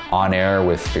read on air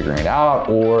with Figuring It Out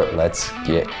or Let's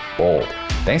Get Bold.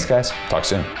 Thanks, guys. Talk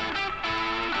soon.